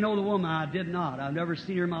say you know the woman. I did not. I've never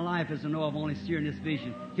seen her in my life as I know I've only seen her in this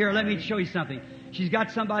vision. Here, let me show you something. She's got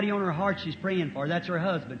somebody on her heart she's praying for. That's her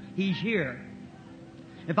husband. He's here.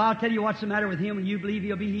 If I'll tell you what's the matter with him and you believe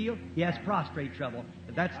he'll be healed, he has prostrate trouble.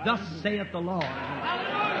 But that's thus saith the Lord.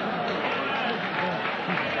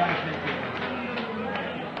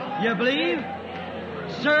 You believe?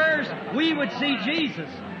 Sirs, we would see Jesus.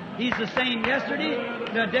 He's the same yesterday,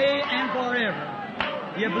 today, and forever.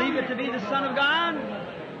 You believe it to be the Son of God?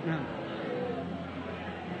 No.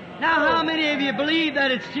 Now, how many of you believe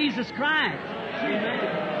that it's Jesus Christ?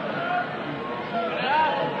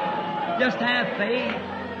 Just have faith.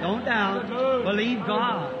 Don't doubt. Believe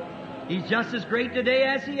God. He's just as great today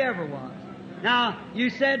as He ever was. Now, you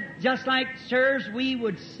said, just like sirs, we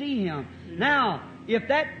would see Him. Now, if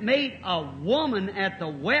that made a woman at the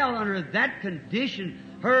well under that condition,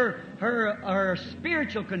 her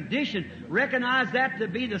spiritual condition, recognize that to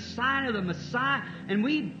be the sign of the Messiah, and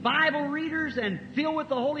we Bible readers and filled with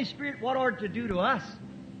the Holy Spirit, what ought to do to us?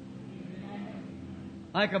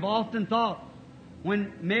 Like I've often thought,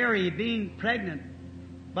 when Mary, being pregnant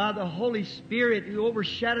by the Holy Spirit who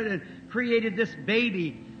overshadowed and created this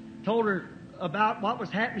baby, told her about what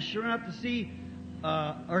was happening, sure enough to see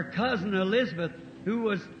her cousin Elizabeth, who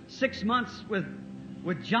was 6 months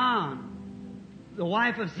with John, the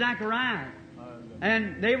wife of Zachariah.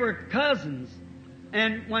 And they were cousins.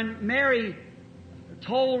 And when Mary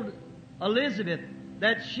told Elizabeth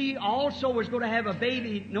that she also was going to have a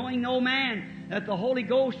baby, knowing no man, that the Holy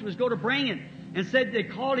Ghost was going to bring it, and said they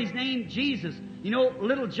called his name Jesus. You know,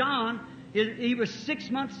 little John, he was 6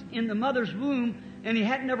 months in the mother's womb, and he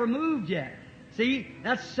hadn't ever moved yet. See,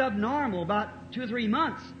 that's subnormal, about 2 or 3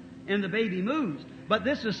 months, and the baby moves. But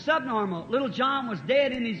this was subnormal. Little John was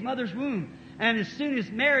dead in his mother's womb. And as soon as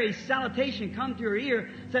Mary's salutation come to her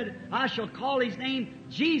ear, said, I shall call his name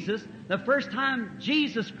Jesus. The first time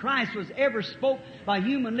Jesus Christ was ever spoke by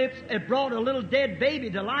human lips, it brought a little dead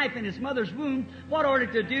baby to life in his mother's womb. What ought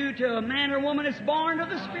it to do to a man or woman that's born of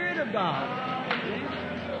the Spirit of God?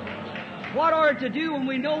 What ought it to do when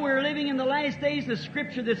we know we're living in the last days? The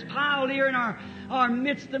Scripture that's piled here in our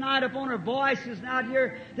midst tonight upon our voices out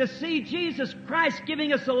here, to see Jesus Christ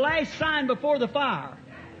giving us the last sign before the fire.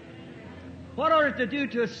 What ought it to do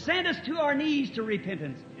to send us to our knees to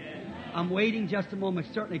repentance? I'm waiting just a moment,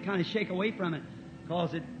 certainly kind of shake away from it,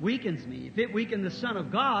 because it weakens me. If it weakened the Son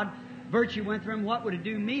of God, virtue went through him, what would it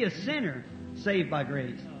do me, a sinner, saved by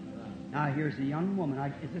grace? Now here's a young woman.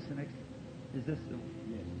 Is this the next? Is this the?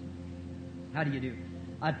 Yes. How do you do?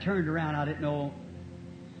 I turned around, I didn't know.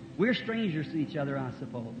 We're strangers to each other, I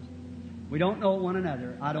suppose. We don't know one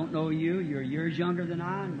another. I don't know you. You're years younger than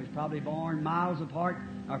I, and we're probably born miles apart,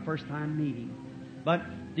 our first time meeting. But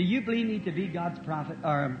do you believe me to be God's prophet,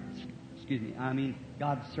 or,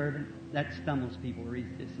 God's servant? That stumbles people.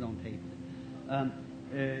 Read this on tape.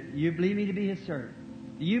 You believe me to be His servant?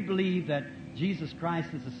 Do you believe that Jesus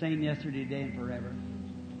Christ is the same yesterday, today, and forever?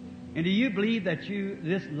 And do you believe that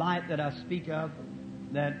this light that I speak of,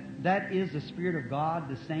 that is the Spirit of God,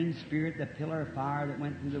 the same Spirit, the pillar of fire that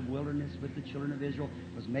went through the wilderness with the children of Israel,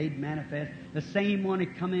 was made manifest, the same one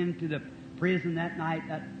that come into the prison that night,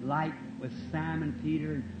 that light with Simon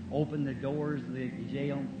Peter, and opened the doors of the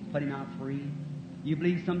jail, put him out free? You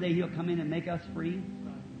believe someday He'll come in and make us free?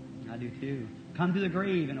 I do too. Come to the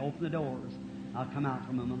grave and open the doors. I'll come out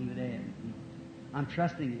from among the dead. I'm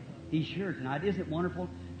trusting it. He's sure tonight. Isn't it wonderful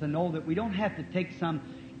to know that we don't have to take some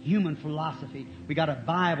human philosophy? We got a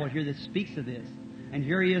Bible here that speaks of this. And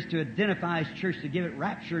here He is to identify His church, to give it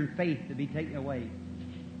rapture and faith to be taken away.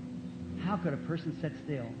 How could a person sit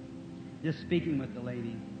still? Just speaking with the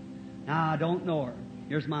lady. Now, I don't know her.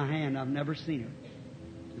 Here's my hand. I've never seen her.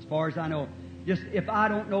 As far as I know. Just if I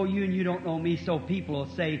don't know you and you don't know me, so people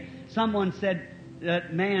will say, someone said,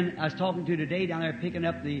 that man I was talking to today down there picking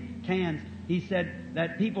up the cans, he said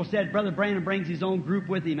that people said Brother Branham brings his own group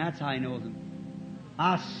with him. That's how he knows them.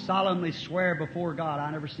 I solemnly swear before God,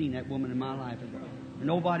 I never seen that woman in my life. Or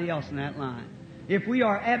nobody else in that line. If we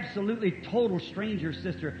are absolutely total strangers,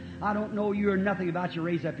 sister, I don't know you or nothing about you,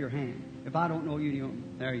 raise up your hand. If I don't know you,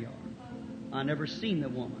 there you are. I never seen the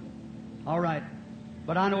woman. All right.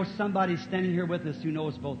 But I know somebody's standing here with us who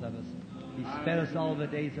knows both of us. He's fed us all the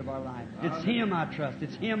days of our life. It's Him I trust.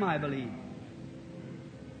 It's Him I believe.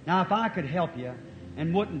 Now, if I could help you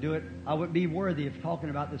and wouldn't do it, I wouldn't be worthy of talking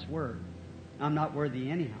about this Word. I'm not worthy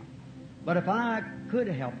anyhow. But if I could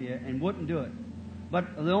help you and wouldn't do it,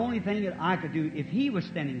 but the only thing that I could do, if He was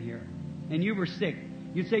standing here and you were sick,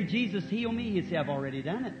 you'd say, Jesus, heal me. He'd say, I've already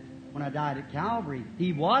done it. When I died at Calvary,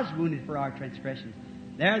 He was wounded for our transgressions.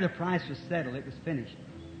 There the price was settled. It was finished.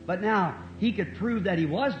 But now, He could prove that He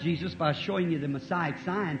was Jesus by showing you the Messiah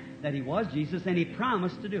sign that He was Jesus, and He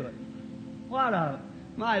promised to do it.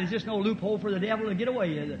 There's just no loophole for the devil to get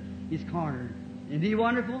away. He's cornered. Isn't He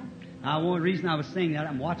wonderful? Now, one reason I was saying that,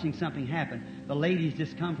 I'm watching something happen. The lady's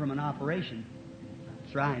just come from an operation.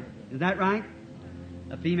 That's right. Is that right?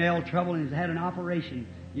 A female trouble and has had an operation.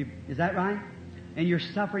 Is that right? And you're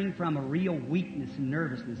suffering from a real weakness and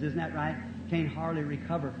nervousness. Isn't that right? Can't hardly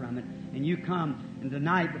recover from it. And you come, and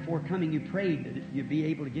tonight, before coming, you prayed that you'd be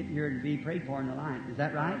able to get here and be prayed for in the line. Is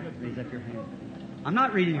that right? Raise up your hand. I'm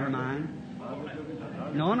not reading her mind.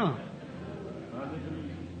 No.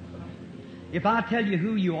 If I tell you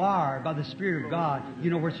who you are by the Spirit of God, you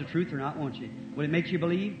know where it's the truth or not, won't you? Will it make you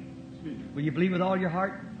believe? Will you believe with all your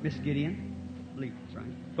heart? Miss Gideon? Believe. That's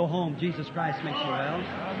right. Go home. Jesus Christ makes you well.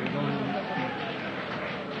 You're going home.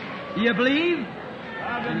 Do you believe?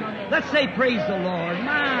 Let's say praise the Lord.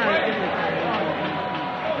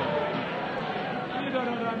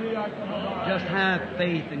 Just have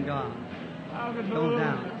faith in God. Don't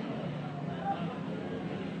doubt.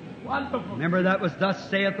 Remember, that was thus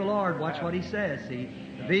saith the Lord. Watch what He says. See,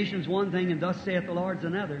 the vision's one thing and thus saith the Lord's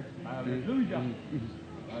another. How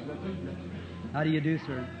do you do,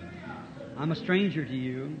 sir? I'm a stranger to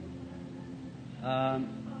you.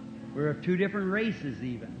 We're of two different races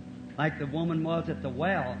even. Like the woman was at the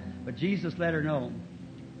well. But Jesus let her know,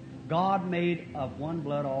 God made of one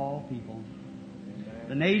blood all people.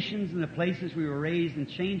 The nations and the places we were raised and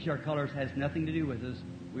changed our colors has nothing to do with us.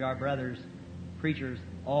 We are brothers, preachers,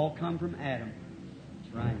 all come from Adam.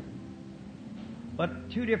 That's right. But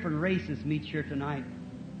two different races meet here tonight,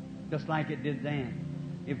 just like it did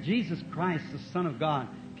then. If Jesus Christ, the Son of God,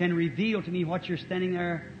 can reveal to me what you're standing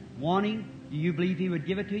there wanting, do you believe He would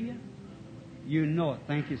give it to you? You know it.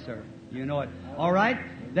 Thank you, sir. You know it. All right?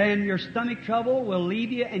 Then your stomach trouble will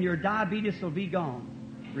leave you and your diabetes will be gone.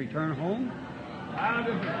 Return home.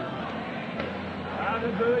 Hallelujah.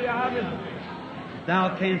 Hallelujah. If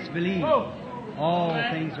thou canst believe, all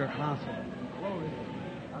things are possible.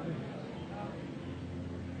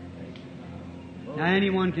 Now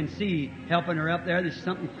anyone can see, helping her up there, there's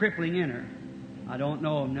something crippling in her. I don't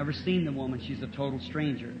know. I've never seen the woman. She's a total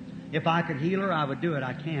stranger. If I could heal her, I would do it.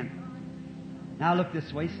 I can't. Now look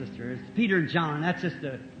this way, sister. It's Peter and John. That's just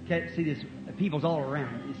see this. People's all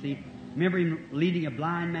around. You see. Remember him leading a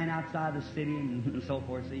blind man outside the city and so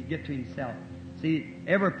forth. So you get to himself. See,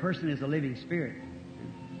 every person is a living spirit.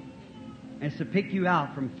 And it's to pick you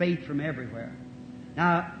out from faith from everywhere.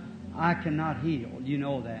 Now, I cannot heal. You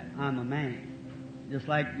know that. I'm a man. Just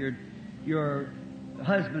like your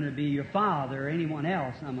husband would be your father or anyone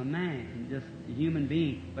else. I'm a man, just a human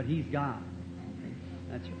being, but He's God.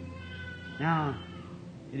 That's right. Now,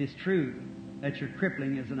 it is true that your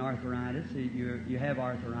crippling is an arthritis. You have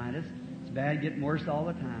arthritis. It's bad, getting worse all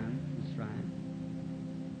the time. That's right.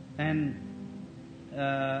 And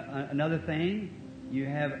another thing, you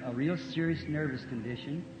have a real serious nervous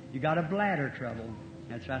condition. You got a bladder trouble.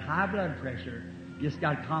 That's right. High blood pressure. You just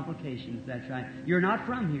got complications. That's right. You're not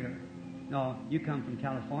from here. No, you come from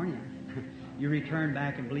California. You return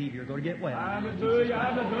back and believe you're going to get well. Hallelujah.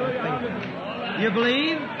 Hallelujah. You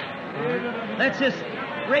believe? Let's just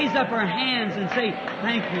raise up our hands and say,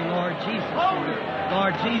 thank you, Lord Jesus.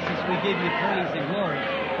 Lord Jesus, we give you praise and glory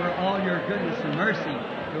for all your goodness and mercy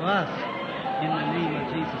to us in the name of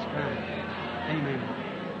Jesus Christ. Amen.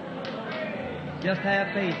 Just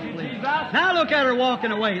have faith, please. Now look at her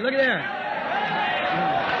walking away. Look at there.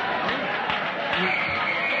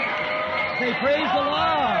 Say, praise the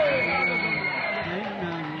Lord.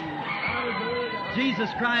 Jesus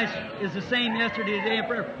Christ is the same yesterday, today, and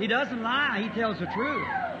forever. He doesn't lie. He tells the truth.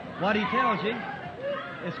 What He tells you,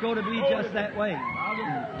 it's going to be just that way.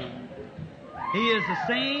 He is the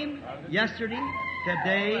same yesterday,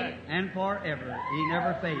 today, and forever. He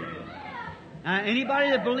never fails. Now, anybody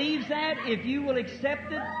that believes that, if you will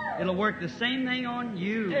accept it, it'll work the same thing on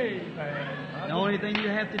you. The only thing you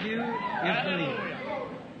have to do is believe.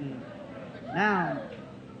 Now,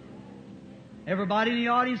 everybody in the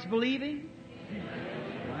audience believing?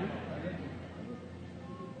 Right.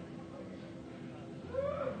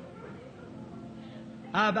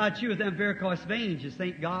 How about you with them varicose veins? You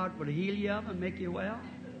think God would heal you of them and make you well?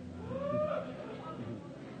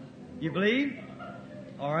 You believe?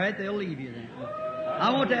 All right, they'll leave you then.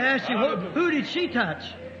 I want to ask you, who did she touch?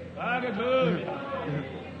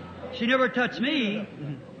 She never touched me.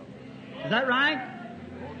 Is that right?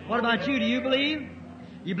 What about you? Do you believe?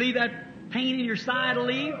 You believe that pain in your side will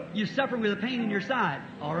leave? You're suffering with a pain in your side.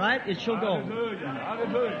 All right, it shall go.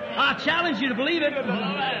 I challenge you to believe it.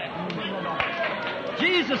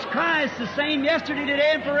 Jesus Christ, the same yesterday,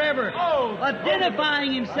 today, and forever,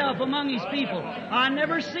 identifying Himself among His people. I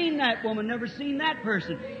never seen that woman, never seen that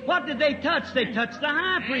person. What did they touch? They touched the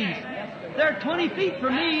high priest. They're 20 feet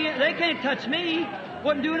from me. They can't touch me.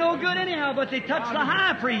 Wouldn't do no good anyhow, but they touched the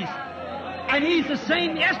high priest. And He's the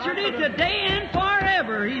same yesterday, today, and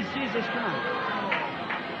forever. He's Jesus Christ.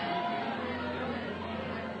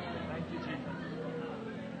 Thank you, Jesus.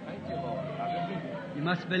 Thank you, Lord. Hallelujah. You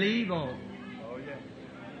must believe, Oh, yes.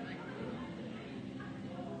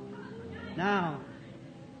 Now,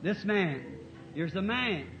 this man, here's a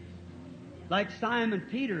man, like Simon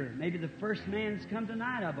Peter, maybe the first man's come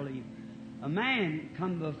tonight, I believe. A man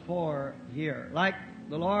come before here. Like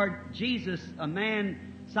the Lord Jesus, a man,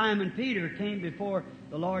 Simon Peter, came before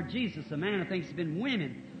the Lord Jesus. A man, I think, has been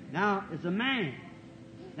women. Now is a man.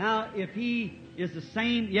 Now, if he is the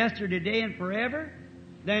same yesterday, today, and forever,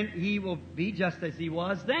 then he will be just as he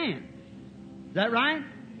was then. Is that right?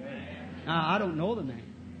 Now, I don't know the man.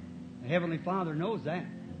 The Heavenly Father knows that.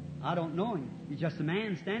 I don't know him. He's just a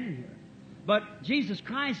man standing here. But Jesus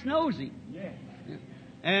Christ knows him. Yes.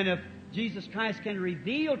 And if Jesus Christ can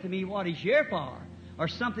reveal to me what He's here for, or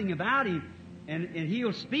something about Him, and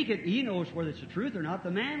He'll speak it, He knows whether it's the truth or not,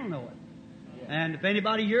 the man will know it. Yes. And if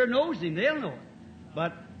anybody here knows Him, they'll know it.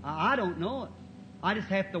 But I don't know it. I just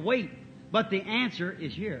have to wait. But the answer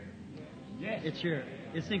is here. Yes. It's here.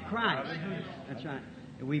 It's in Christ. That's right.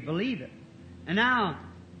 We believe it. And now,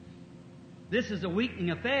 this is a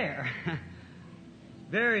weakening affair.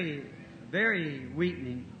 very, very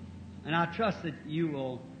weakening. And I trust that you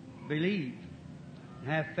will believe and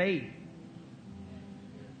have faith.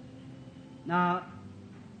 Now,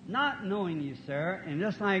 not knowing you, sir, and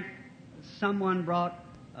just like someone brought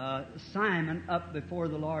Simon up before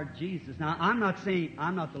the Lord Jesus. Now, I'm not saying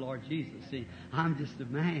I'm not the Lord Jesus. See, I'm just a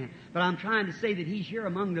man. But I'm trying to say that He's here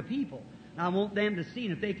among the people. And I want them to see,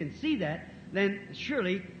 and if they can see that, then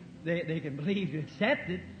surely they can believe and accept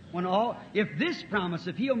it. If this promise,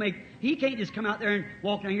 if He can't just come out there and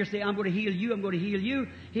walk down here and say, I'm going to heal you, I'm going to heal you.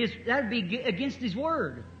 That'd be against His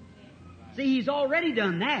word. See, He's already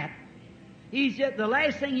done that. The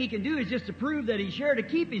last thing He can do is just to prove that He's sure to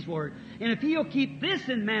keep His word. And if He'll keep this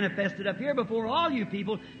and manifest it up here before all you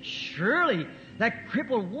people, surely that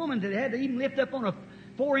crippled woman that had to even lift up on a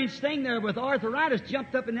 4-inch thing there with arthritis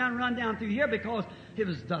jumped up and down and run down through here because it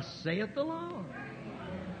was thus saith the Lord.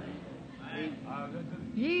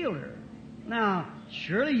 Healed her. Now,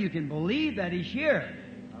 surely you can believe that He's here.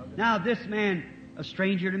 Now, this man, a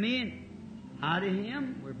stranger to me, and I to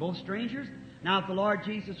him, we're both strangers. Now, if the Lord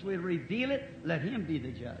Jesus will reveal it, let Him be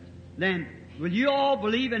the judge. Then, will you all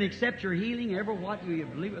believe and accept your healing? Ever what will you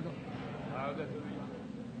believe with all?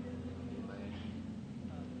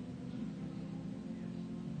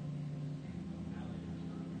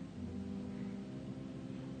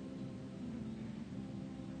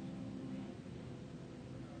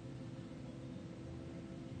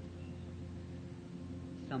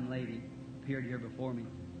 Some lady appeared here before me.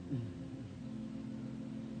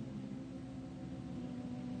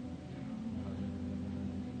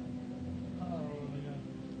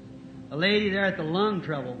 A lady there at the lung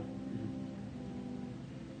trouble.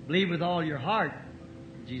 Believe with all your heart,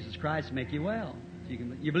 Jesus Christ will make you well.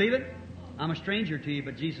 You believe it? I'm a stranger to you,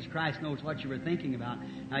 but Jesus Christ knows what you were thinking about.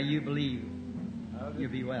 Now you believe,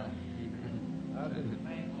 you'll be well. Amen.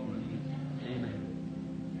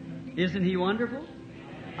 Amen. Isn't He wonderful?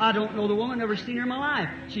 I don't know the woman, never seen her in my life.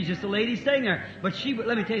 She's just a lady sitting there. But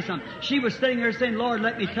let me tell you something. She was sitting there saying, Lord,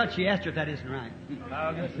 let me touch you. Asked her if that isn't right.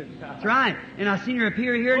 That's right. And I seen her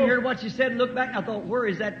appear here and heard what she said and looked back and I thought, where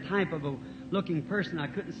is that type of a looking person? I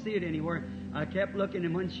couldn't see it anywhere. I kept looking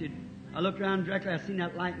and when I looked around directly, I seen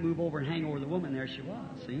that light move over and hang over the woman. There she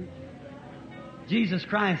was, see? Jesus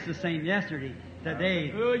Christ the same yesterday,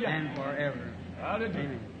 today, and forever.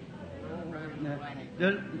 Amen.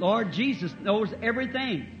 The Lord Jesus knows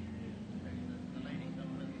everything.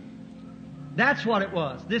 That's what it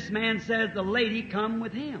was. This man says the lady come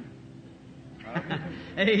with him.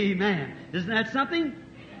 Amen. Isn't that something?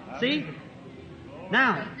 See?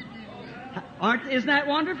 Now, isn't that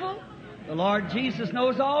wonderful? The Lord Jesus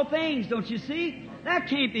knows all things, don't you see? That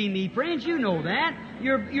can't be me, friends. You know that.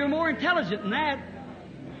 You're more intelligent than that.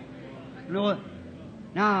 You know what?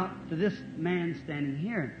 Now, to this man standing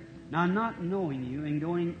here, now not knowing you and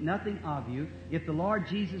knowing nothing of you, if the Lord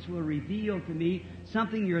Jesus will reveal to me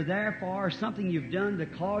something you're there for, or something you've done to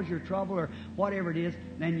cause your trouble, or whatever it is,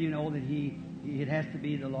 then you know that it has to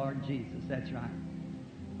be the Lord Jesus. That's right.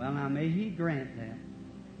 Well, now may He grant that.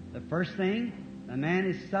 The first thing, the man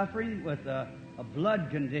is suffering with a blood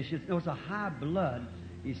condition. No, it's a high blood.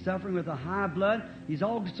 He's suffering with a high blood. He's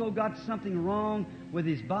also got something wrong with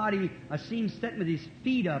his body. I see him sitting with his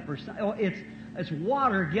feet up or something. Oh, it's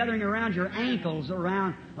water gathering around your ankles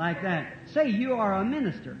around like that. Say you are a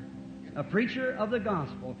minister, a preacher of the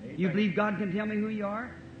gospel. Amen. You believe God can tell me who you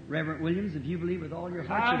are? Reverend Williams, if you believe with all your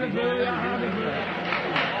heart, you'll be going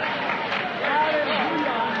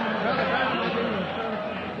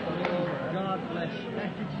God bless you.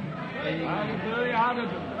 Thank you, Jesus.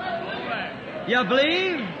 You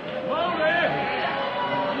believe?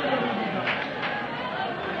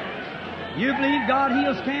 You believe God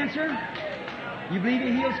heals cancer? You believe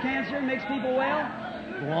He heals cancer and makes people well?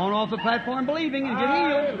 Go on off the platform believing and get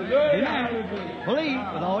healed. Amen. Believe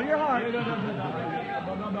with all your heart.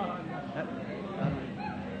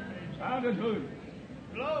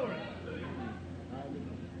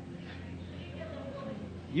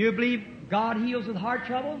 You believe God heals with heart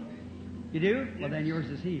trouble? You do? Well, then yours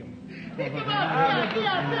is healed. Go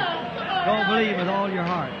believe with all your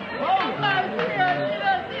heart.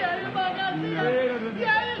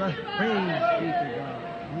 Praise be to God.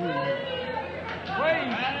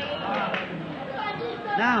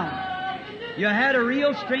 Now, you had a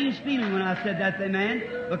real strange feeling when I said that, man,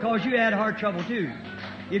 because you had heart trouble too.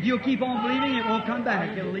 If you'll keep on believing, it won't come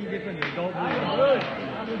back. It'll leave you for good. Go believe.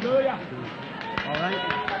 All right?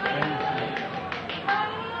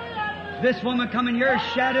 This woman coming here is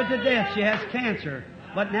shattered to death. She has cancer,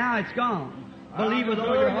 but now it's gone. Believe with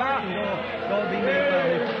all your heart and go be made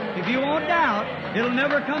well. If you won't doubt, it'll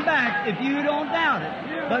never come back if you don't doubt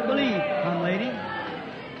it. But believe. Come, lady.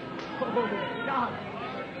 God.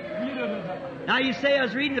 Now you say I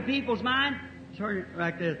was reading the people's mind. Turn it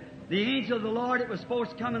like this. The angel of the Lord, it was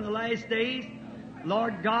supposed to come in the last days.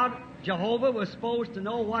 Lord God, Jehovah, was supposed to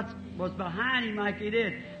know what was behind him like he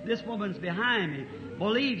did. This woman's behind me.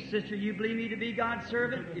 Believe, sister, you believe me to be God's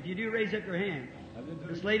servant? If you do, raise up your hand.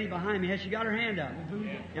 This lady behind me, has she got her hand up?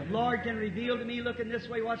 If Lord can reveal to me looking this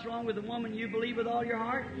way what's wrong with the woman, you believe with all your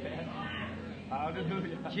heart?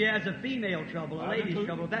 Hallelujah. She has a female trouble, a lady's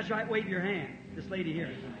trouble. If that's right, wave your hand. This lady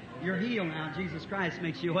here. You're healed now. Jesus Christ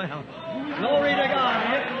makes you well. Glory to God.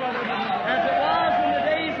 As it was in the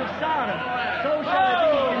days of Sodom, so shall it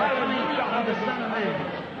be in the coming of the Son of Man.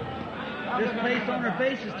 This place on her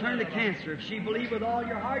face is turned to cancer. If she believe with all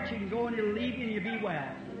your heart, she can go and it'll leave you and you'll be well.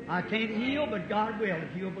 I can't heal, but God will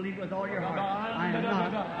if you'll believe with all your heart. I am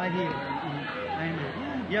not a healer.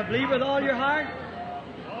 Amen. You believe with all your heart?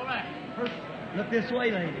 Look this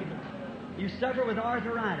way, lady. You suffer with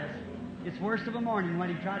arthritis. It's worse of a morning when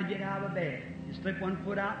you try to get out of bed. You slip one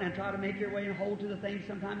foot out and then try to make your way and hold to the thing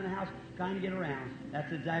sometime in the house trying to get around.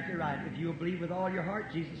 That's exactly right. If you will believe with all your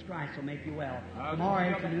heart, Jesus Christ will make you well.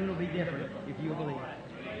 Tomorrow afternoon will be different if you will believe.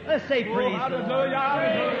 Let's say praise the Lord.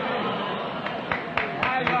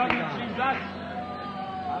 I love you, Jesus.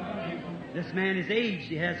 This man is aged.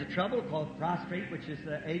 He has a trouble called prostrate, which is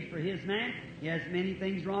the age for his man. He has many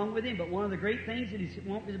things wrong with him, but one of the great things that he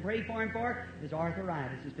wants me to pray for him for is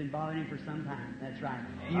arthritis. It's been bothering him for some time. That's right.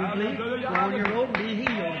 You believe? Go on your road and be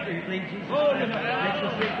healed. You believe Jesus Christ makes you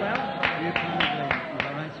sick well? You come and believe.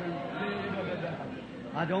 All right, sir?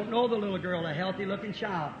 I don't know the little girl, a healthy-looking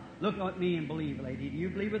child. Look at me and believe, lady. Do you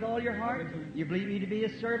believe with all your heart? You believe me to be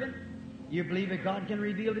His servant? You believe that God can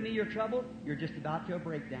reveal to me your trouble? You're just about to a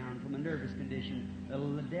breakdown from a nervous condition.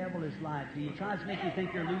 The devil is lied to you. He tries to make you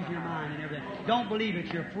think you're losing your mind and everything. Don't believe it.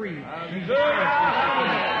 You're free. Do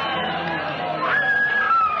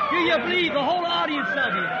you believe? The whole audience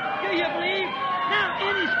of you. Do you believe? Now,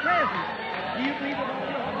 in His presence. Do you believe with all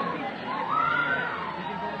your heart?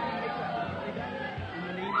 In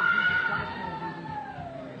the name of Jesus Christ.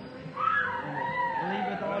 Believe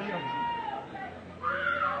with all your heart.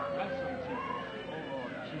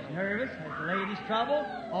 Nervous, has the lady's trouble,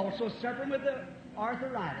 also suffering with the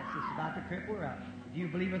arthritis. It's about to cripple her up. Do you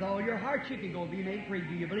believe with all your heart you can go be made free?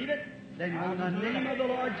 Do you believe it? Then in the name of the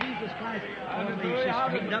Lord Jesus Christ, she's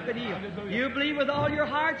straightened up and healed. You believe with all your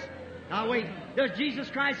hearts? Now wait, does Jesus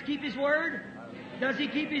Christ keep His word? Does He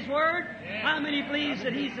keep His word? How many believes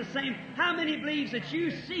that He's the same? How many believes that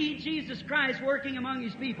you see Jesus Christ working among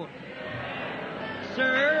His people?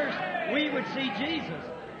 Sirs, we would see Jesus.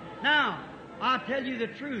 Now, I'll tell you the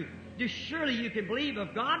truth. Just surely you can believe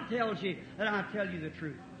if God tells you that I'll tell you the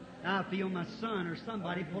truth. Now I feel my son or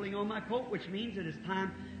somebody pulling on my coat, which means that it's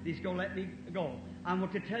time He's going to let me go. I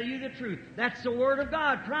want to tell you the truth. That's the Word of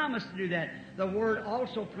God. Promised to do that. The Word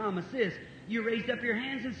also promised this. You raised up your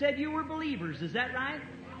hands and said you were believers. Is that right?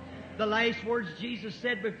 The last words Jesus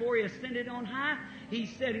said before He ascended on high, He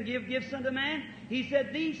said, and give gifts unto man. He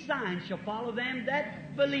said, these signs shall follow them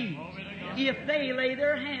that believe. If they lay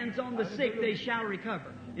their hands on the sick, they shall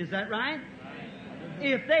recover. Is that right?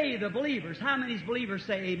 If they, the believers, how many believers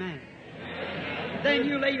say amen? Then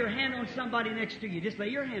you lay your hand on somebody next to you. Just lay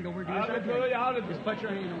your hand over to us. Just put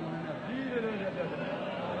your hand on one another.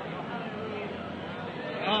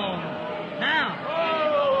 Oh, now,